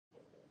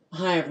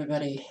Hi,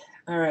 everybody.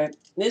 All right,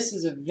 this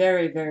is a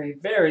very, very,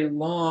 very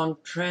long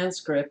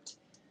transcript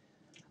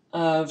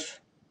of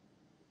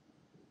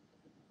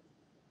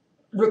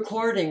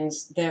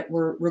recordings that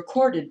were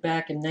recorded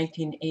back in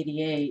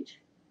 1988.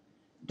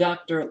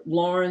 Dr.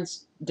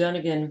 Lawrence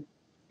Dunnigan,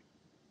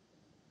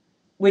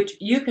 which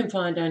you can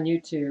find on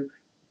YouTube.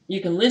 You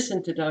can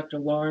listen to Dr.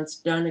 Lawrence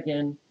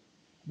Dunnigan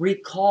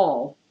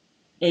recall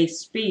a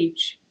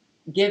speech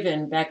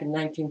given back in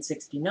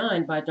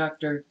 1969 by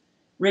Dr.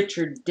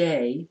 Richard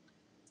Day,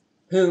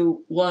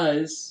 who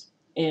was,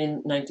 in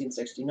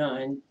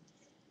 1969,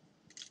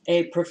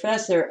 a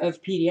professor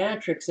of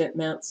pediatrics at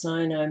Mount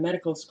Sinai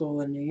Medical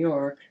School in New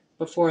York.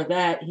 Before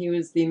that, he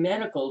was the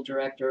medical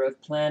director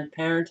of Planned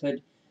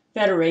Parenthood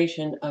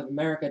Federation of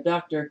America.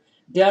 Dr.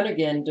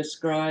 Dunnigan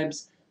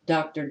describes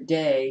Dr.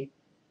 Day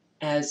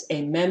as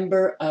a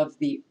member of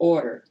the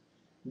order.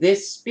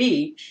 This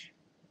speech,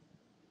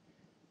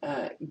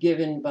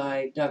 given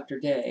by Dr.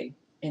 Day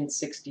in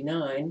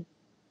 '69,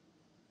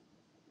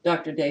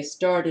 Dr. Day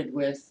started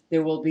with,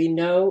 "There will be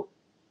no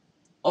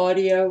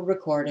audio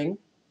recording.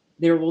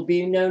 There will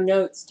be no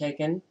notes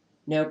taken.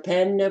 No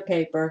pen, no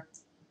paper."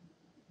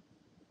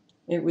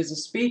 It was a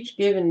speech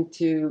given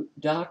to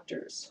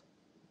doctors.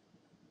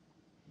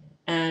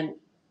 And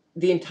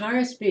the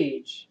entire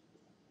speech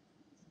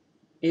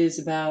is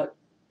about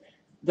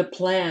the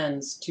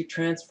plans to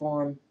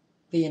transform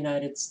the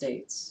United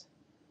States.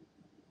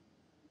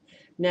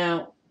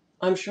 Now,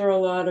 I'm sure a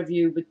lot of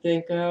you would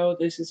think, oh,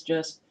 this is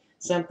just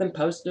something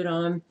posted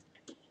on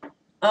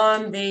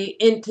the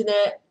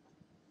internet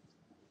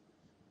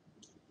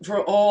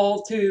for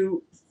all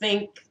to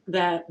think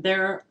that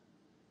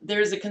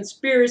there's a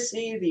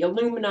conspiracy, the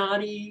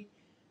Illuminati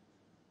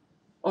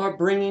are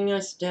bringing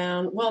us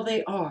down. Well,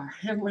 they are,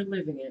 and we're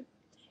living it.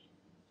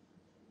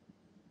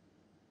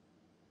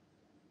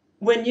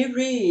 When you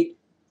read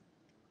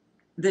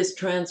this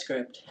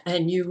transcript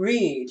and you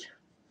read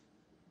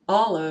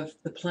all of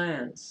the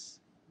plans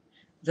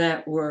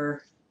that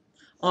were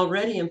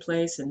already in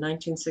place in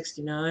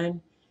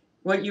 1969,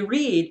 what you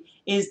read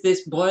is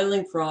this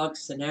boiling frog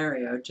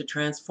scenario to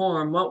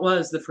transform what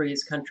was the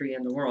freest country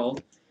in the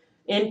world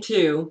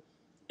into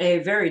a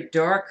very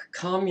dark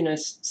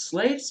communist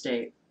slave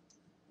state.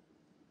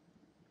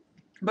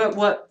 But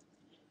what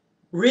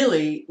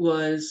really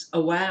was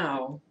a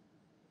wow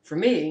for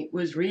me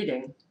was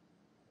reading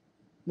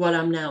what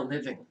I'm now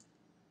living.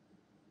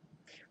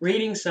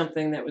 Reading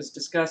something that was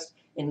discussed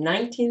in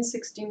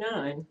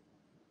 1969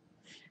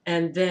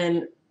 and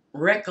then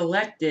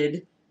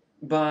recollected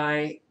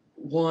by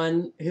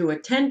one who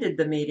attended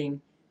the meeting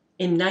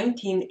in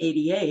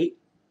 1988,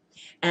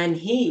 and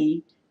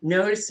he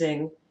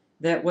noticing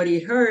that what he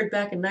heard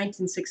back in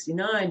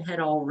 1969 had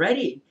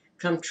already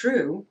come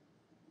true,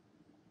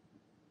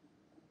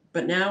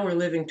 but now we're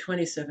living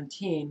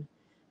 2017,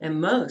 and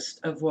most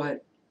of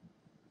what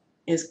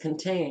is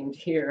contained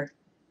here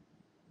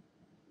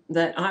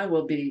that I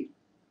will be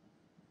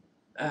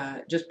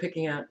just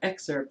picking out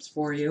excerpts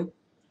for you.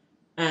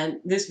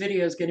 And this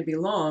video is going to be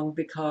long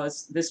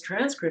because this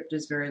transcript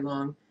is very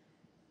long.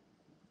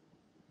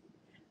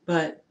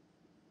 But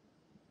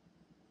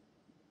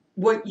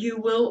what you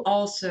will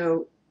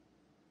also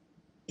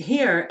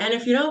hear, and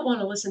if you don't want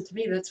to listen to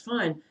me, that's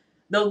fine.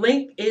 The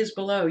link is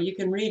below. You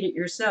can read it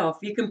yourself.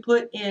 You can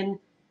put in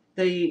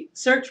the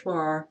search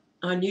bar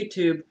on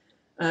YouTube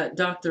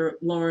Dr.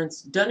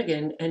 Lawrence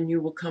Dunnigan, and you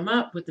will come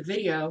up with the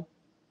video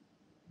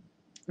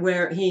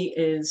where he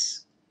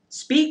is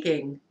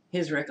speaking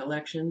his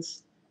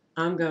recollections.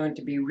 I'm going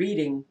to be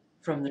reading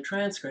from the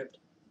transcript.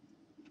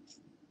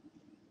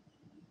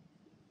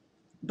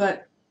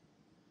 But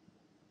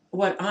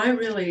what I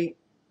really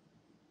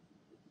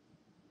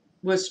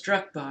was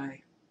struck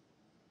by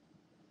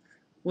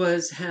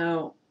was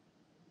how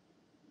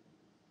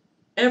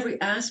every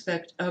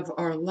aspect of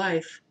our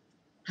life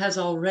has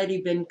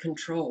already been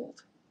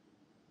controlled.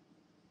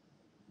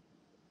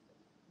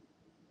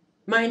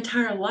 My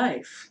entire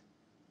life,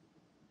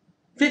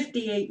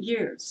 58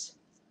 years,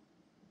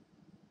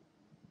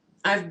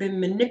 I've been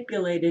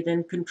manipulated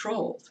and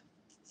controlled.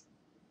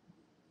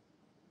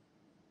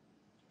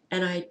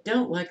 And I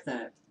don't like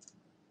that.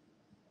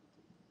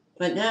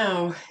 But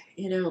now,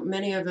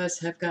 many of us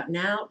have gotten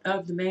out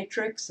of the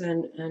matrix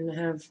and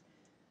have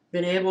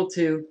been able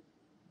to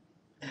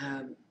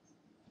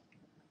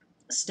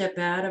step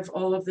out of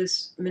all of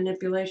this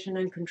manipulation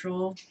and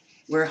control.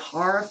 We're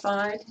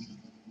horrified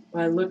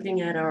by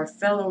looking at our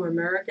fellow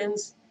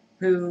Americans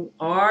who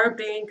are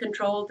being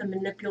controlled and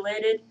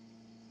manipulated.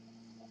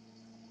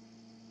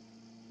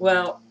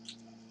 Well,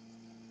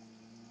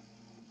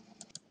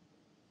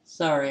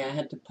 sorry, I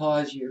had to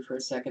pause you for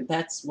a second.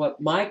 That's what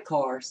my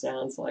car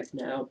sounds like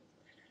now,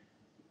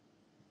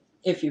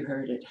 if you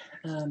heard it.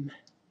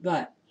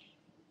 But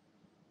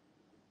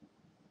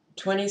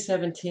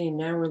 2017,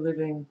 now we're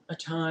living a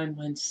time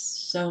when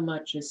so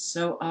much is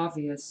so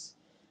obvious,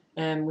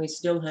 and we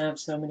still have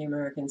so many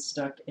Americans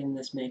stuck in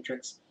this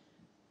matrix.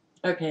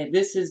 Okay,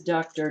 this is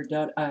Dr.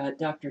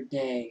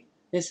 Day.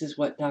 This is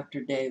what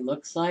Dr. Day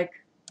looks like.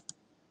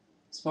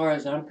 As far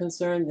as I'm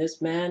concerned,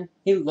 this man,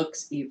 he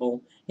looks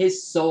evil.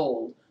 His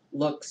soul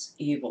looks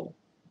evil.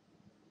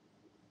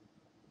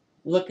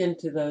 Look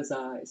into those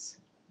eyes.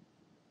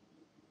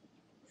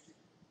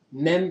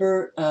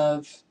 Member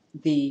of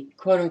the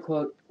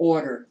quote-unquote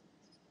order,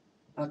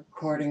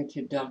 according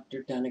to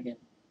Dr. Dunnigan.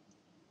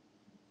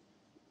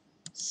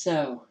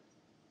 So,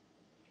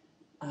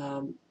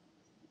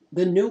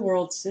 the New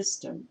World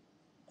System.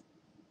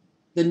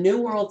 The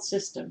New World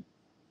System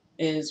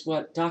is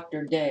what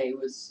Dr. Day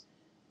was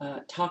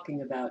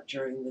talking about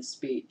during the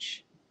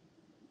speech.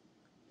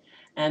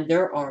 And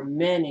there are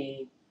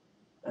many,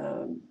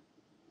 the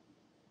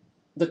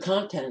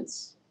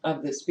contents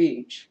of the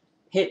speech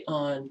hit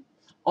on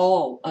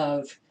all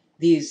of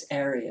these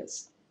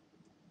areas.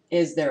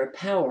 Is there a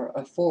power,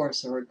 a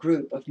force, or a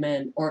group of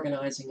men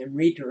organizing and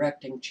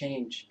redirecting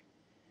change?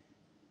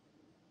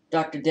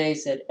 Dr. Day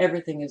said,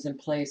 everything is in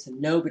place and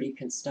nobody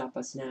can stop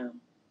us now.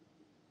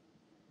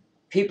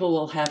 People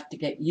will have to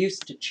get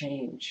used to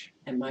change.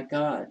 And my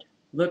God,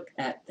 look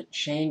at the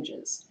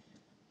changes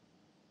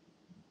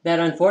that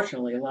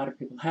unfortunately a lot of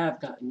people have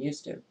gotten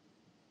used to.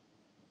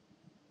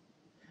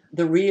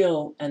 The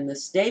real and the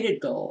stated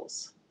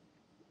goals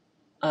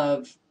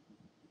of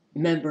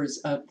members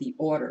of the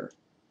order,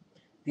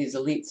 these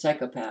elite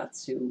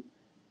psychopaths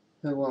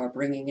who are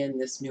bringing in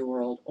this New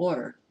World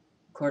Order.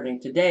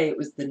 According to Day, it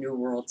was the New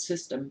World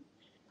System,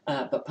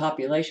 but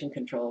population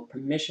control,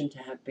 permission to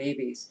have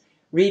babies,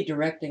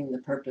 redirecting the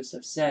purpose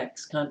of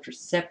sex,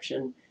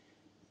 contraception,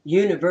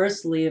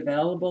 universally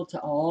available to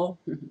all.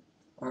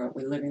 Aren't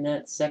we living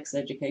that? Sex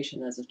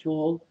education as a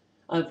tool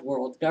of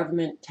world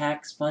government,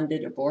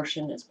 tax-funded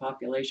abortion as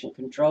population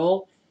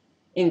control,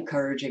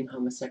 encouraging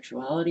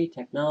homosexuality,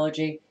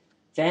 technology,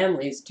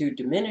 families to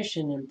diminish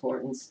in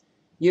importance,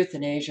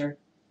 euthanasia,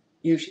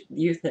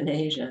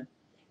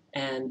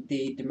 and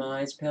the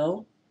demise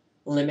pill,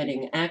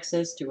 limiting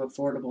access to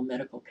affordable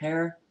medical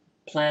care,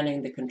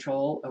 planning the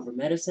control over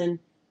medicine,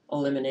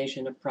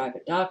 elimination of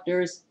private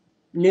doctors,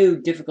 new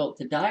difficult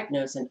to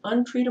diagnose and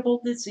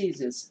untreatable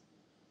diseases,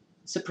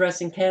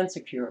 suppressing cancer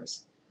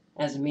cures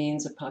as a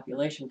means of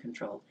population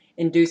control,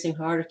 inducing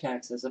heart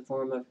attacks as a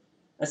form of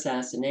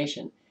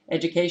assassination,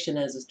 education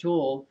as a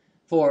tool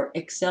for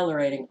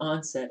accelerating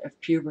onset of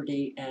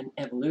puberty and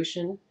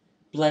evolution,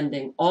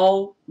 blending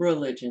all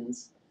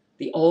religions.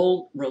 The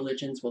old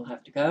religions will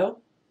have to go,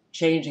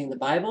 changing the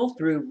Bible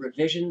through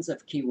revisions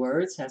of key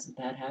words. Hasn't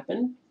that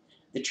happened?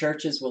 The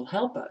churches will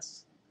help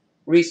us.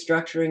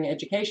 Restructuring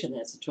education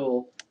as a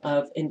tool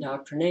of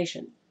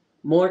indoctrination.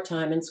 More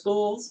time in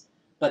schools,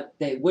 but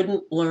they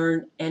wouldn't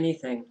learn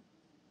anything.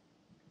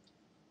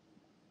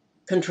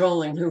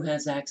 Controlling who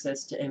has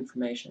access to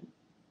information.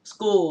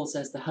 Schools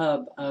as the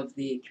hub of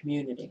the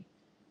community.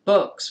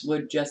 Books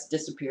would just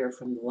disappear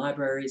from the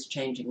libraries,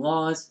 changing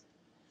laws.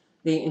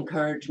 The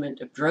encouragement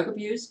of drug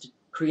abuse to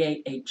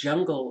create a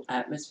jungle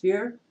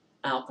atmosphere,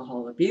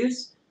 alcohol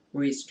abuse,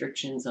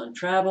 restrictions on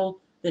travel,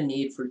 the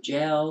need for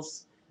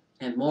jails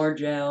and more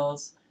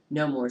jails,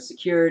 no more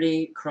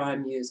security,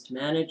 crime used to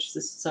manage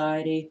the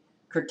society,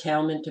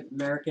 curtailment of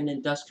American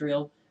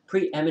industrial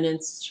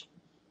preeminence,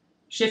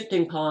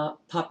 shifting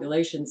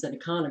populations and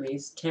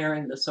economies,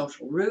 tearing the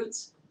social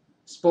roots,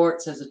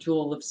 sports as a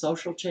tool of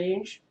social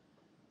change,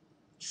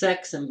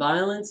 sex and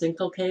violence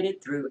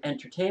inculcated through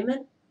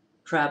entertainment,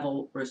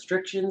 travel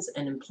restrictions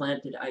and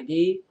implanted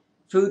ID,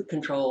 food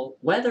control,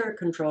 weather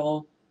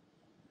control,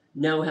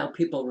 know how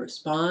people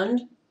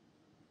respond,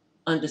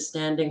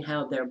 understanding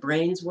how their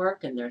brains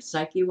work and their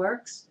psyche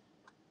works,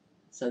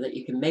 so that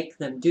you can make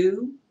them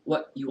do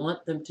what you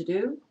want them to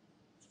do,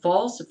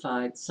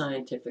 falsified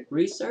scientific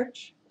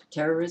research,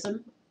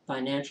 terrorism,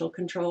 financial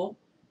control,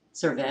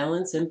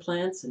 surveillance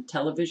implants and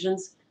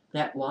televisions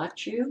that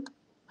watch you,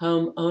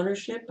 home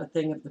ownership, a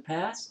thing of the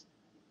past,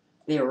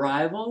 the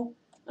arrival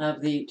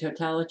of the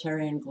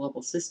totalitarian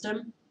global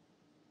system.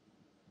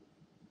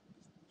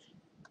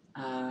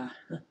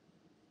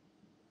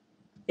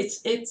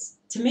 It's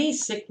to me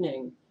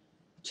sickening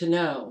to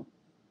know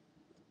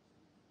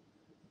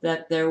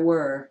that there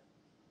were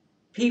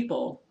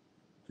people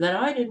that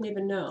I didn't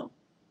even know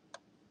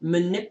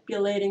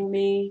manipulating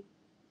me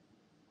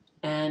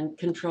and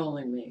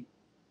controlling me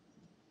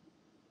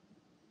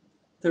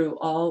through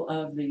all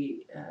of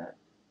the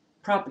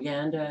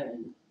propaganda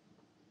and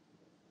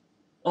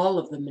all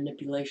of the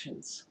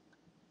manipulations.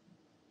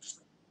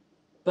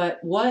 But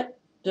what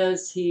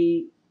does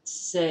he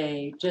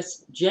say,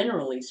 just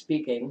generally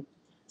speaking?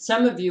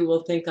 Some of you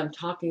will think I'm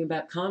talking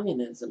about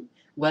communism.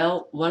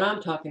 Well, what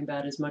I'm talking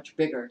about is much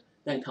bigger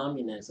than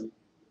communism.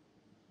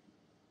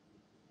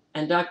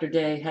 And Dr.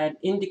 Day had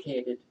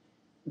indicated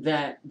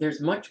that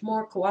there's much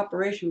more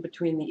cooperation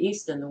between the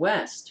East and the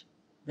West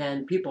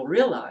than people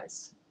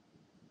realize.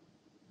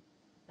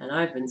 And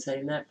I've been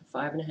saying that for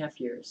 5.5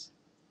 years.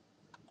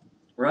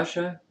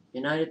 Russia,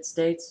 United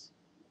States,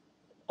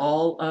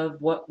 all of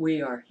what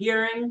we are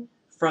hearing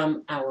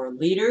from our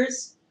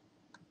leaders,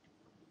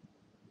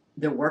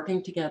 they're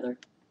working together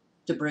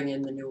to bring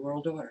in the New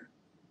World Order.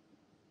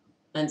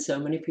 And so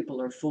many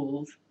people are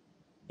fooled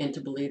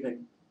into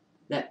believing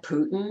that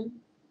Putin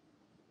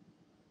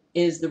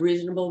is the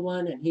reasonable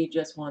one and he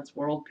just wants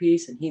world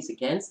peace and he's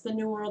against the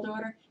New World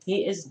Order.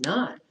 He is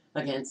not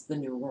against the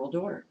New World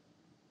Order.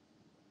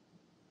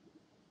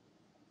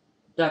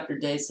 Dr.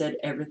 Day said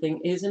everything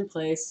is in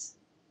place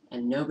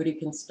and nobody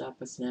can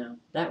stop us now.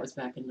 That was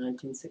back in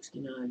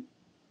 1969.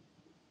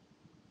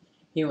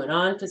 He went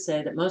on to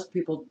say that most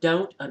people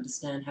don't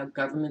understand how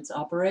governments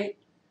operate,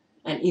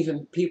 and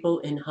even people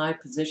in high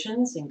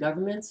positions in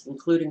governments,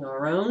 including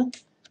our own,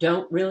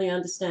 don't really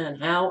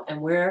understand how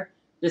and where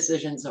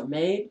decisions are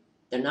made.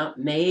 They're not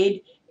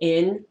made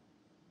in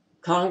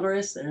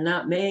Congress, they're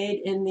not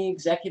made in the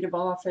executive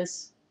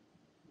office,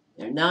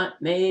 they're not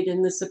made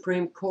in the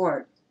Supreme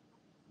Court.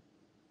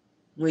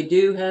 We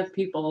do have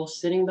people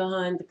sitting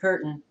behind the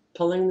curtain,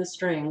 pulling the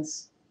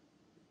strings.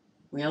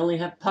 We only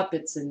have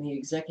puppets in the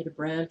executive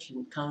branch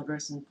in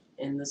Congress and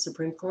in the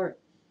Supreme Court,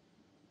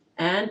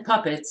 and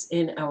puppets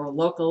in our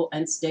local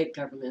and state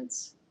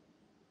governments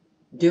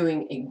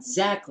doing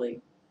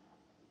exactly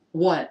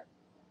what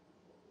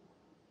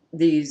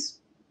these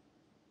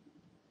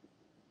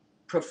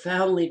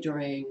profoundly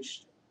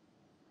deranged,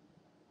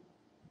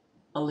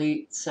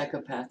 elite,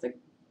 psychopathic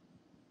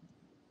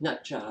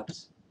nut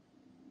jobs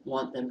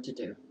want them to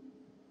do.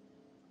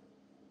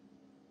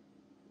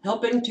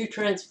 Helping to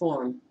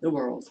transform the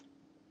world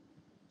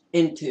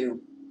into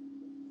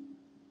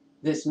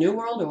this new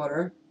world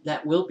order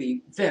that will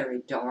be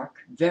very dark,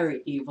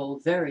 very evil,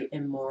 very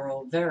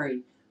immoral,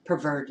 very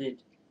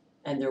perverted,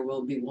 and there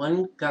will be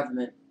one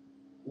government,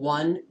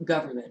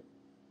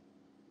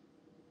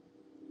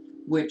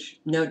 which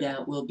no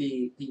doubt will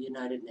be the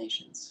United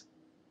Nations.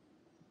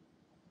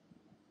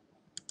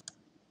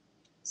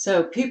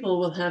 So people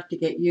will have to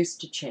get used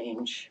to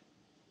change.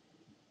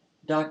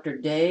 Dr.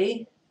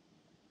 Day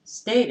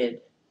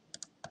stated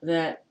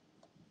that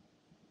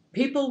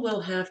people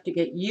will have to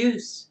get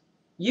used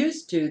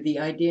to the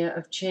idea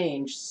of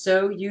change,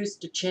 so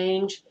used to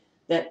change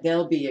that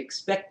they'll be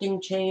expecting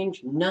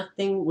change.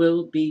 Nothing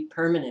will be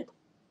permanent.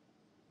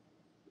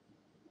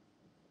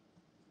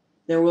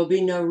 There will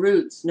be no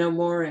roots, no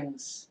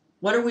moorings.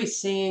 What are we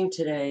seeing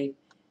today?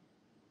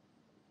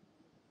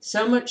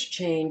 So much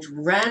change,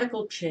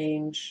 radical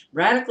change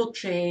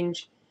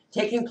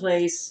taking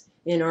place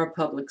in our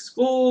public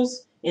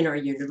schools, in our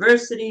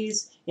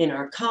universities, in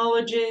our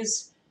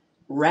colleges.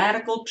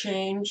 Radical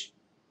change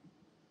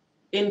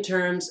in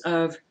terms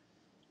of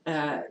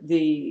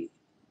the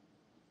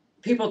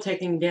people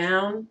taking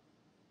down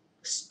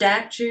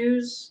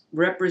statues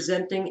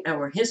representing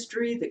our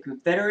history, the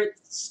Confederate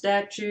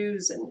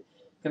statues and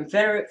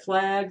Confederate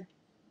flag,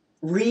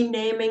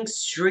 renaming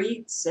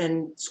streets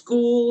and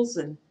schools,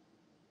 and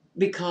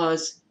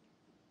because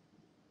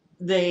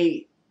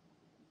the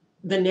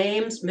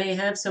names may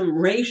have some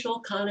racial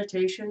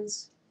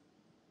connotations.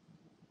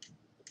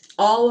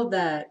 All of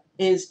that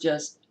is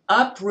just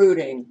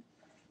uprooting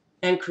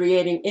and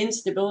creating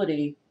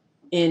instability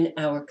in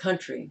our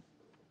country.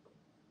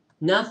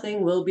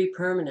 Nothing will be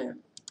permanent.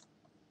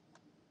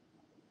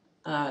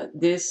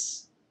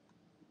 This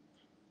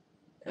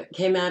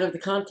came out of the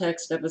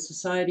context of a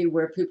society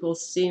where people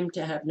seem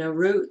to have no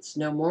roots,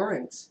 no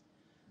moorings,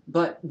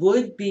 but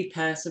would be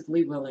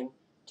passively willing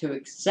to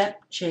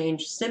accept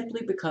change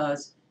simply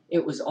because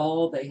it was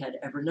all they had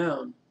ever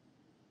known.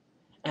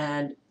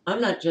 And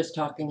I'm not just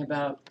talking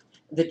about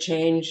the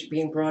change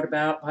being brought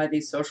about by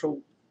these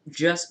social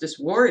justice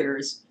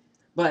warriors,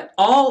 but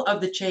all of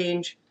the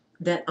change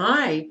that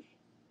I,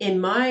 in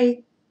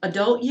my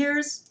adult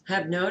years,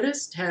 have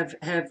noticed, have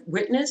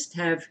witnessed,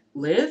 have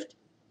lived.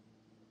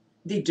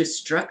 The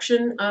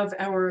destruction of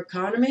our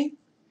economy,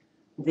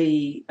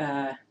 the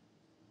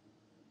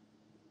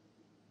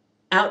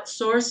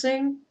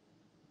outsourcing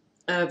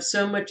of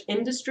so much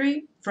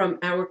industry from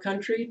our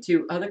country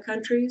to other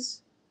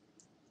countries.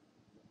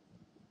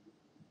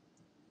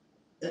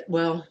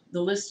 Well,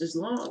 the list is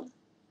long.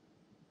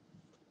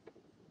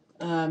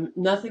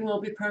 Nothing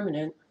will be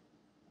permanent.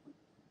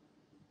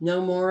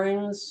 No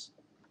moorings,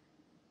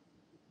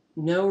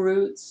 no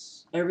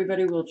roots.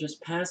 Everybody will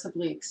just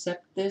passively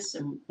accept this,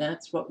 and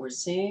that's what we're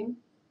seeing.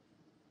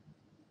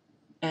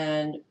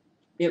 And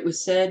it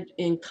was said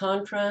in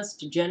contrast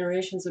to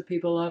generations of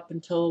people up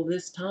until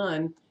this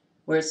time,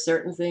 where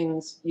certain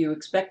things you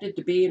expected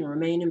to be and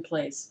remain in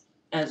place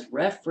as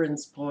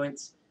reference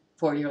points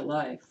for your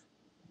life.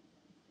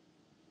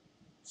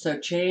 So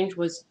change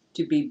was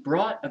to be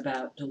brought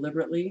about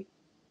deliberately.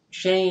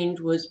 Change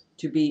was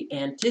to be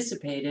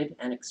anticipated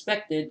and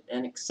expected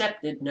and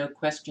accepted, no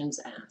questions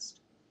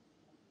asked.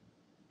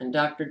 And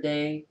Dr.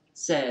 Day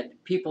said,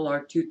 people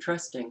are too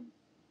trusting.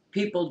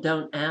 People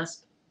don't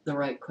ask the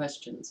right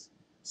questions.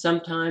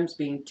 Sometimes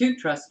being too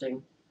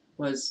trusting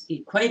was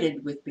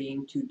equated with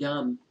being too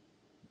dumb.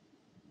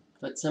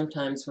 But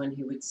sometimes when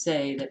he would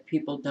say that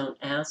people don't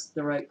ask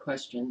the right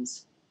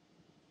questions,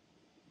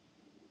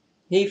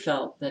 he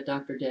felt that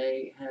Dr.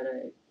 Day had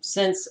a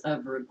sense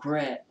of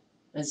regret,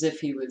 as if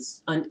he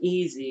was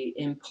uneasy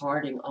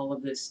imparting all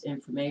of this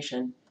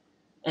information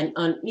and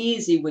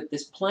uneasy with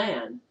this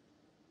plan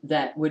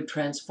that would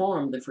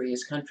transform the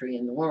freest country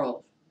in the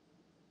world.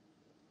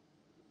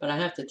 But I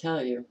have to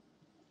tell you,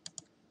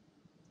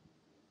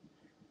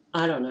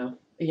 I don't know.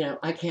 You know,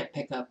 I can't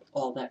pick up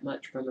all that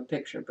much from a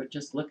picture, but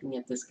just looking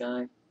at this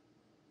guy,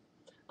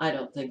 I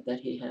don't think that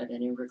he had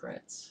any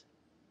regrets.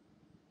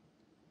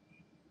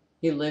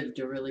 He lived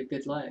a really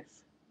good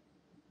life,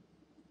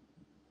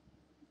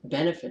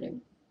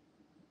 benefiting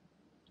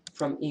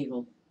from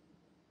evil.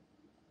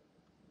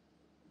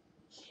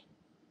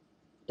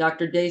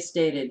 Dr. Day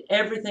stated,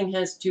 everything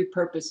has two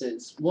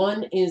purposes.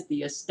 One is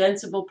the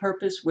ostensible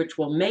purpose, which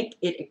will make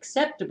it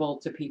acceptable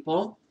to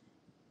people.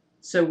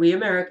 So we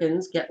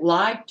Americans get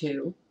lied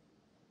to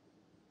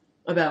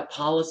about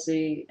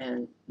policy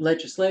and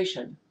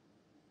legislation.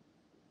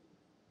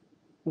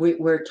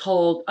 We're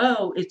told,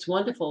 oh, it's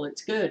wonderful,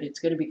 it's good, it's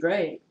going to be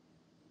great.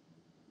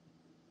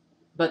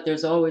 But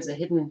there's always a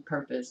hidden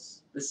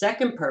purpose. The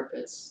second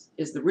purpose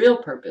is the real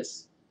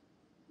purpose.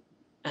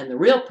 And the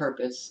real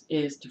purpose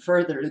is to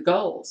further the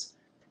goals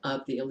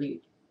of the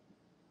elite,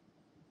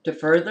 to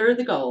further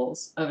the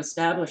goals of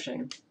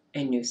establishing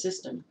a new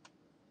system.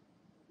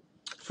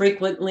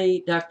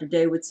 Frequently, Dr.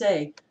 Day would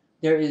say,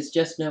 there is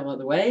just no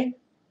other way.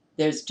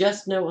 There's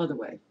just no other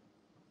way.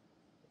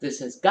 This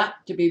has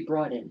got to be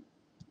brought in.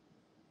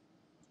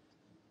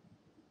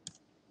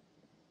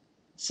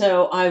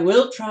 So I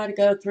will try to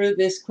go through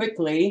this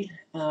quickly.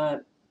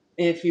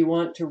 If you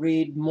want to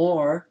read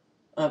more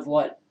of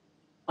what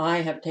I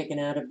have taken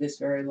out of this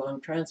very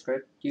long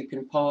transcript, you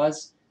can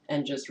pause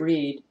and just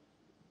read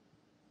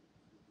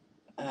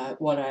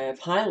what I have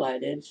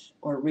highlighted,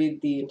 or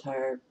read the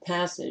entire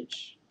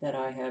passage that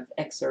I have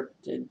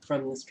excerpted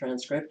from this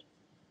transcript.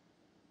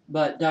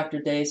 But Dr.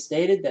 Day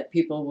stated that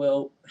people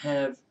will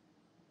have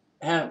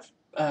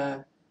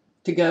to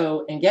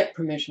go and get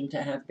permission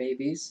to have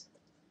babies.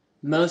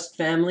 Most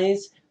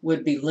families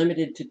would be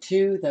limited to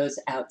 2. Those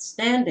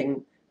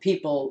outstanding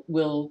people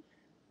will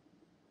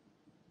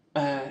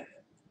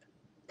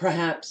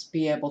perhaps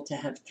be able to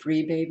have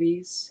 3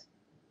 babies.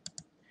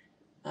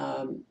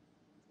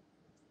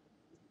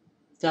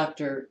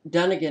 Dr.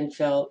 Dunnigan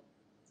felt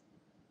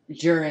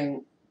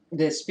during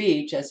this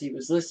speech, as he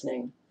was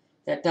listening,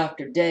 that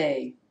Dr.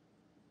 Day,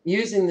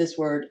 using this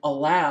word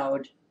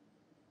allowed,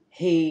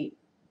 he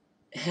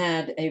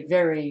had a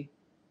very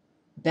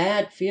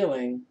bad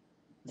feeling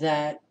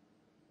that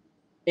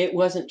it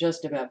wasn't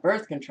just about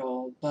birth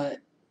control, but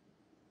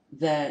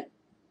that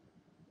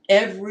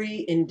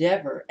every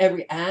endeavor,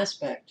 every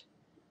aspect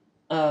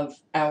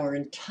of our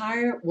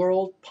entire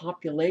world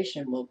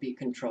population will be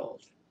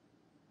controlled.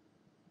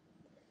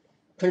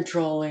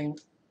 Controlling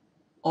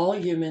all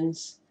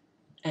humans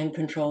and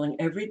controlling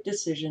every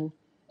decision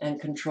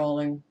and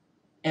controlling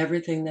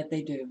everything that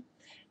they do.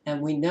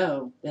 And we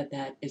know that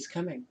that is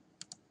coming.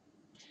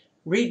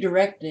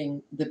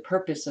 Redirecting the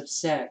purpose of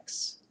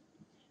sex.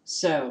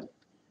 So,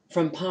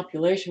 from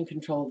population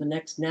control, the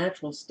next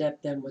natural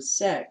step then was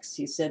sex.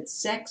 He said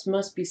sex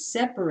must be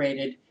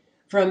separated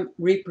from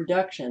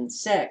reproduction.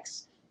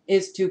 Sex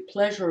is too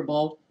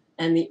pleasurable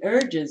and the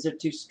urges are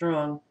too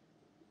strong,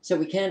 so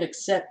we can't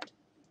expect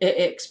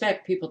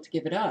people to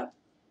give it up.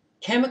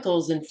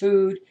 Chemicals in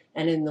food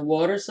and in the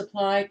water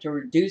supply to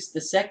reduce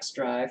the sex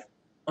drive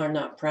are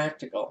not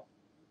practical.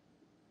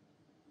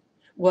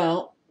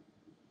 Well,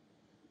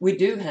 we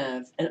do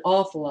have an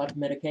awful lot of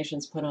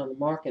medications put on the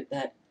market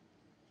that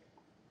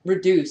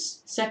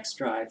reduce sex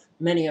drive.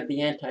 Many of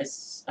the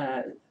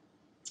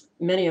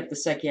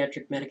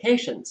psychiatric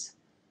medications,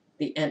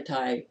 the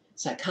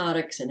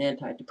antipsychotics and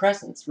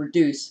antidepressants,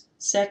 reduce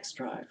sex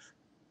drive.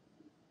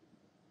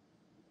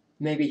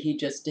 Maybe he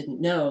just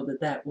didn't know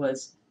that that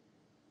was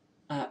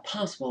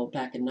possible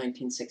back in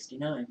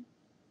 1969.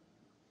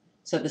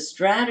 So the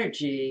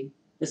strategy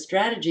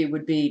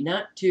would be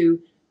not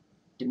to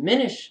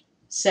diminish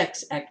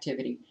sex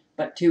activity,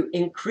 but to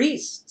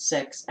increase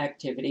sex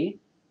activity,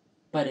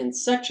 but in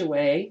such a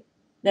way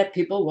that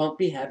people won't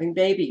be having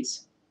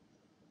babies.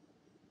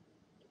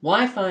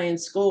 Wi-Fi in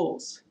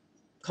schools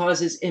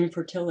causes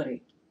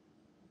infertility.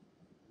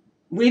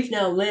 We've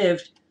now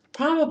lived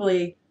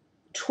probably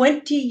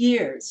 20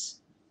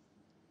 years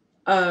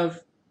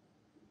of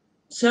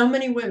so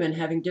many women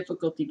having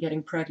difficulty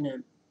getting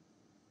pregnant.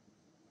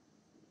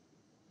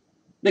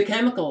 The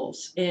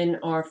chemicals in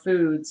our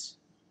foods,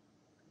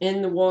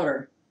 in the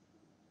water,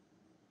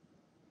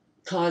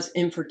 cause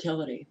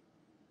infertility.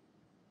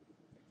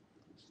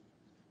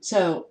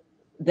 So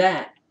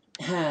that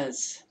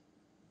has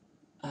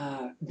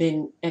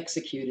been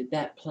executed,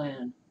 that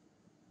plan,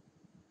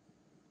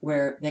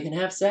 where they can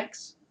have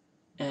sex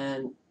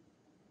and,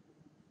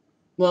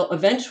 well,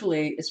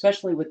 eventually,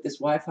 especially with this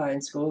Wi-Fi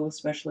in school,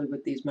 especially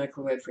with these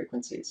microwave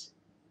frequencies,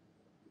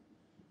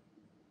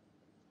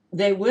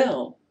 they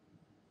will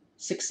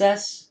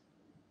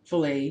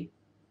successfully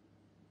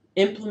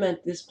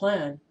implement this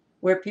plan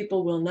where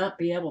people will not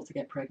be able to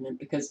get pregnant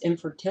because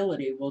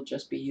infertility will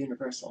just be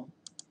universal.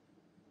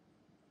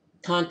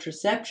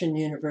 Contraception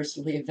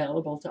universally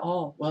available to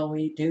all. Well,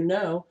 we do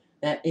know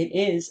that it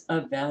is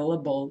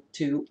available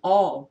to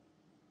all.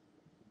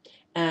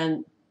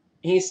 And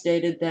he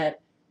stated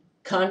that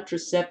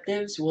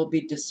contraceptives will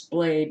be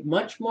displayed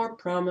much more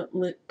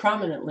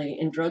prominently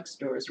in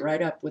drugstores,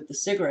 right up with the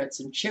cigarettes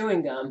and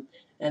chewing gum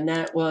and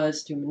that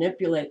was to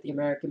manipulate the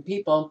American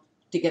people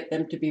to get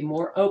them to be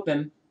more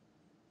open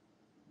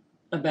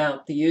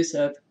about the use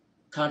of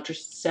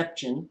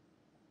contraception,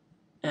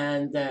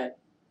 and that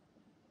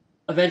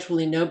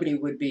eventually nobody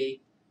would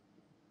be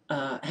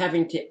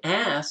having to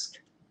ask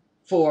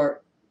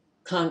for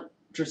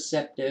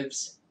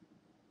contraceptives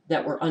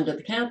that were under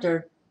the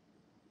counter.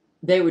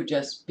 They would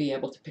just be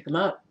able to pick them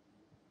up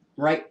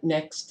right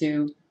next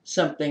to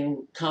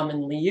something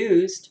commonly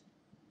used,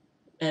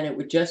 and it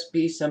would just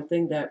be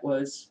something that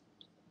was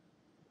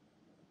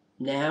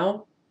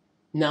now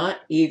not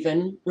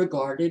even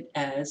regarded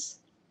as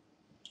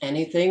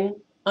anything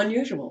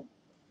unusual.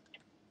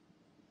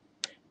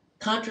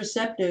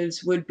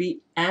 Contraceptives would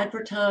be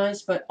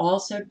advertised but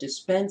also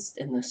dispensed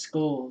in the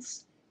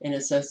schools in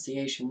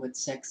association with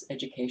sex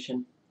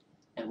education,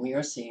 and we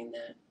are seeing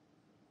that.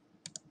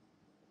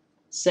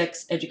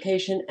 Sex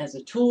education as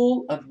a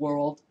tool of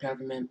world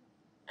government.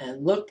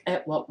 And look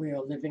at what we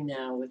are living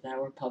now with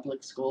our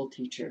public school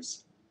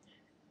teachers.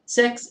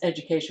 Sex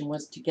education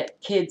was to get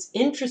kids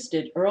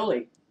interested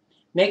early,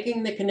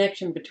 making the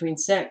connection between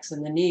sex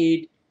and the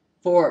need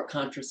for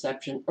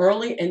contraception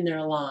early in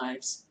their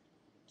lives,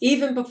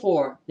 even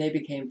before they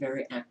became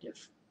very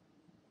active.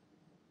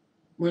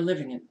 We're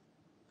living it.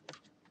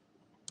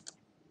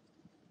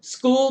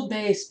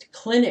 School-based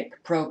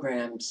clinic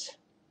programs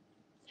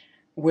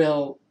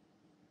will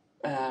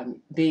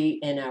be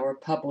in our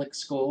public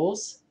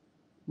schools.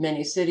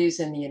 Many cities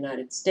in the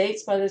United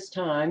States by this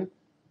time,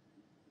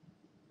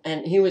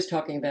 and he was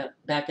talking about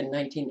back in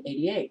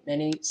 1988,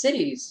 many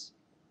cities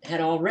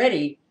had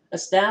already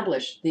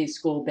established these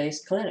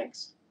school-based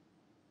clinics,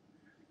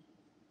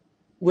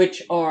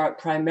 which are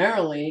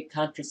primarily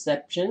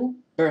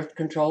contraception, birth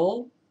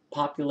control,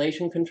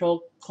 population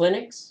control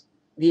clinics.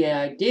 The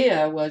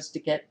idea was to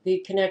get the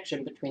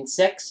connection between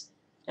sex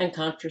and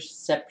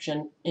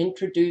contraception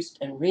introduced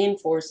and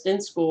reinforced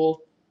in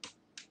school,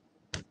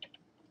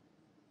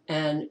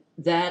 and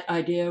that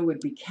idea would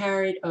be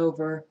carried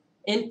over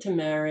into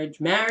marriage.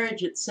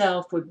 Marriage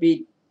itself would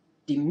be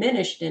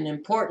diminished in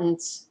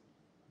importance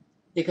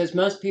because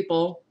most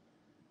people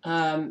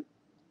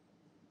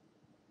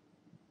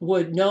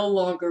would no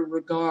longer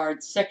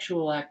regard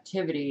sexual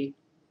activity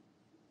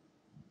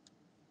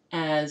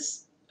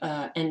as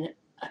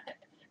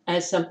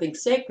as something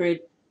sacred.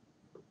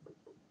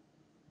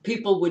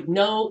 People would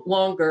no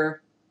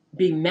longer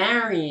be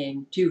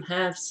marrying to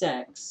have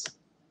sex,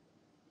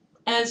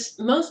 as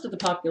most of the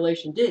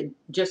population did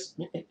just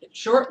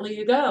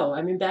shortly ago.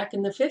 I mean, back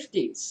in the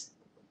 50s.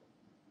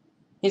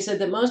 He said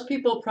that most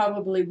people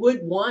probably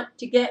would want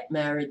to get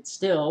married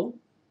still,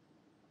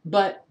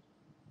 but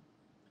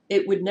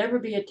it would never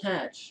be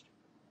attached.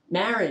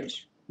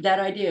 Marriage, that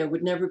idea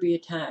would never be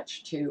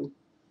attached to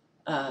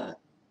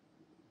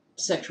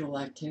sexual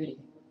activity.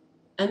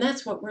 And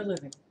that's what we're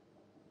living.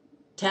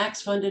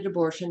 Tax-funded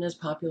abortion as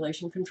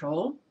population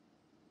control.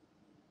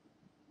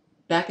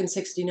 Back in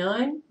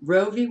 '69,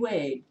 Roe v.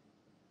 Wade.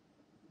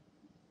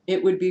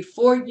 It would be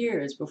 4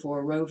 years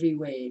before Roe v.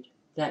 Wade,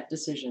 that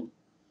decision,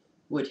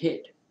 would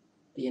hit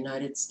the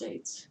United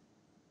States.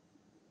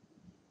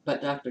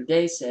 But Dr.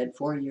 Day said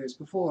 4 years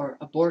before,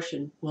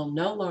 abortion will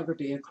no longer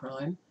be a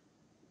crime.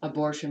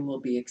 Abortion will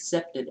be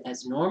accepted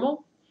as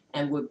normal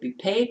and would be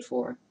paid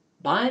for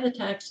by the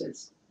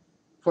taxes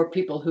for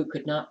people who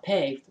could not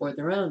pay for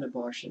their own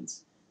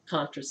abortions.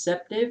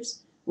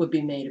 Contraceptives would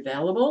be made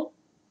available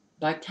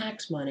by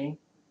tax money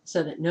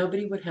so that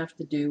nobody would have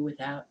to do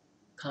without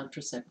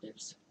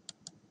contraceptives.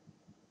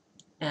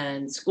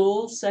 And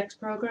school sex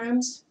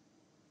programs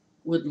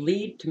would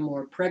lead to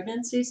more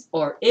pregnancies,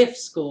 or if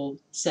school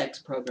sex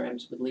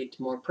programs would lead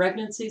to more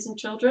pregnancies in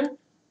children,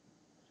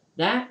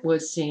 that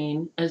was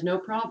seen as no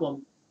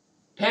problem.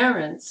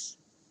 Parents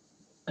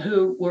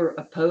who were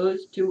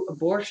opposed to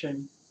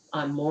abortion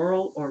on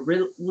moral or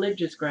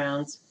religious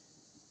grounds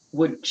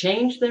would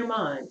change their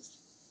minds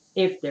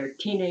if their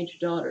teenage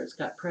daughters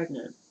got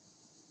pregnant.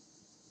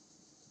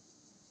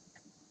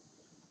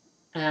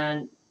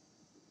 And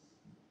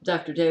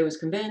Dr. Day was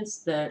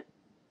convinced that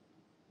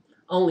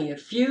only a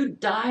few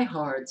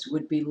diehards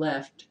would be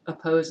left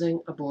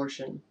opposing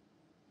abortion.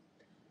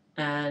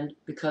 And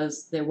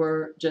because there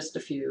were just a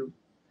few,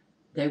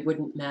 they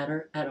wouldn't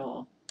matter at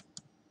all.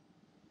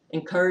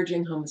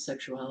 Encouraging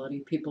homosexuality,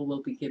 people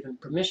will be given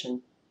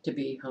permission to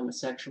be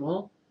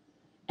homosexual.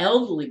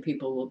 Elderly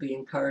people will be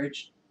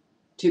encouraged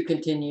to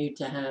continue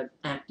to have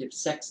active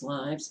sex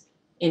lives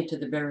into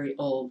the very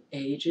old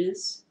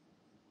ages.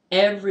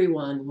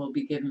 Everyone will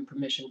be given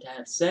permission to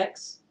have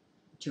sex,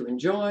 to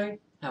enjoy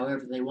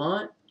however they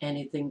want.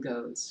 Anything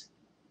goes.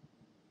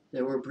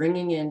 They were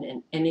bringing in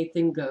an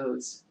anything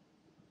goes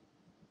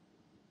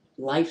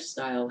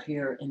lifestyle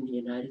here in the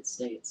United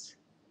States.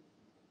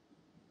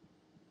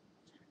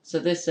 So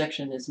this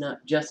section is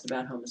not just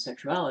about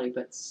homosexuality,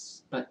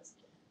 but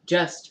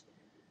just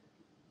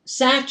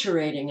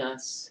saturating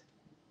us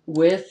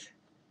with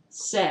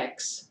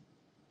sex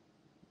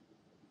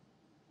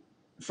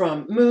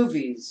from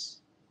movies,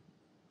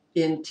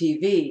 in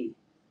TV,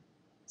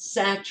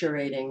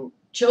 saturating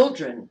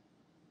children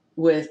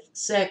with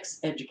sex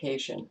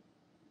education.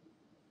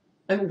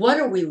 And what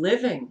are we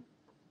living?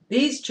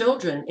 These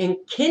children in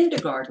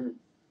kindergarten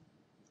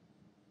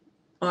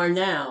are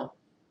now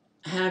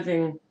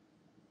having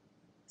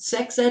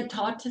sex ed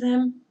taught to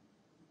them.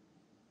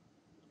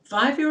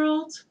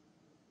 5-year-olds?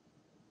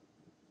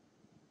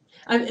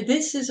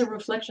 This is a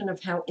reflection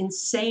of how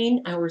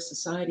insane our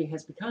society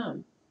has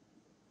become.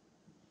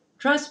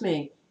 Trust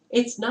me,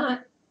 it's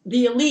not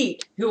the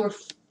elite who are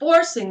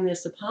forcing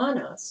this upon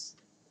us.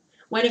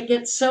 When it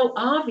gets so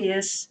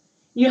obvious,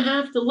 you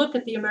have to look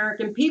at the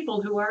American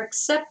people who are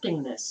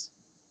accepting this.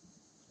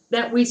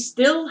 That we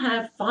still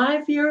have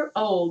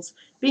 5-year-olds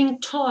being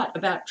taught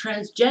about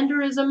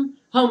transgenderism,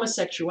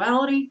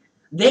 homosexuality.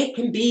 They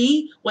can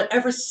be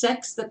whatever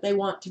sex that they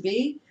want to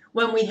be.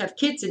 When we have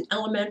kids in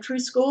elementary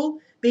school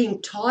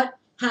being taught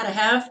how to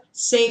have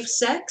safe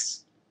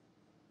sex,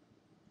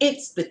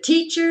 it's the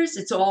teachers,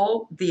 it's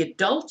all the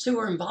adults who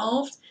are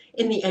involved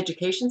in the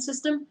education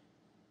system,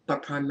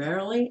 but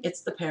primarily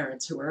it's the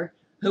parents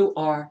who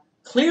are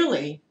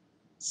clearly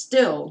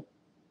still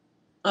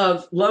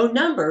of low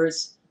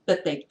numbers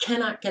that they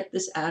cannot get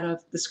this out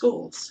of the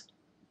schools.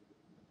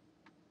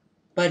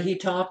 But he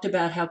talked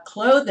about how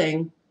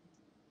clothing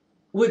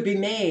would be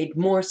made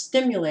more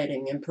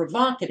stimulating and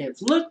provocative.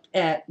 Look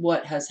at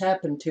what has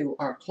happened to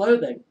our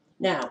clothing.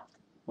 Now,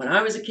 when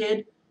I was a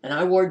kid and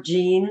I wore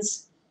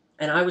jeans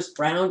and I was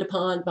frowned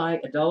upon by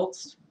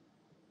adults,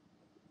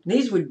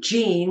 these were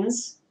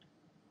jeans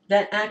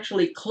that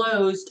actually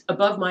closed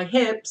above my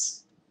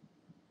hips,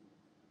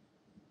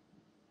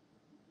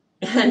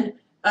 and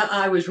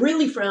I was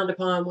really frowned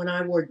upon when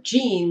I wore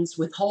jeans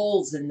with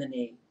holes in the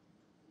knee.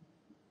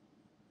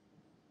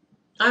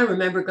 I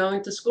remember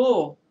going to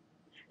school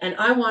and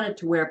I wanted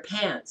to wear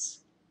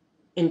pants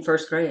in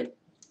first grade.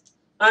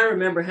 I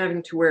remember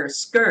having to wear a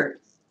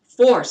skirt,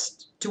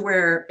 forced to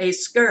wear a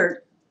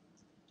skirt,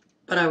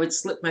 but I would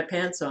slip my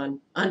pants on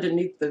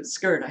underneath the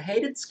skirt. I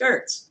hated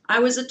skirts. I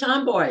was a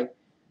tomboy.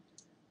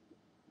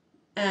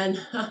 And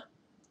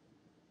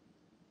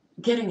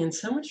getting in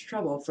so much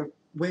trouble for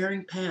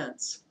wearing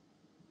pants.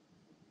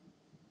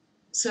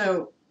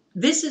 So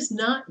this is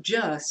not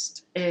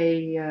just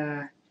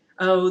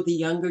oh, the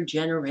younger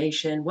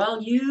generation.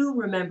 Well, you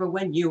remember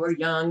when you were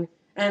young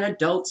and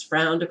adults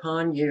frowned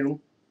upon you.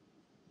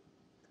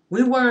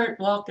 We weren't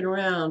walking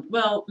around.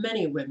 Well,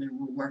 many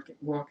women were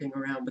walking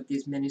around with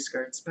these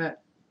miniskirts,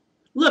 but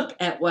look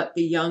at what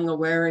the young are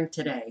wearing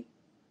today.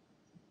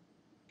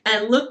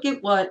 And look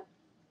at what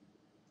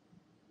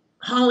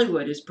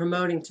Hollywood is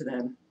promoting to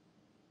them,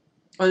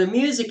 or the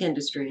music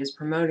industry is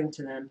promoting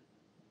to them.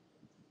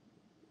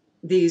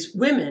 These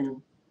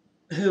women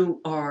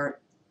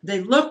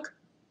they look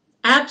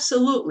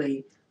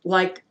absolutely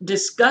like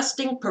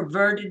disgusting,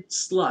 perverted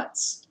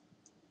sluts.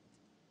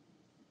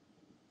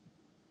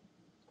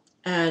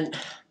 And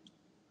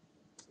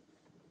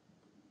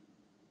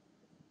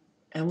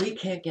we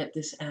can't get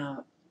this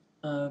out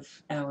of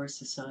our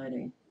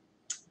society.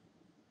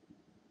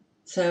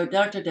 So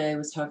Dr. Day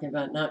was talking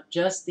about not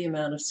just the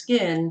amount of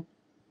skin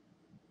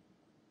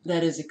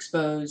that is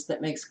exposed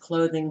that makes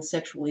clothing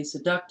sexually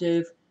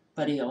seductive,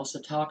 but he also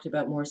talked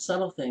about more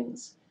subtle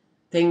things.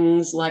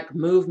 Things like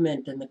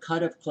movement and the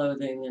cut of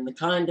clothing and the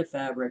kind of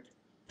fabric,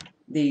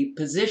 the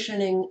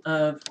positioning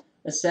of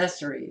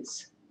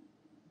accessories.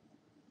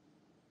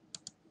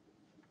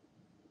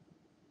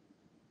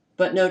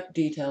 But no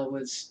detail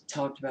was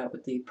talked about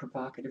with the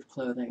provocative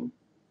clothing.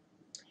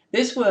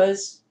 This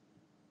was,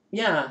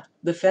 yeah,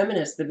 the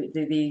feminist, the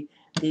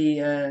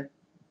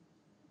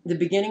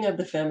beginning of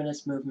the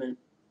feminist movement,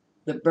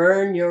 the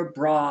burn your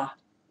bra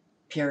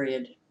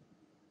period.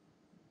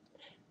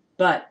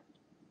 But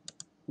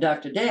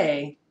Dr.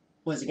 Day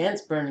was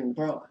against burning the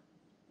bra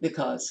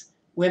because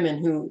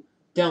women who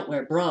don't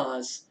wear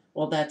bras,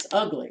 well, that's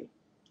ugly.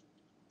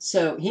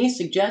 So he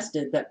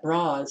suggested that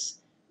bras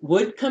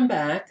would come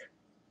back,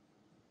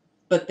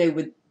 but they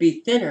would be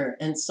thinner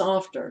and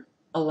softer,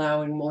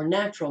 allowing more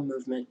natural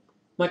movement,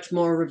 much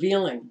more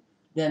revealing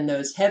than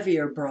those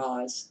heavier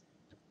bras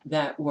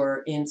that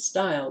were in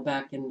style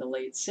back in the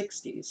late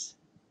 60s.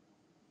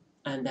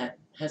 And that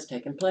has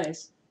taken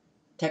place.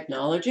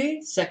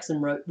 Technology, sex,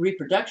 and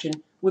reproduction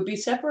would be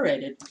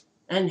separated.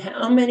 And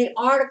how many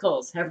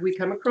articles have we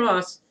come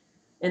across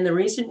in the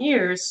recent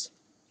years?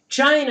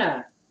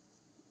 China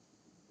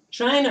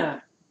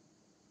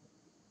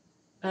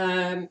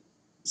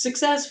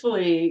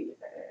successfully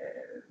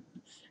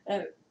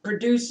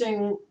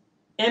producing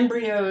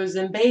embryos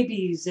and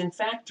babies in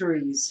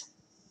factories.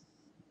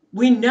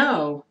 We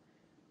know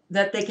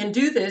that they can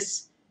do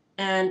this,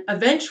 and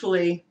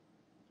eventually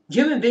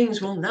human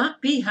beings will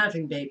not be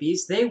having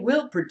babies. They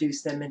will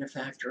produce them in a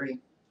factory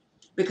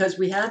because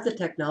we have the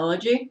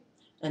technology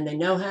and they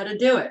know how to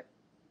do it.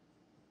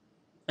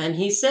 And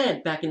he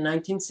said back in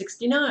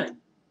 1969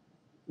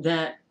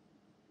 that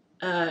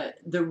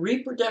the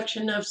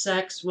reproduction of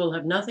sex will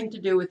have nothing to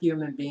do with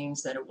human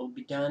beings, that it will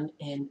be done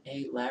in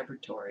a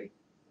laboratory.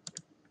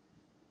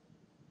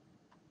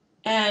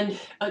 And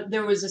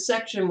there was a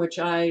section which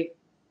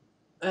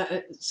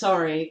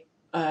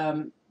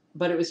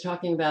but it was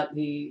talking about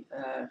the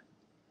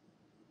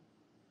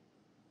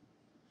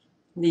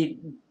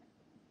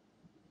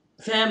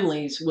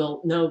families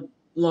will no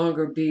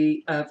longer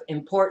be of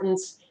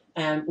importance,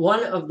 and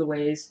one of the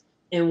ways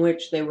in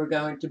which they were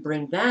going to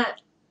bring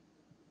that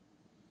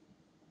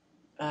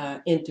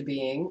into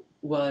being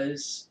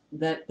was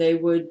that they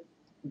would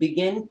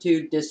begin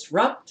to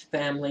disrupt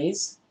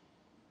families.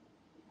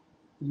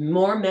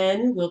 More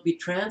men will be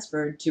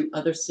transferred to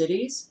other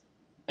cities,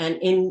 and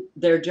in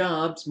their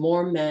jobs,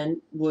 more men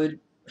would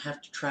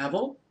have to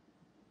travel.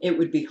 It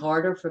would be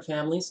harder for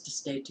families to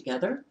stay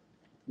together.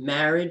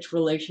 Marriage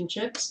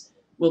relationships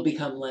will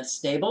become less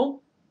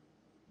stable.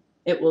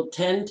 It will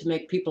tend to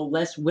make people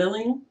less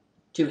willing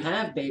to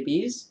have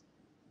babies.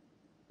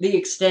 The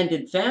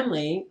extended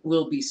family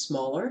will be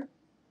smaller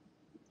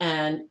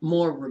and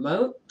more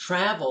remote.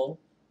 Travel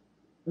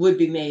would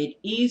be made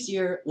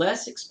easier,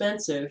 less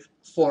expensive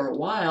for a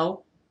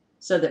while,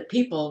 so that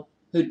people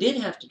who did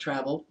have to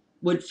travel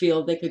would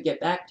feel they could get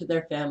back to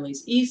their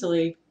families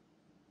easily.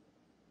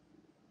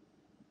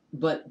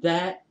 But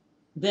that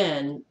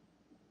then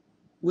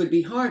would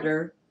be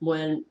harder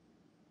when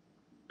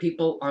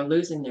people are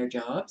losing their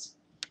jobs,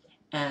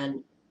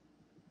 and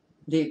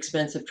the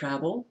expense of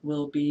travel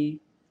will be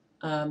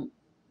um,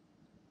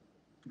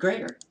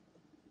 greater.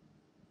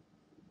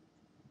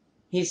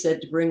 He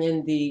said to bring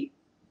in the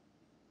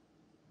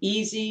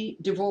easy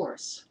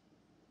divorce,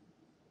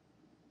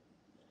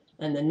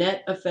 and the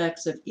net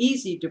effects of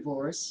easy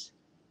divorce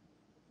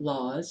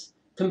laws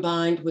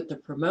combined with the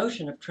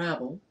promotion of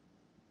travel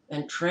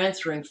and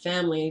transferring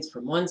families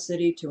from one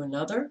city to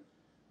another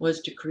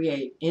was to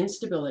create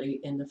instability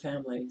in the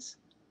families.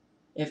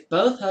 If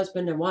both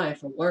husband and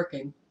wife are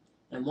working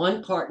and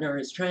one partner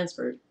is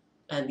transferred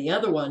and the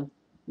other one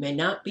may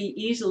not be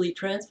easily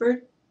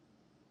transferred,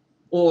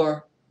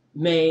 or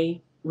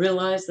may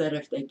realize that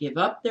if they give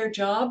up their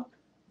job,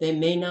 they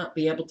may not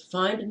be able to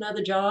find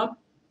another job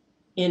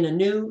in a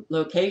new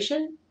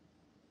location,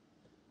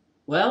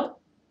 well,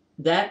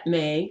 that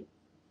may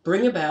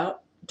bring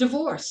about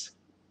divorce.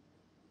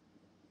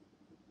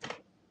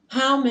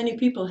 How many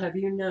people have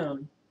you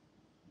known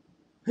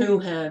who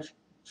have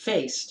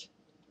faced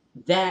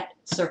that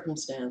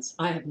circumstance?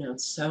 I have known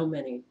so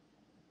many,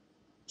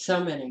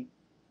 so many.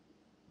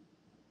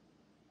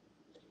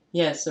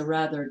 Yes, a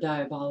rather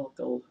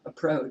diabolical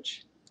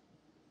approach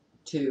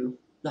to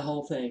the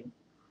whole thing.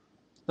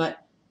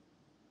 But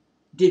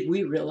did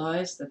we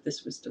realize that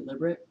this was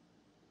deliberate?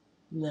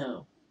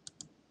 No.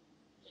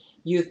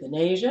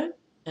 Euthanasia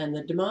and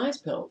the demise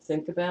pill.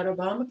 Think about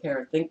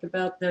Obamacare. Think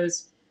about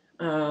those,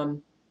 oh,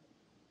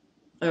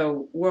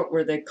 what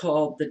were they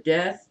called? The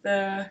death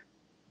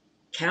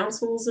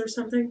councils or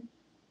something?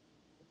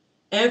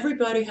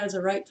 Everybody has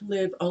a right to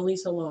live only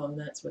so long.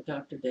 That's what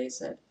Dr. Day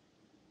said.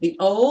 The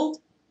old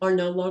are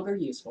no longer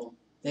useful.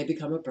 They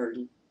become a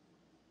burden.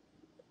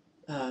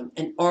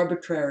 An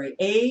arbitrary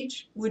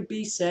age would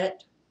be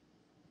set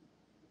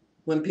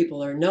when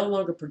people are no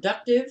longer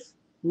productive,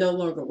 no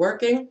longer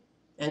working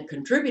and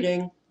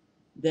contributing,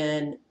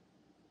 then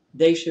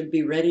they should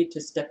be ready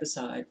to step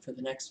aside for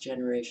the next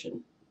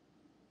generation.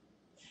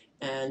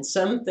 And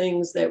some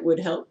things that would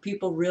help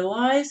people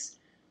realize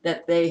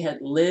that they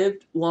had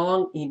lived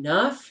long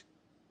enough.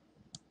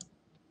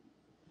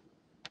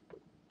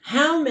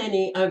 How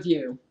many of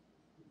you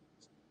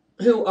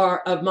who are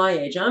of my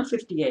age, I'm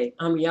 58,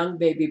 I'm a young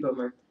baby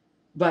boomer,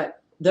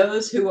 but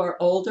those who are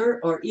older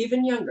or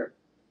even younger,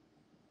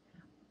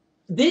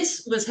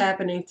 this was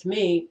happening to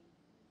me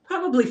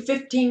probably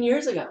 15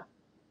 years ago.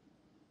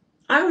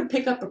 I would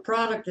pick up a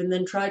product and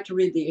then try to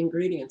read the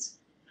ingredients.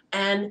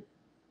 And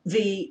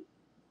the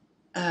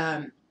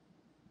um,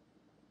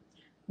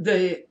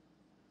 the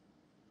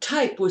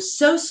type was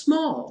so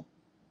small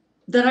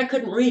that I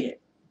couldn't read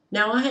it.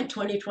 Now I had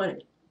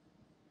 20/20.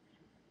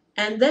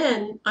 And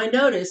then I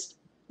noticed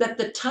that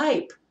the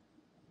type,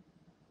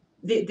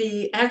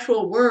 the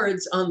actual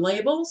words on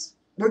labels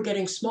were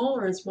getting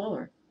smaller and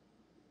smaller.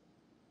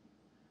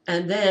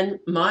 And then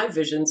my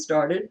vision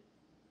started.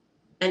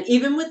 And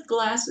even with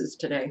glasses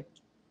today,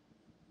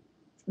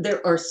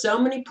 there are so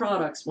many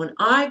products. When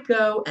I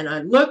go and I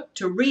look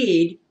to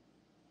read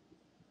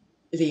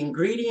the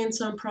ingredients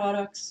on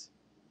products,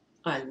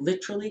 I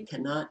literally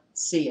cannot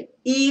see it.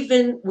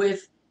 Even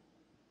with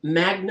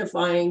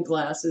magnifying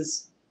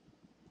glasses.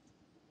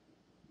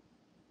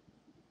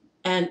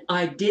 And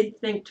I did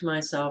think to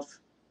myself,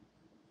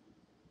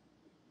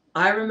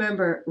 I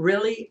remember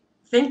really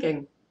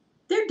thinking,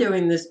 they're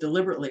doing this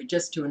deliberately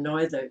just to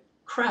annoy the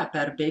crap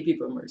out of baby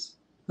boomers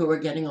who are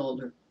getting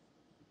older.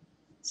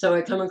 So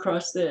I come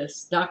across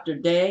this. Dr.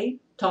 Day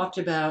talked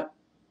about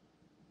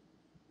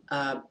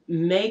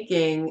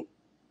making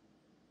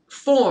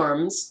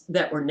forms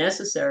that were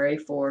necessary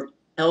for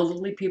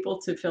elderly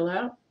people to fill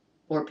out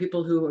or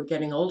people who are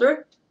getting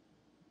older.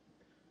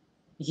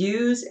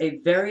 Use a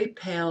very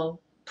pale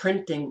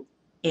printing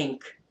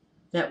ink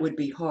that would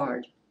be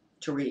hard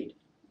to read.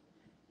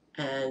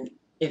 And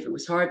if it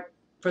was hard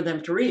for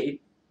them to read,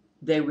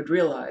 they would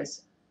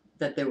realize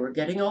that they were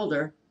getting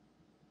older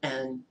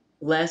and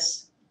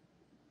less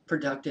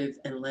productive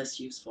and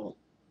less useful.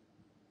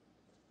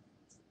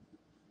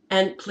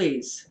 And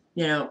please,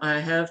 I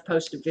have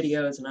posted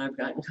videos and I've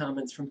gotten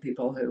comments from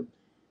people who,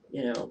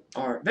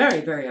 are very,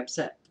 very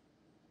upset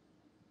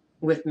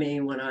with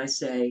me when I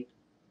say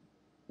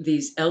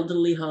these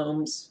elderly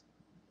homes,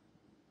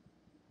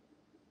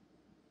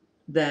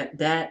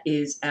 that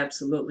is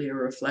absolutely a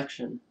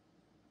reflection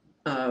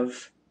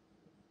of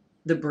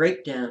the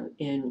breakdown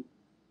in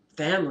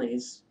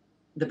families,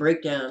 the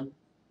breakdown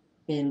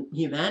in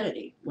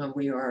humanity when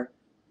we are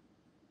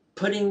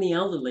putting the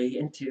elderly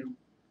into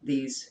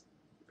these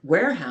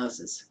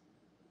warehouses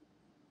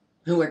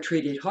who are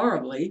treated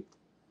horribly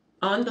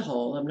on the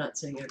whole. I'm not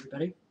saying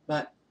everybody,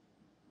 but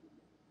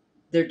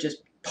they're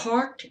just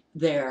parked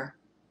there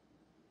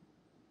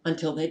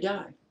until they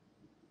die.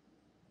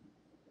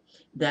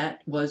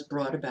 That was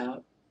brought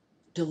about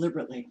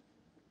deliberately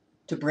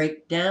to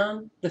break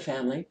down the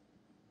family,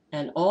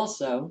 and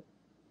also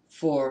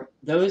for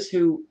those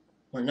who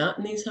were not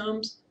in these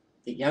homes,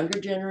 the younger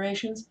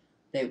generations,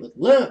 they would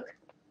look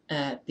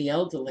at the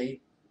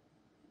elderly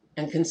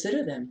and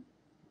consider them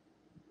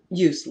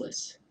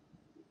useless.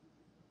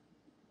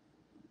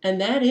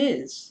 And that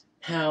is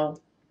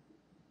how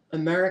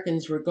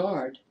Americans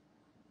regard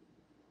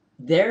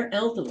their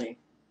elderly.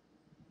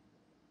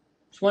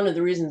 It's one of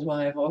the reasons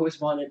why I've always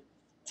wanted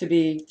to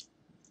be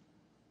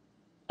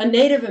a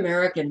Native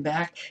American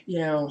back,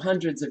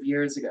 hundreds of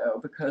years ago,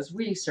 because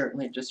we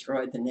certainly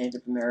destroyed the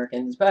Native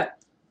Americans. But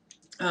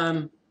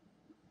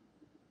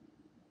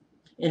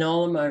in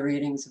all of my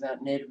readings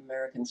about Native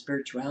American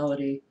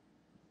spirituality,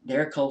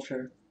 their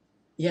culture,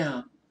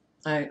 yeah,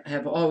 I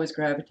have always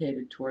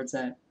gravitated towards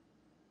that.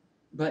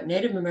 But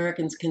Native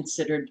Americans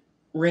considered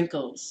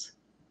wrinkles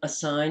a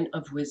sign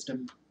of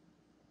wisdom.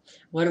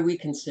 What do we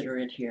consider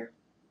it here?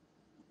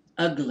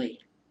 Ugly.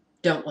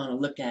 Don't want to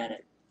look at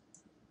it.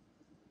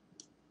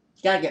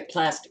 Got to get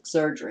plastic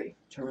surgery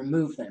to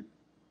remove them.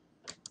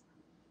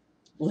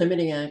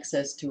 Limiting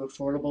access to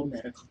affordable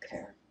medical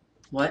care.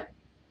 What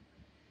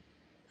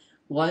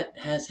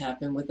has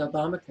happened with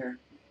Obamacare?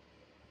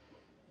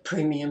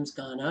 Premiums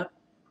gone up,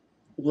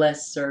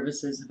 less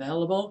services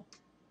available.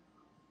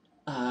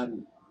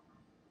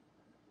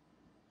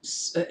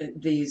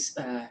 These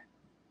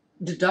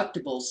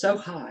deductibles so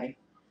high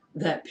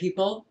that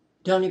people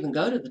don't even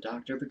go to the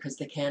doctor because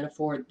they can't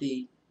afford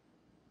the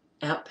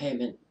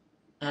outpayment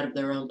out of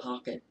their own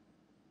pocket,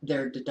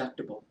 their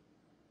deductible.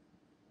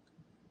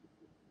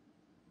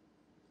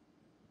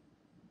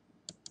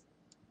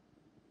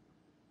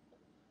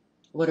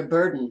 What a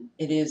burden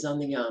it is on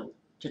the young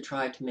to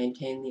try to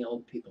maintain the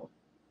old people.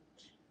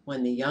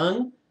 When the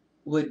young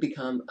would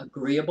become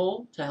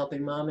agreeable to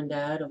helping mom and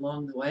dad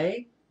along the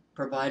way,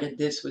 provided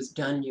this was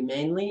done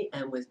humanely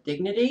and with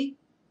dignity,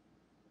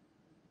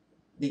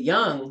 the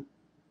young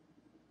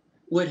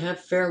would have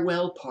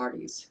farewell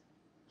parties.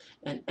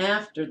 And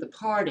after the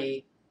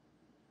party,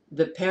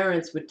 the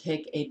parents would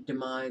take a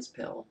demise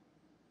pill.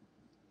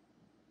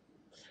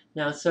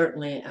 Now,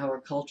 certainly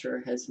our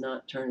culture has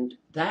not turned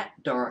that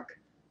dark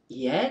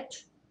yet,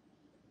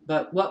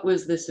 but what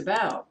was this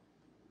about?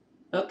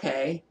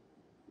 Okay,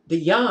 the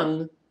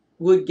young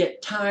would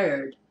get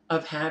tired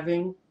of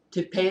having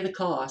to pay the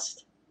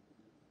cost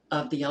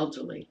of the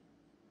elderly.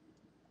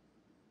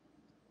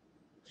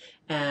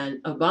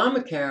 And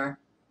Obamacare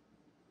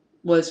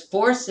was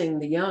forcing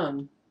the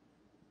young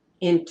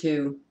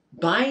into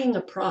buying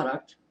a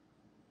product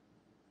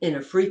in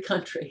a free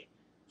country,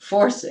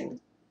 forcing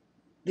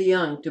the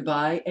young to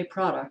buy a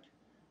product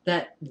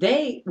that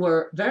they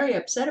were very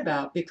upset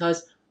about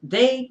because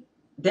they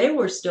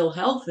were still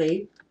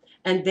healthy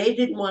and they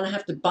didn't want to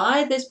have to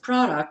buy this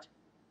product,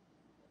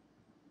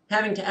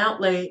 having to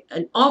outlay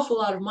an awful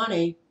lot of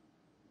money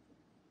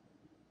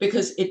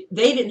because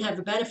they didn't have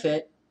the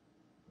benefit.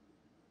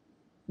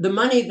 The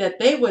money that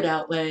they would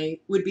outlay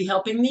would be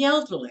helping the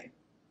elderly.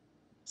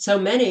 So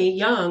many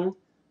young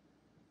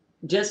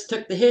just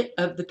took the hit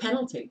of the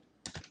penalty.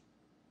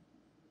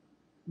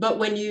 But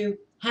when you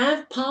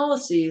have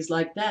policies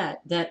like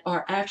that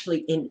are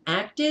actually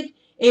enacted,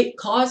 it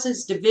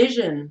causes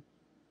division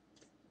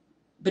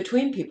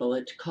between people.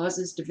 It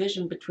causes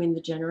division between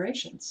the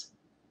generations.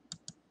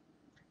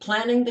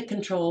 Planning the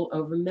control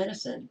over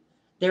medicine.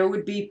 There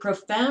would be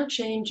profound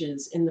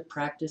changes in the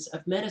practice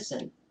of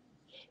medicine.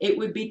 It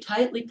would be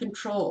tightly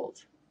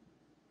controlled.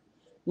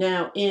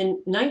 Now, in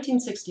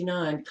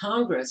 1969,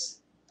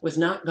 Congress was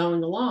not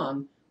going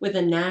along with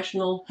a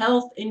national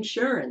health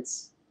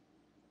insurance.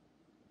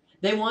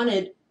 They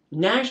wanted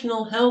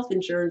national health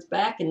insurance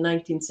back in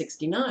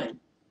 1969.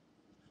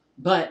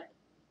 But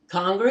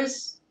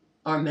Congress,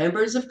 our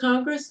members of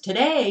Congress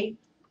today,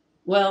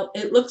 well,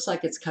 it looks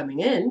like it's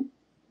coming in.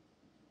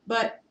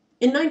 But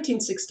in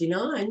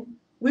 1969,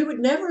 we would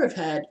never have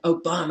had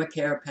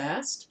Obamacare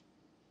passed.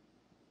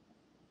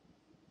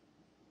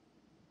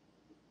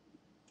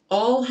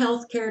 All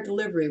healthcare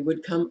delivery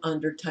would come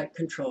under tight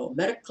control.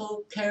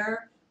 Medical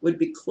care would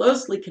be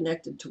closely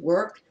connected to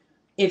work.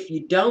 If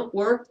you don't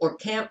work or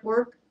can't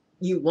work,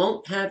 you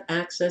won't have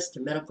access to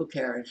medical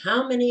care. And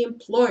how many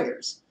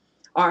employers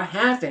are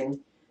having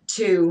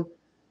to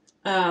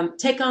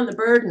take on the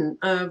burden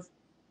of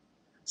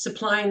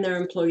supplying their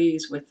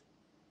employees with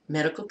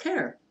medical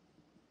care.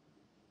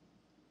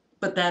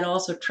 But that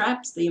also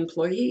traps the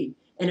employee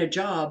in a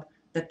job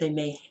that they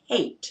may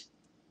hate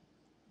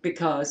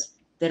because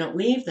they don't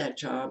leave that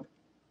job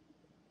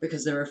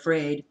because they're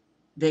afraid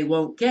they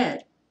won't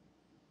get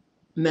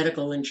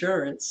medical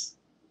insurance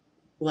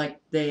like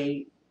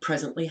they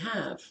presently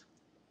have.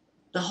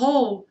 The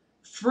whole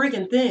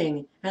friggin'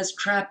 thing has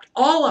trapped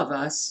all of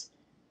us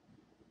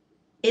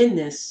in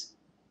this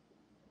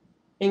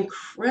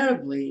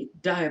incredibly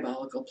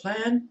diabolical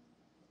plan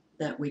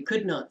that we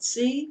could not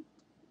see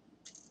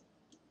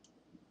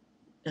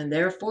and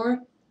therefore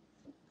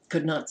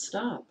could not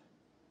stop.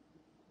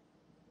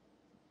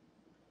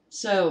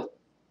 So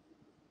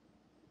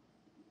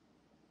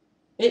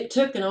it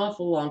took an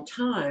awful long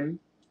time,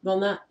 well,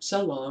 not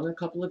so long, a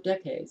couple of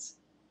decades,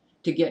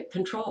 to get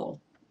control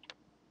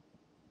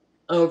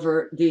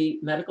over the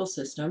medical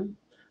system.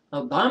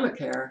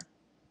 Obamacare,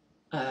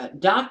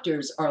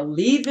 doctors are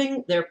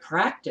leaving their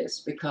practice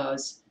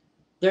because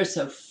they're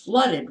so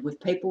flooded with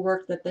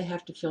paperwork that they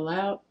have to fill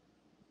out.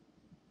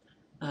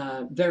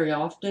 Very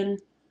often,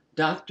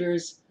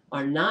 doctors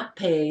are not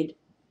paid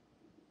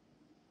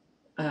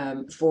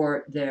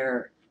for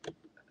their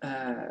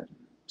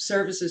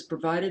services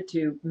provided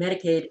to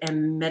Medicaid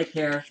and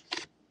Medicare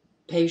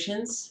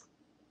patients,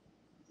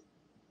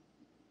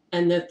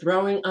 and they're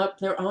throwing up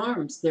their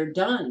arms. They're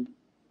done.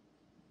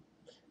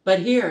 But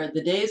here,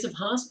 the days of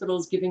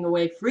hospitals giving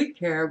away free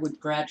care would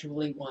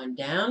gradually wind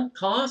down.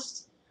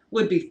 Costs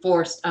would be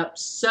forced up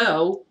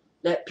so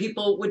that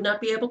people would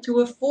not be able to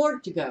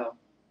afford to go.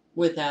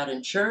 Without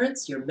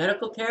insurance, your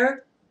medical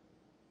care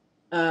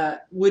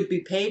would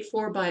be paid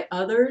for by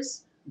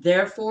others.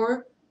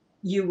 Therefore,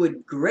 you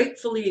would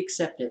gratefully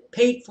accept it.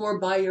 Paid for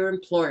by your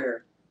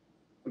employer,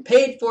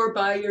 paid for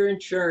by your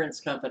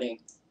insurance company.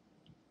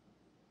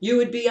 You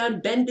would be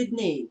on bended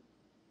knee.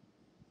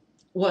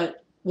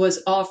 What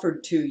was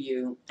offered to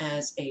you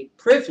as a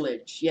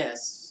privilege,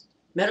 yes,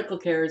 medical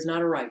care is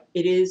not a right,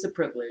 it is a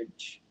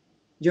privilege.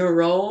 Your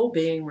role,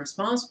 being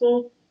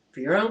responsible for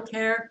your own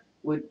care,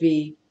 would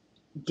be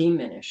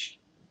diminished.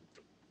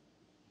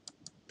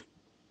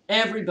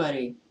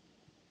 Everybody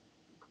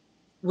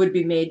would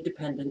be made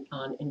dependent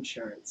on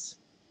insurance.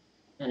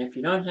 And if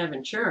you don't have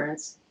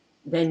insurance,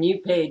 then you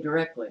pay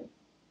directly.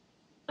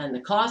 And the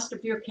cost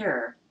of your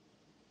care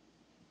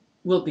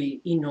will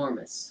be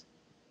enormous.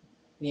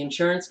 The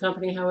insurance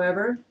company,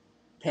 however,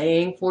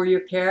 paying for your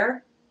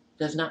care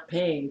does not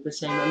pay the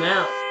same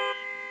amount.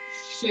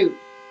 Shoot.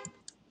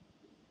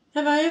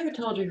 Have I ever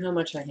told you how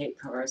much I hate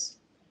cars?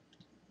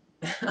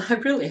 I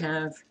really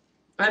have.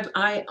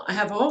 I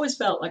have always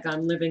felt like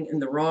I'm living in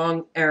the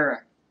wrong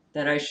era,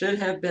 that I should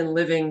have been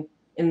living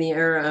in the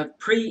era of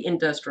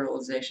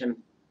pre-industrialization,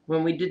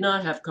 when we did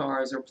not have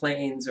cars or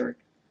planes or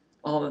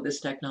all of this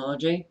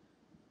technology.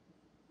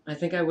 I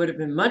think I would have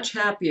been much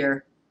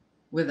happier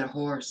with a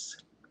horse.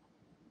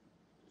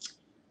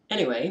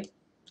 Anyway,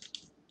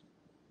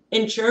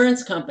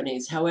 insurance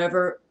companies,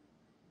 however,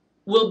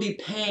 will be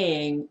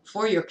paying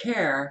for your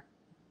care,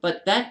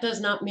 but that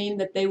does not mean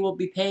that they will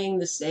be paying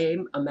the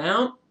same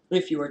amount.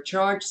 If you are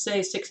charged,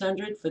 say,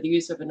 $600 for the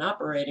use of an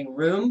operating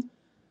room,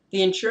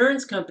 the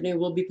insurance company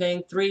will be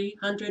paying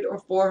 $300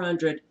 or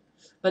 $400,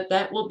 but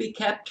that will be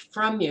kept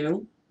from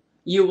you.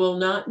 You will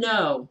not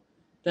know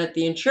that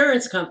the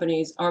insurance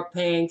companies are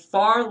paying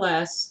far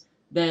less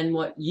than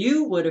what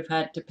you would have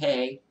had to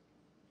pay.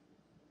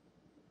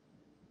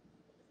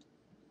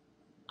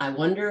 I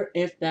wonder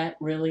if that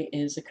really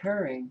is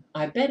occurring.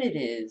 I bet it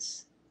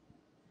is.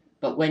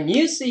 But when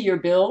you see your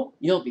bill,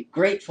 you'll be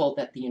grateful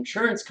that the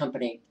insurance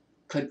company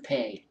could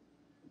pay.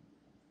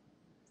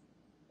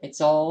 It's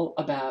all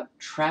about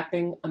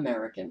trapping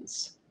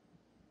Americans.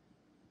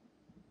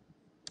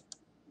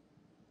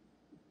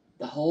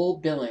 The whole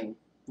billing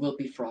will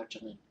be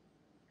fraudulent.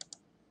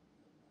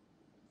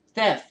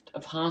 Theft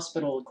of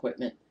hospital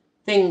equipment,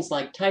 things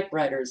like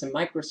typewriters and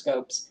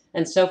microscopes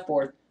and so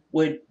forth,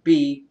 would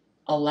be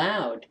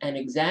allowed and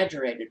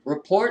exaggerated.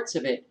 Reports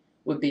of it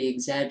would be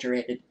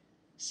exaggerated,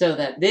 so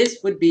that this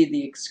would be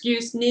the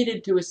excuse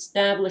needed to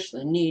establish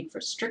the need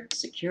for strict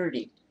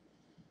security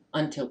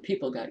until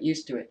people got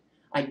used to it.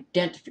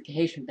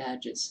 Identification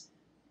badges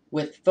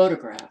with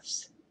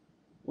photographs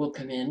will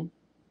come in.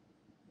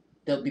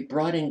 They'll be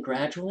brought in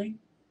gradually,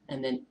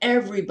 and then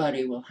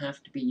everybody will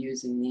have to be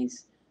using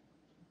these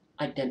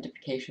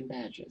identification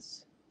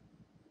badges.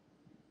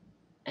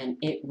 And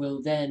it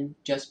will then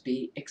just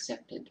be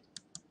accepted.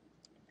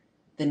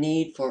 The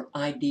need for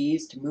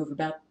IDs to move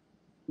about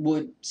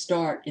would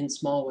start in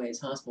small ways,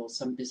 hospitals,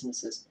 some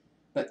businesses,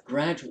 but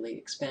gradually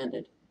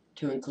expanded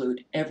to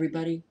include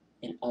everybody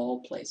in all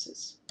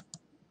places.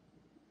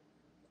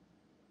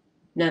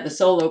 Now, the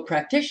solo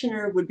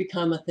practitioner would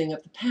become a thing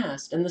of the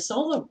past. And the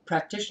solo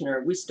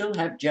practitioner, we still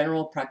have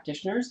general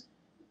practitioners,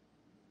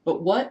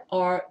 but what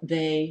are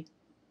they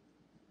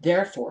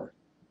there for?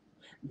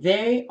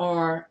 They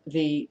are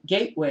the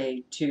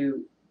gateway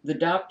to the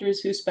doctors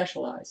who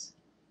specialize.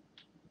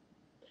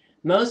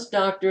 Most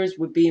doctors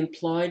would be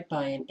employed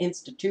by an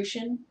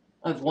institution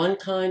of one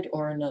kind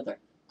or another.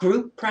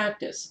 Group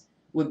practice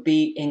would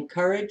be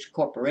encouraged,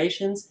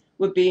 corporations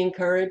would be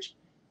encouraged,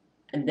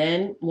 and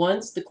then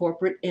once the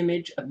corporate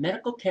image of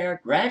medical care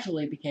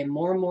gradually became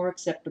more and more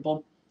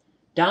acceptable,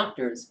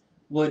 doctors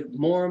would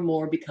more and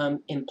more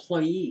become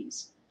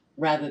employees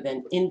rather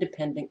than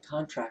independent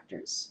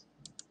contractors.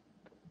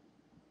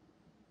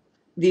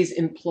 These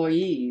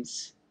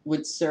employees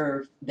would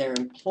serve their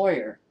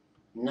employer,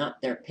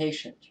 not their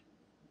patient.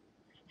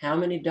 How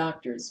many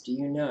doctors do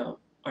you know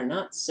are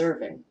not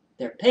serving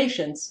their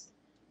patients?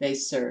 They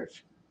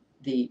serve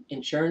the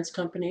insurance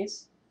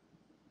companies.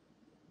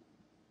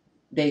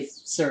 They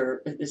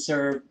serve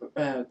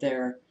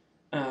their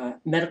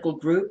medical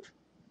group.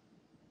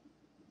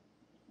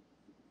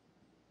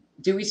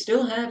 Do we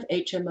still have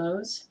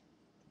HMOs?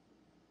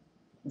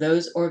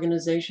 Those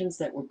organizations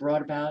that were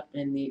brought about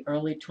in the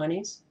early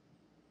 20s?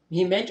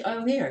 He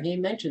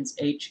mentions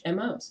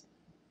HMOs.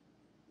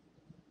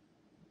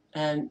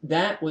 And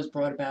that was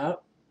brought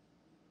about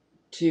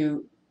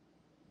to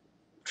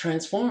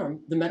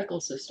transform the medical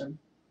system.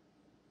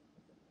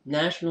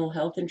 National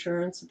health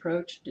insurance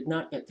approach did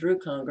not get through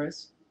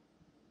Congress,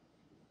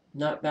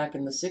 not back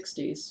in the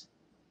 60s.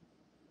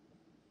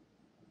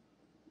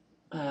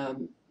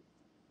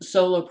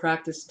 Solo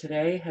practice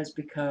today has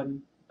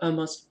become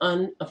almost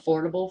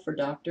unaffordable for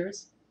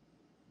doctors.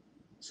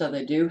 So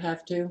they do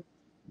have to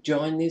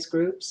join these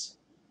groups,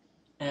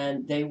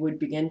 and they would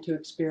begin to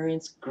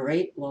experience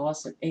great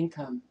loss of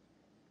income.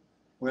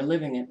 We're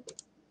living it.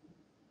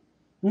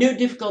 New,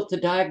 difficult to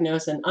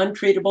diagnose, and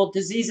untreatable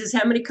diseases.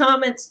 How many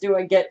comments do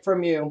I get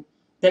from you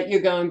that you're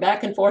going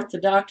back and forth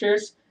to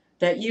doctors,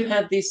 that you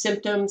have these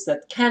symptoms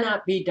that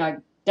cannot be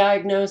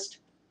diagnosed?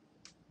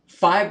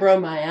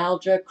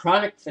 Fibromyalgia,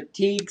 chronic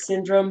fatigue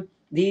syndrome,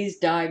 these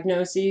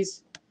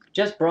diagnoses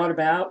just brought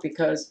about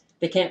because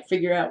they can't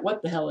figure out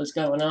what the hell is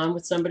going on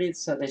with somebody,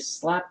 so they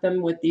slap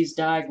them with these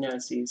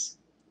diagnoses.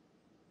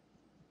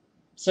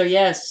 So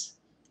yes,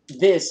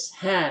 this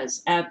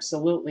has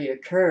absolutely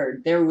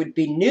occurred. There would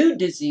be new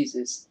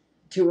diseases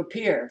to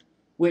appear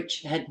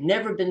which had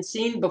never been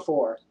seen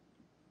before.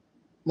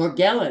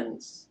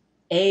 Morgellons,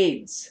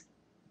 AIDS.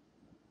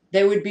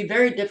 They would be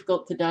very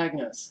difficult to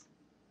diagnose,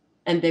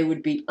 and they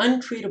would be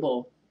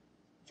untreatable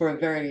for a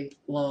very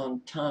long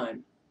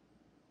time.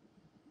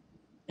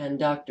 And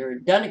Dr.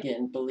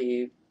 Dunnigan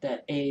believed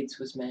that AIDS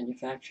was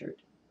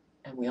manufactured,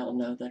 and we all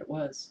know that it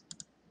was.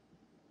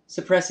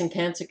 Suppressing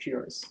cancer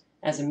cures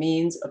as a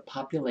means of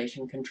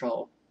population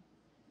control.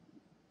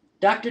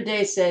 Dr.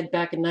 Day said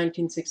back in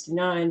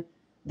 1969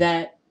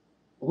 that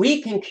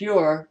we can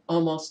cure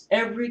almost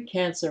every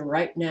cancer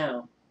right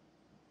now.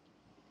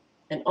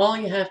 And all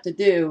you have to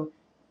do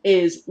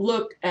is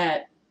look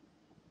at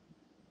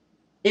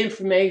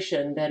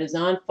information that is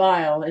on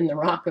file in the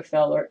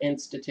Rockefeller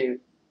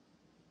Institute.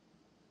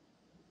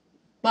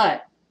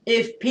 But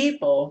if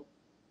people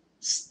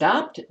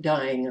stopped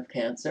dying of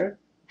cancer,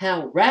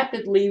 how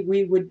rapidly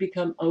we would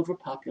become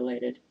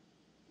overpopulated.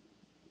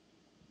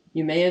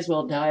 You may as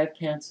well die of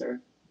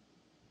cancer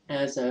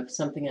as of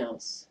something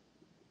else.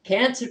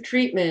 Cancer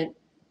treatment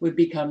would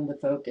become the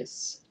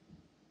focus.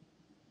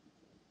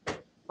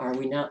 Are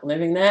we not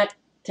living that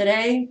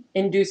today?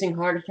 Inducing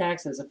heart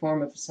attacks as a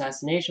form of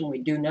assassination. We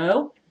do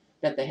know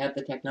that they have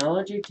the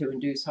technology to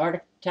induce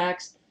heart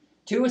attacks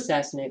to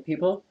assassinate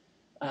people.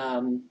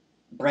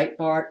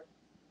 Breitbart,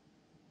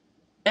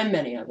 and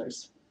many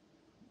others.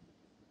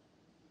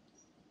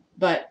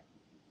 But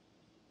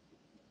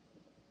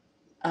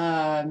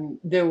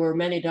there were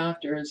many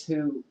doctors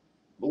who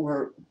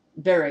were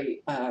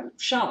very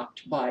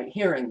shocked by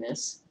hearing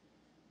this,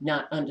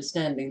 not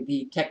understanding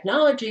the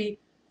technology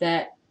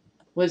that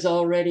was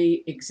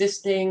already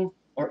existing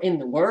or in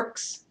the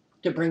works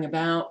to bring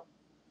about.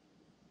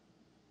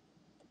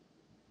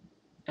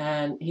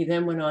 And he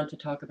then went on to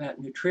talk about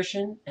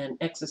nutrition and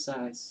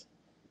exercise.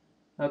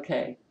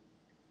 Okay.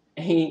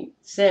 He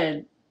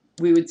said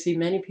we would see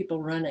many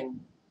people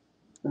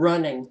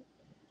running.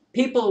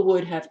 People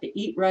would have to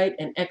eat right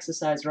and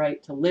exercise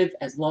right to live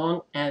as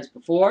long as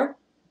before,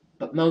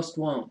 but most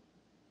won't.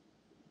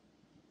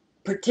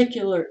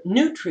 Particular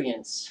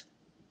nutrients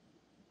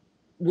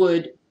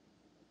would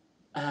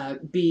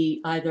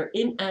be either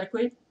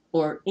inadequate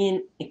or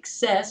in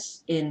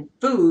excess in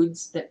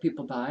foods that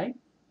people buy,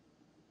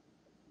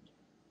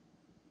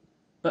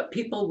 but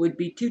people would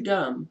be too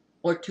dumb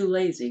or too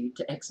lazy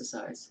to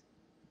exercise.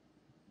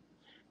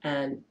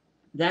 And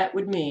that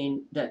would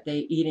mean that they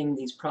eating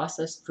these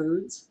processed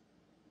foods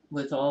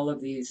with all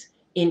of these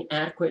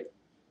inadequate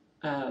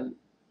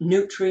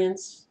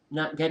nutrients,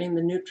 not getting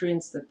the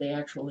nutrients that they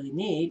actually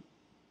need,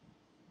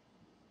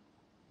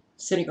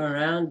 sitting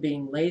around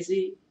being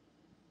lazy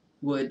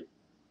would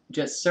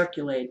just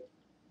circulate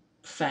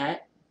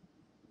fat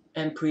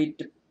and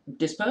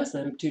predispose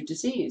them to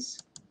disease.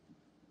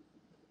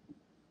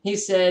 He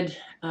said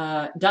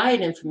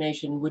diet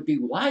information would be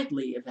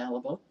widely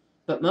available,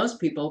 but most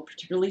people,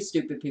 particularly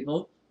stupid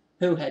people,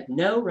 who had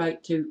no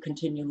right to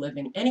continue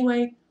living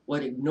anyway,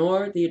 would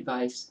ignore the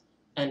advice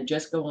and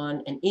just go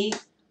on and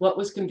eat what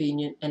was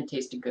convenient and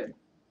tasted good.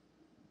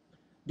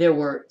 There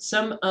were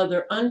some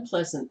other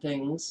unpleasant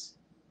things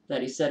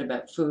that he said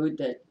about food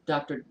that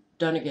Dr.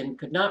 Dunnigan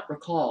could not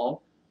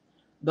recall,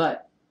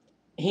 but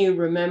he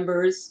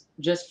remembers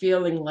just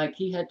feeling like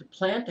he had to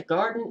plant a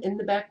garden in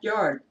the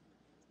backyard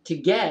to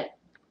get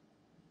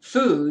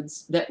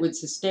foods that would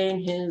sustain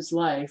his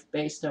life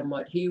based on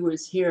what he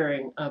was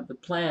hearing of the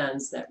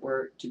plans that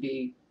were to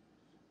be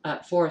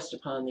forced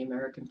upon the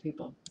American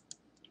people.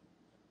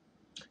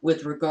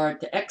 With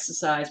regard to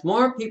exercise,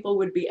 more people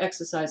would be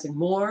exercising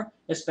more,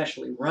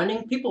 especially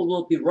running. People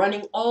will be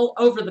running all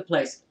over the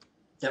place.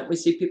 Don't we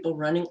see people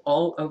running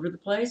all over the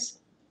place?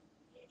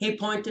 He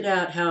pointed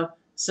out how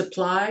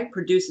supply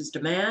produces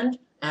demand,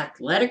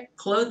 athletic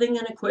clothing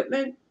and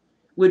equipment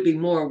would be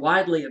more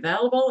widely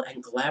available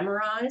and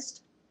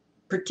glamorized,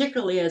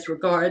 particularly as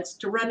regards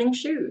to running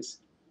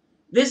shoes.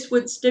 This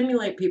would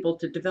stimulate people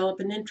to develop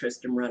an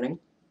interest in running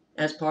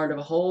as part of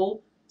a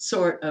whole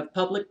sort of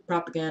public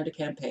propaganda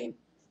campaign.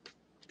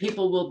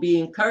 People will be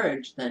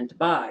encouraged then to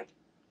buy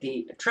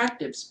the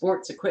attractive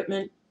sports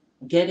equipment,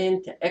 get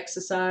into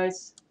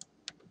exercise.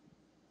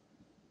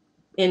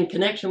 In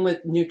connection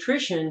with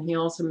nutrition, he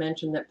also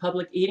mentioned that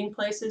public eating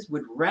places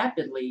would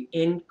rapidly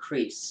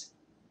increase.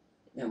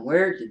 And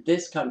where did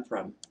this come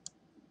from?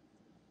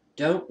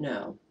 Don't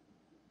know.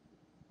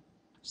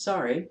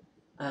 Sorry.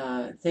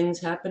 Things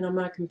happen on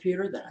my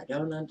computer that I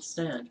don't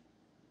understand.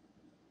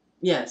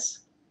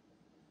 Yes.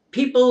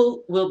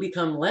 People will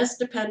become less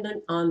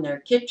dependent on their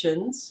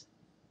kitchens.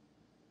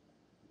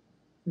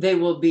 They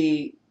will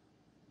be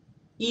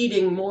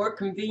eating more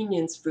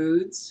convenience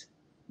foods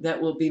that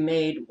will be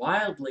made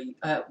widely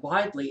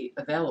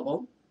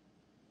available.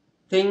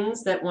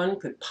 Things that one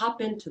could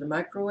pop into the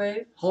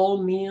microwave,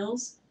 whole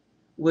meals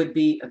would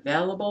be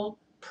available,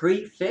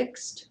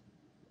 pre-fixed.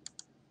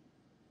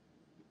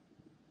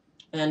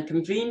 And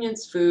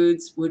convenience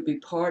foods would be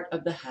part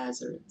of the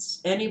hazards.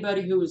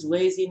 Anybody who was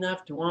lazy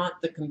enough to want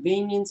the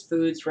convenience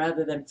foods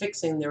rather than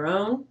fixing their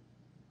own,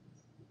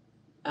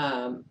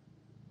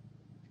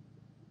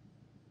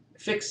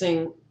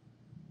 fixing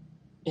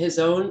his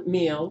own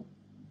meal,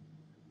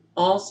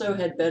 also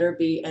had better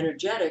be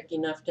energetic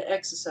enough to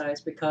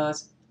exercise,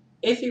 because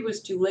if he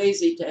was too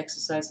lazy to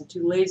exercise and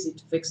too lazy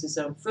to fix his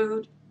own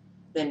food,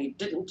 then he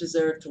didn't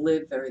deserve to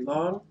live very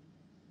long.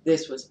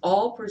 This was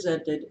all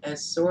presented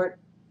as sort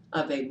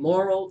of a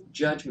moral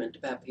judgment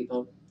about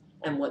people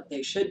and what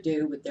they should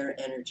do with their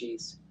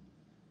energies.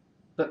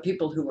 But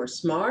people who are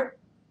smart,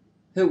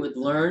 who would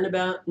learn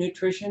about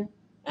nutrition,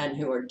 and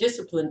who are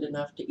disciplined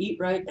enough to eat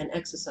right and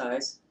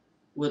exercise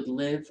would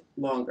live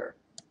longer.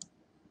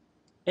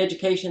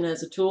 Education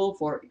as a tool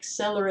for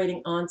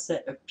accelerating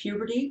onset of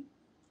puberty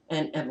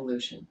and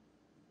evolution.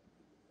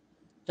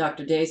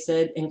 Dr. Day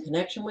said, in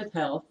connection with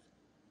health,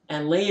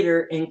 and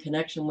later in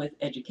connection with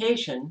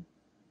education,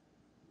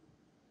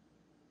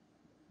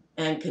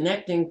 and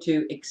connecting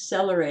to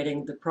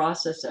accelerating the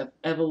process of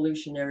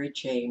evolutionary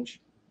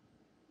change.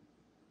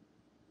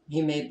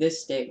 He made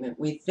this statement: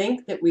 we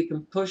think that we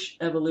can push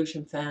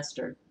evolution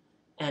faster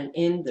and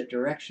in the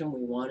direction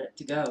we want it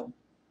to go.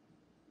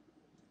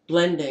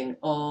 Blending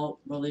all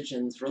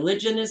religions.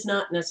 Religion is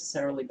not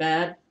necessarily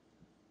bad.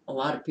 A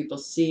lot of people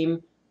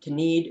seem to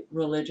need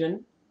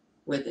religion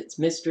with its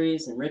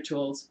mysteries and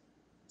rituals,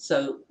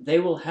 so they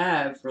will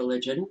have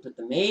religion, but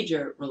the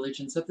major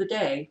religions of the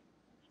day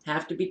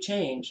have to be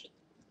changed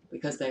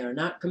because they are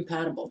not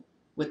compatible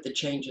with the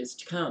changes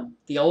to come.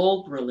 The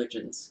old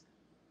religions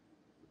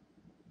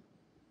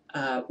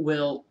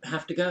will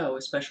have to go,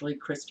 especially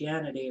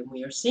Christianity, and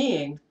we are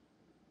seeing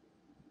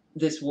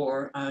this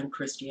war on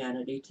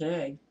Christianity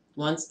today.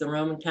 Once the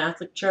Roman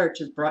Catholic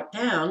Church is brought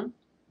down,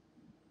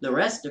 the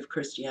rest of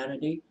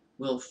Christianity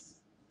will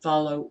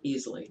follow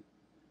easily.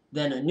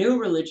 Then a new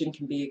religion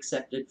can be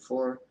accepted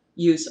for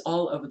use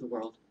all over the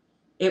world.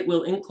 It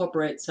will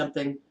incorporate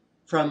something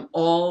from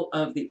all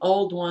of the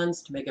old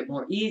ones to make it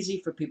more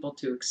easy for people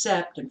to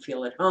accept and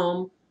feel at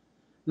home.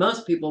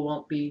 Most people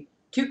won't be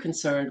too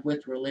concerned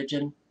with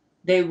religion.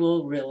 They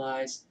will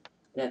realize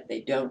that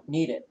they don't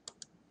need it.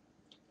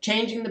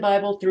 Changing the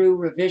Bible through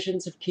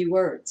revisions of key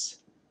words.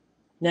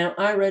 Now,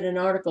 I read an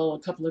article a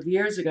couple of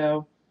years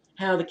ago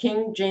how the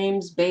King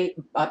James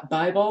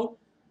Bible,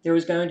 there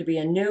was going to be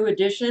a new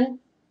edition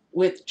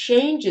with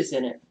changes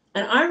in it.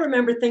 And I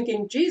remember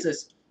thinking,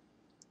 Jesus,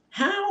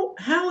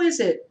 how is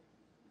it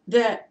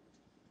that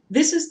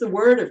this is the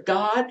Word of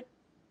God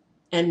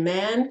and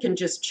man can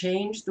just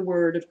change the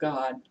Word of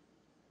God?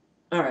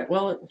 All right,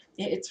 well,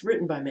 it's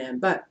written by man,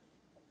 but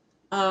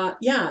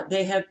yeah,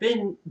 they have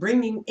been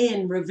bringing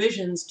in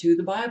revisions to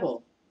the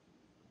Bible.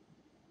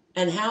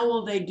 And how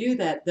will they do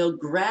that? They'll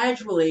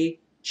gradually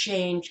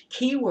change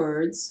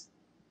keywords,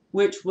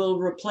 which will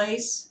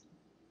replace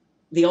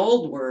the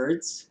old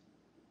words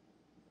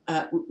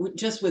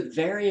just with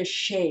various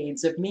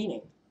shades of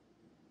meaning.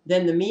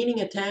 Then the meaning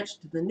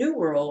attached to the new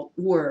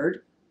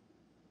word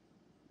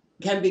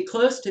can be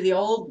close to the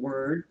old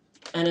word,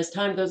 and as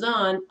time goes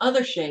on,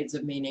 other shades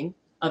of meaning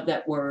of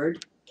that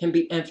word can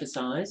be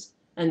emphasized,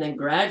 and then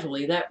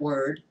gradually that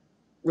word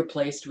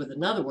replaced with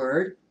another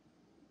word.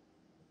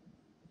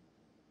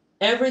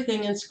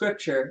 Everything in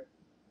Scripture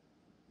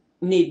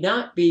need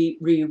not be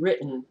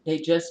rewritten. They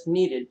just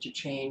needed to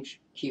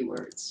change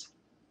keywords.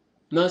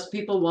 Most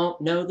people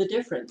won't know the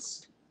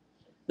difference.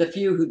 The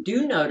few who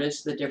do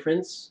notice the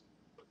difference,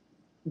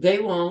 they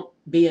won't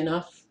be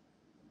enough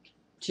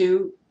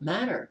to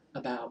matter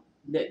about.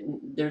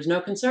 There's no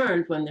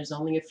concern when there's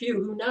only a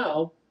few who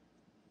know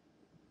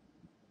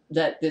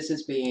that this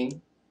is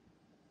being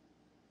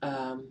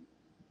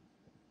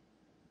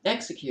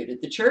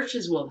executed. The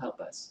churches will help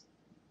us.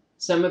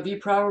 Some of you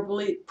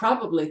probably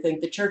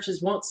think the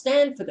churches won't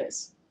stand for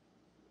this.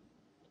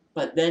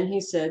 But then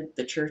he said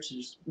the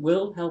churches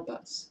will help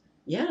us.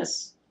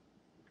 Yes,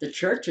 the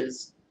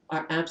churches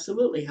are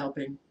absolutely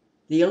helping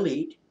the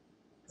elite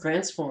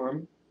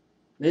transform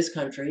this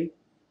country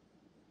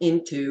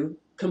into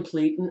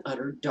complete and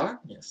utter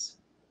darkness.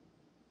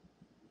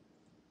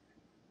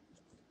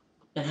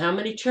 And how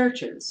many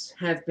churches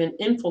have been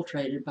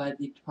infiltrated by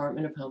the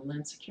Department of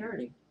Homeland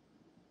Security?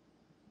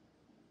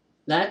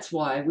 That's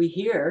why we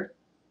hear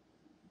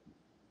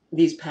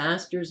these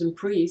pastors and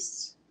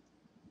priests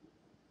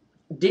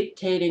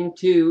dictating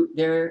to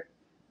their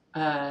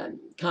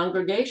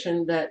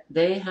congregation that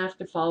they have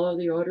to follow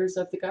the orders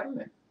of the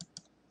government.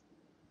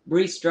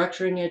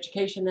 Restructuring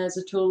education as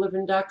a tool of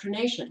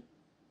indoctrination.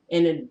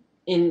 In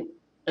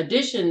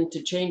addition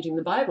to changing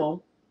the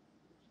Bible,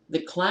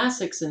 the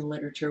classics in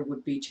literature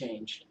would be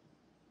changed.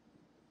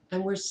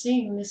 And we're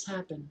seeing this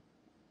happen.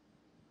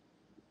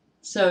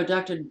 So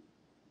Dr.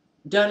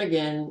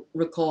 Dunnigan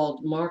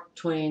recalled Mark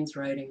Twain's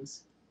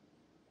writings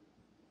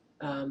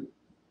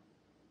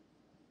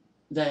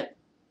that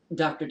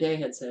Dr. Day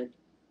had said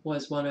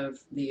was one of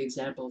the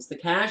examples. The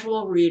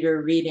casual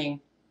reader reading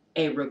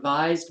a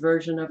revised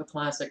version of a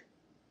classic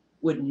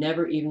would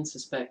never even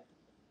suspect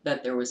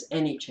that there was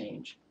any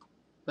change,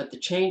 but the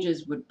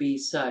changes would be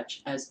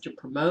such as to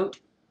promote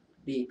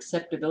the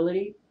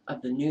acceptability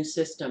of the new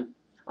system.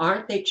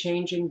 Aren't they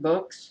changing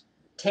books,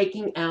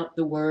 taking out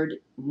the word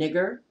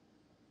nigger?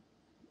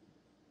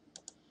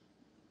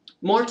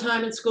 More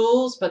time in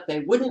schools, but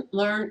they wouldn't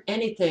learn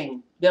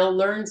anything. They'll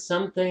learn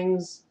some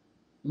things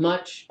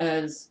much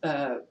as,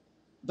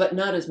 but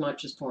not as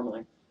much as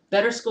formerly.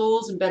 Better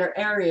schools and better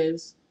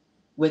areas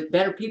with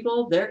better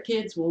people, their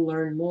kids will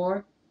learn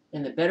more.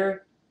 In the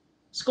better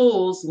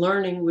schools,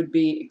 learning would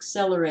be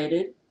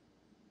accelerated.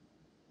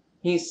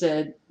 He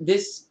said,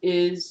 this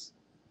is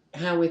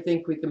how we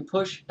think we can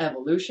push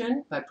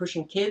evolution, by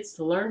pushing kids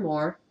to learn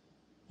more.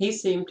 He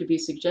seemed to be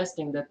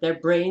suggesting that their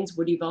brains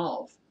would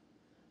evolve,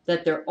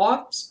 that their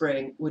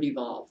offspring would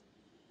evolve,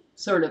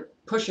 sort of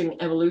pushing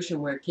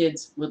evolution where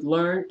kids would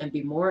learn and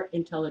be more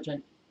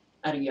intelligent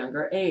at a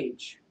younger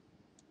age.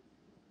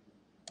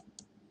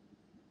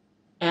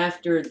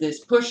 After this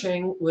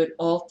pushing would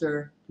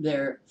alter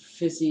their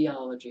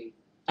physiology,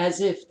 as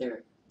if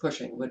their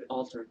pushing would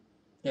alter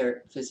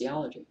their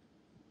physiology.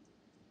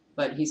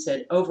 But he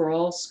said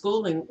overall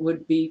schooling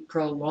would be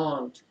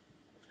prolonged.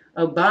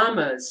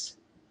 Obama's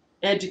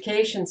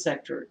education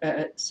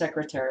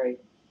secretary,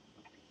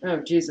 oh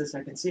Jesus,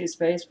 I can see his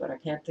face, but I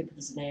can't think of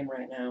his name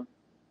right now.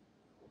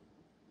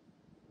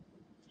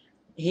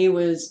 He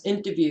was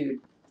interviewed,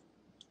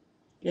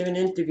 gave an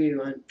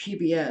interview on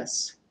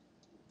PBS,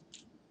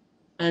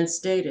 and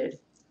stated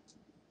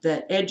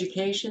that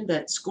education,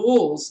 that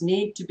schools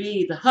need to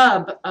be the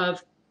hub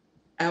of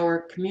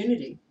our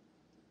community.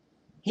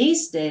 He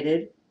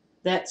stated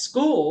that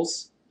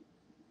schools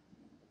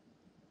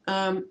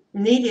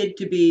needed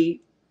to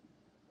be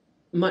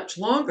much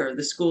longer,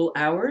 the school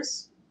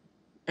hours,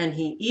 and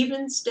he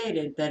even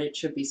stated that it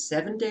should be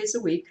 7 days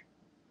a week.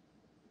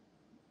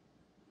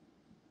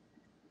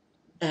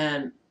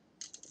 And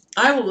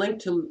I will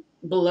link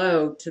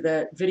below to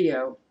that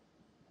video,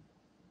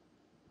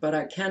 but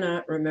I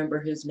cannot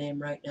remember his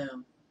name right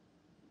now.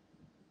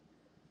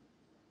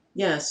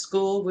 Yes,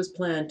 school was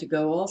planned to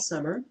go all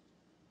summer,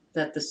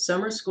 that the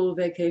summer school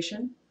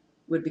vacation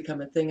would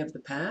become a thing of the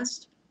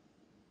past.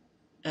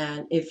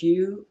 And if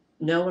you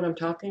know what I'm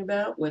talking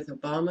about with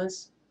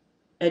Obama's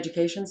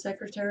education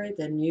secretary,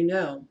 then you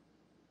know.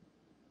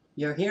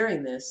 You're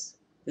hearing this.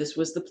 This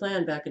was the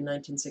plan back in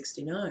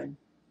 1969,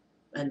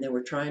 and they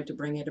were trying to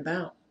bring it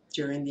about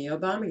during the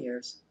Obama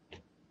years.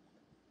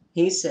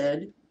 He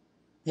said,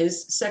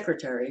 his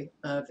secretary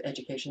of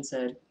education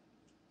said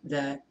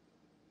that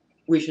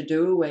we should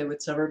do away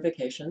with summer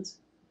vacations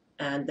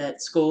and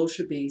that school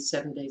should be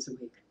 7 days a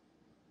week.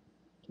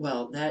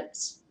 Well, that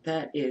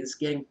is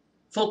getting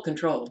full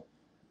control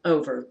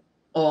over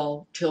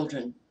all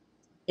children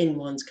in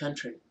one's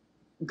country.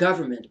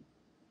 Government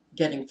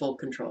getting full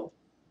control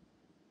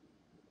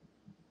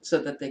so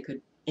that they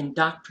could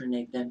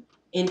indoctrinate them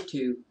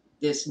into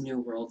this new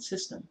world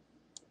system.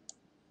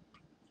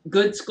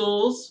 Good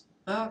schools,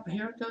 oh,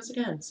 here it goes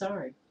again,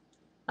 sorry.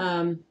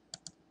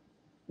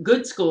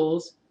 Good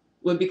schools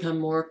would become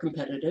more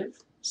competitive.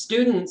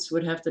 Students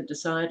would have to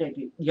decide at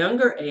a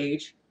younger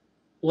age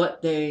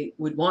what they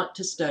would want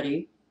to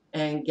study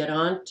and get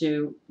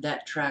onto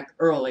that track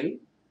early.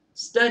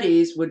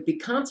 Studies would be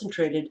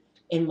concentrated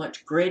in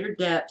much greater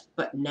depth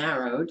but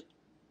narrowed,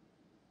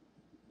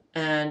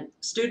 and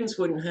students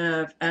wouldn't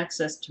have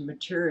access to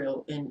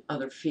material in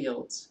other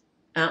fields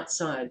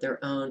outside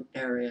their own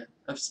area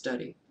of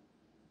study.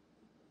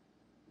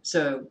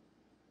 So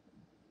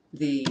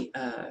the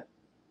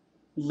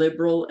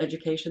liberal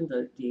education,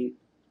 the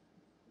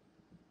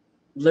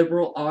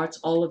liberal arts,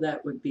 all of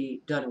that would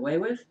be done away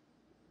with,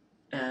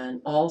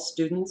 and all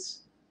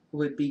students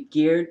would be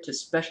geared to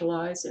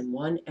specialize in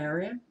one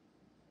area,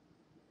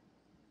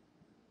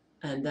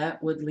 and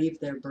that would leave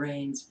their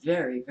brains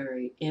very,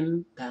 very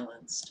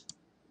imbalanced,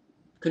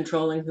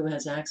 controlling who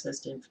has access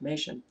to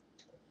information.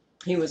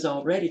 He was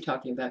already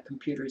talking about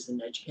computers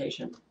in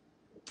education.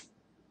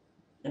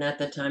 And at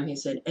that time, he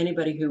said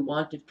anybody who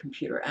wanted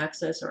computer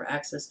access or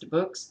access to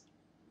books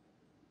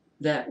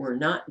that were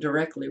not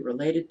directly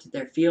related to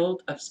their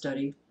field of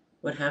study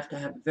would have to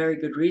have a very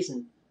good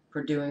reason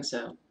for doing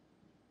so.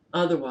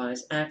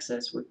 Otherwise,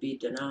 access would be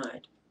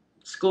denied.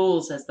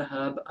 Schools as the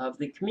hub of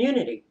the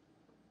community.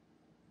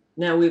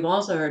 Now, we've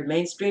also heard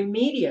mainstream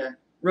media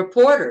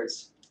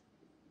reporters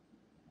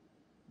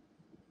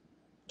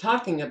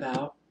talking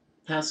about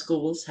how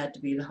schools had to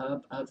be the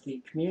hub of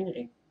the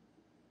community.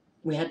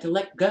 We had to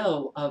let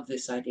go of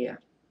this idea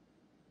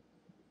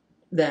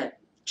that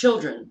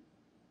children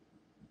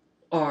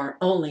are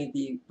only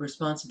the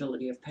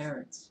responsibility of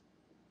parents.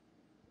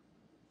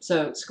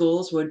 So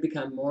schools would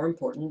become more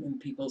important in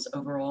people's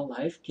overall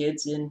life.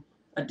 Kids, in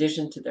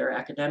addition to their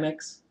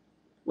academics,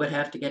 would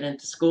have to get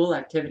into school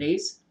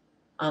activities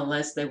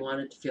unless they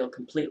wanted to feel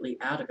completely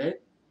out of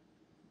it.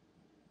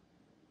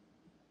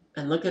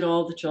 And look at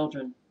all the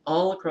children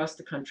all across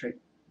the country.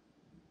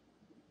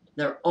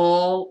 They're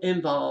all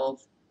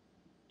involved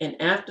in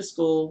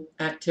after-school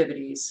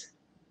activities.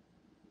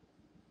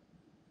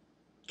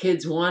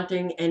 Kids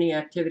wanting any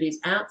activities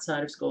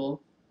outside of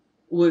school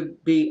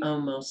would be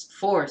almost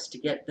forced to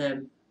get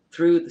them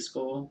through the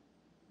school.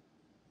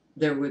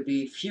 There would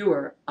be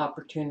fewer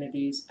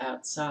opportunities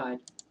outside.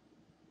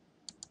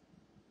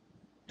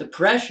 The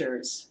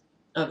pressures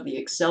of the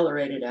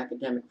accelerated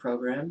academic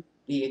program,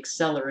 the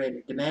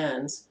accelerated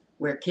demands,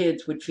 where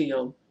kids would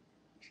feel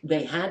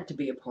they had to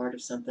be a part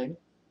of something,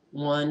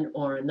 one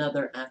or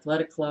another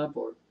athletic club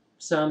or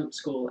some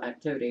school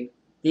activity,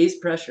 these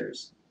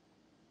pressures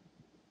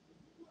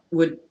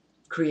would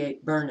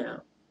create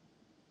burnout.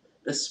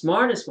 The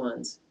smartest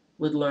ones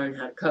would learn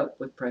how to cope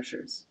with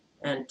pressures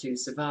and to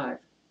survive.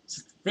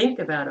 So think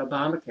about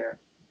Obamacare.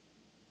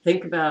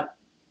 Think about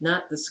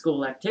not the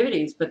school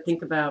activities, but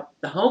think about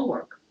the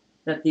homework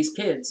that these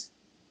kids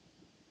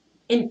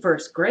in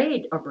first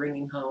grade are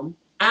bringing home,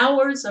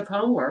 hours of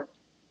homework,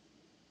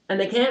 and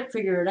they can't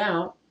figure it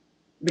out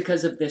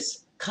because of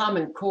this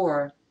Common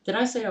Core. Did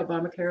I say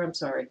Obamacare? I'm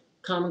sorry.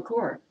 Common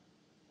Core.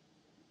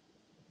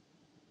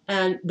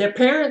 And their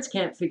parents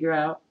can't figure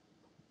out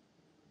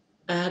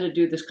how to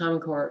do this Common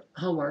Core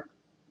homework.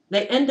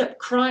 They end up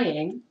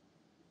crying.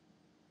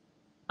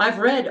 I've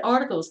read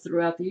articles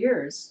throughout the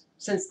years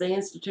since they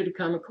instituted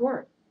Common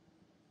Core.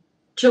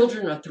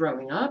 Children are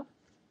throwing up.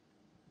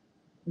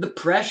 The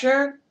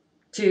pressure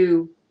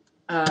to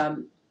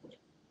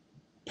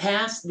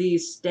pass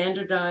these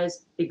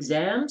standardized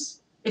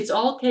exams, it's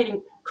all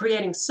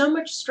creating so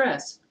much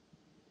stress.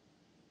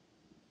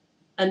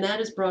 And that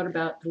is brought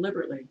about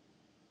deliberately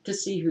to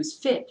see who's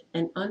fit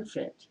and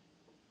unfit.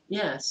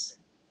 Yes.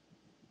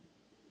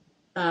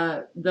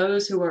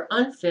 Those who are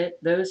unfit,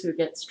 those who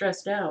get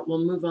stressed out,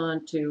 will move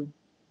on to,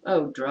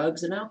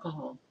 drugs and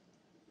alcohol.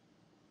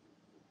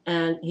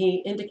 And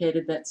he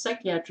indicated that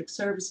psychiatric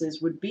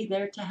services would be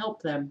there to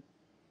help them,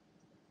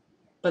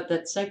 but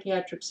that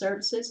psychiatric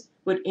services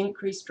would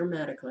increase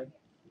dramatically.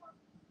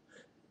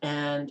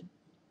 And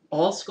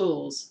all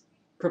schools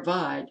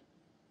provide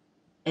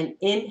an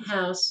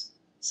in-house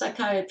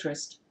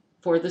psychiatrist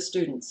for the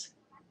students.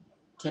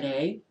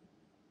 Today,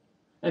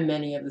 and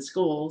many of the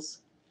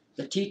schools,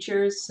 the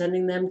teachers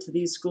sending them to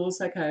these school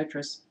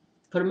psychiatrists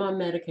put them on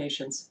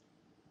medications,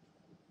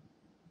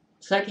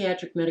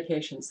 psychiatric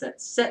medications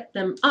that set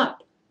them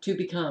up to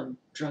become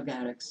drug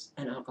addicts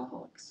and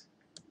alcoholics.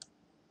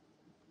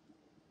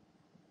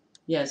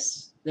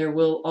 Yes, there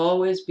will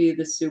always be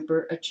the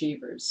super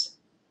achievers.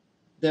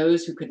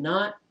 Those who could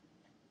not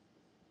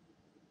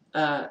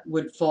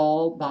would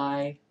fall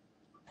by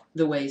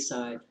the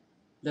wayside.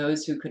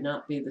 Those who could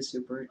not be the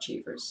super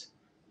achievers.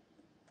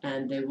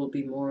 And they will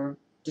be more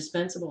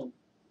dispensable,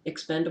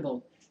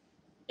 expendable.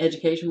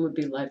 Education would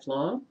be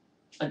lifelong.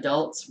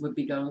 Adults would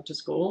be going to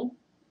school.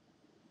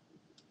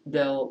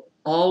 There'll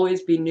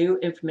always be new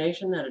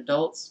information that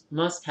adults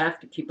must have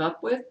to keep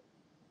up with.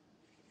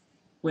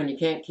 When you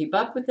can't keep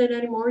up with it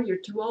anymore, you're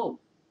too old.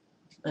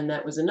 And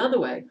that was another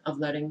way of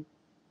letting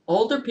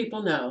older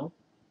people know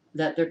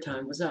that their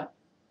time was up.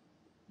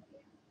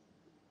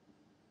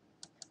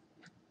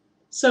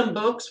 Some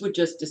books would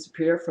just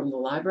disappear from the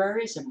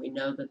libraries, and we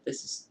know that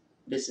this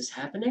is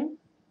happening.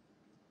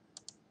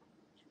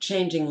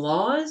 Changing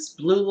laws,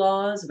 blue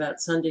laws about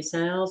Sunday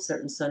sales,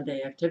 certain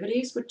Sunday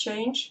activities would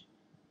change.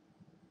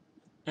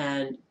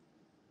 And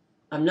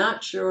I'm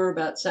not sure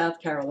about South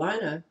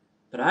Carolina,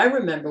 But I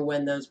remember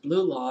when those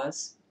blue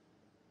laws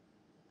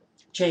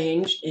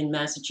changed in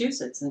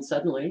Massachusetts, and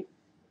suddenly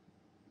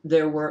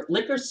there were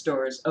liquor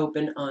stores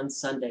open on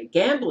Sunday.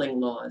 Gambling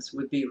laws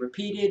would be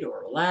repeated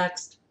or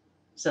relaxed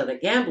so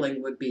that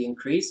gambling would be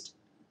increased,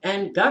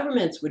 and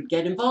governments would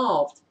get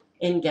involved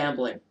in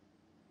gambling,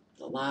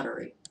 the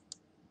lottery.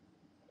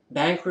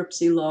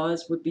 Bankruptcy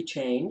laws would be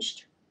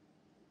changed,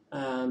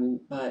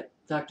 but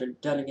Dr.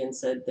 Dunnigan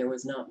said there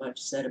was not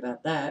much said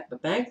about that.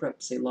 But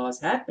bankruptcy laws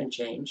have been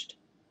changed,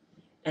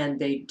 and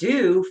they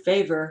do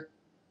favor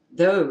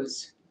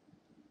those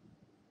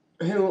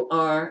who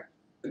are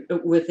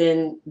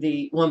within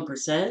the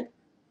 1%,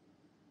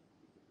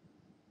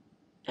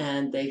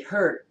 and they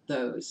hurt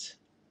those,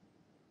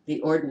 the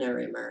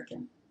ordinary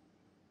American.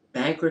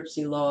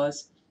 Bankruptcy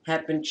laws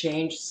have been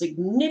changed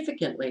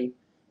significantly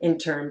in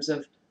terms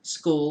of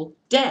school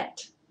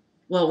debt.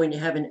 Well, when you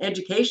have an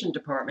education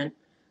department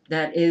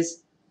that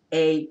is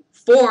a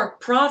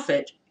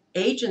for-profit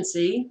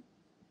agency,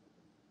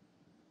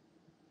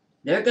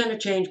 they're going to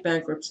change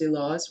bankruptcy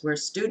laws where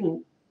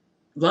student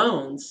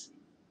loans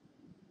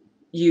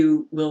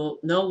you will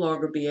no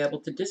longer be able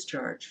to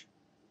discharge.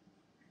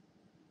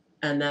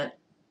 And that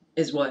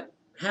is what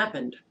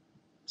happened.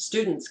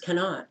 Students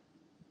cannot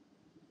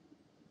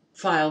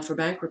file for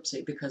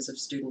bankruptcy because of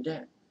student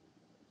debt.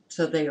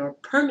 So they are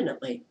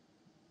permanently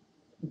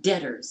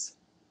debtors,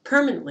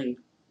 permanently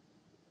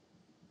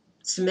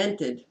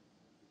cemented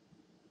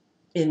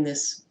in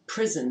this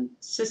prison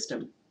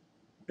system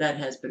that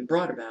has been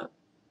brought about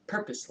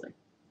purposely.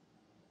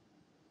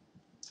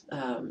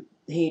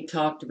 He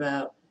talked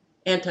about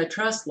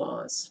antitrust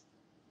laws,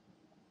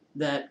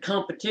 that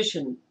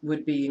competition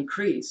would be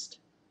increased,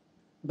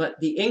 but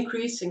the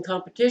increase in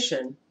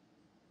competition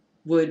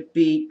would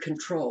be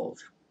controlled.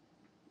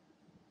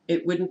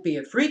 It wouldn't be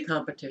a free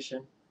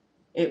competition,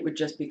 it would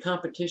just be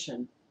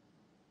competition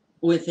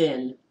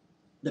within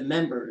the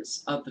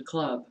members of the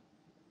club,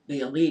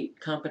 the elite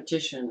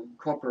competition,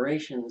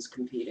 corporations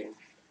competing.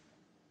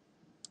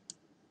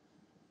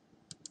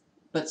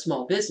 But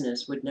small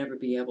business would never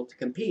be able to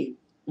compete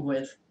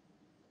with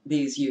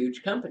these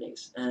huge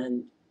companies,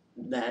 and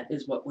that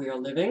is what we are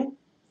living.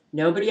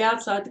 Nobody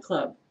outside the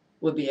club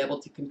would be able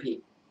to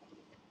compete.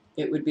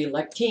 It would be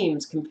like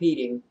teams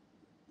competing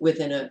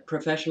within a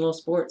professional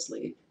sports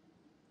league.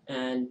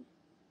 And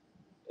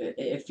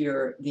if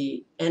you're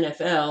the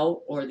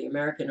NFL or the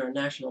American or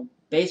National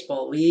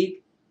Baseball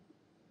League,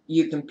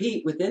 you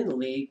compete within the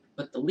league,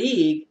 but the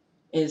league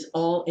is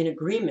all in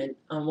agreement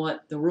on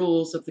what the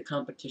rules of the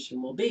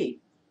competition will be.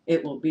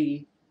 It will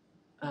be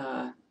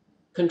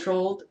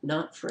controlled,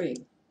 not free.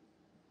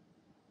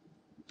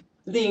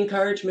 The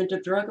encouragement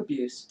of drug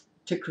abuse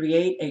to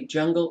create a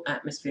jungle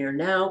atmosphere.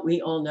 Now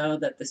we all know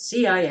that the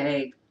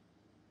CIA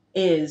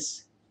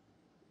is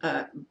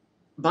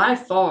by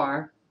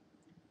far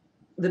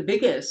the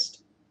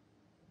biggest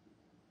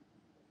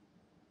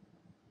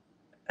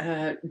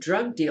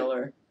drug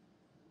dealer.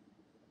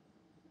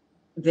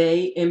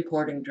 They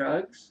importing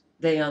drugs,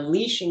 they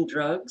unleashing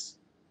drugs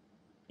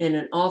in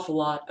an awful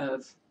lot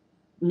of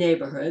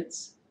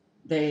neighborhoods.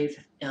 They've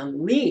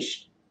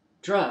unleashed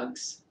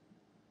drugs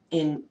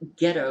in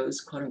ghettos,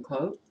 quote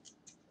unquote,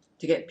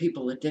 to get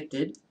people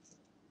addicted.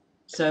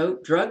 So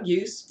drug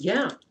use,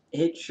 yeah,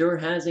 it sure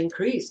has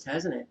increased,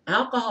 hasn't it?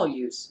 Alcohol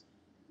use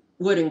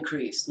would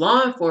increase.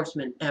 Law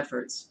enforcement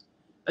efforts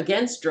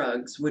against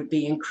drugs would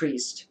be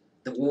increased.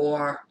 The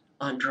war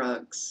on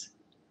drugs.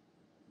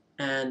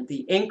 And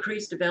the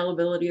increased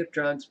availability of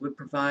drugs would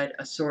provide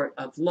a sort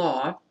of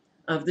law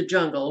of the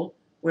jungle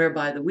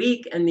whereby the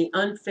weak and the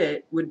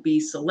unfit would be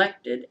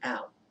selected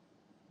out.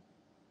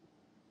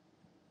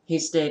 He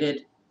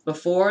stated,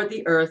 before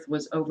the earth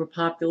was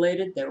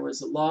overpopulated, there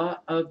was a law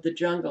of the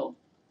jungle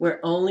where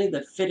only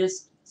the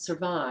fittest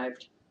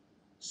survived.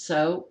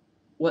 So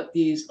what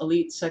these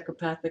elite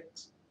psychopathic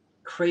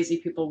crazy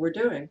people were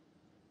doing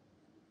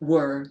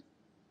were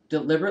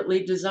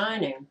deliberately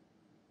designing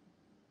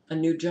a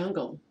new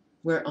jungle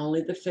where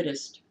only the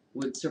fittest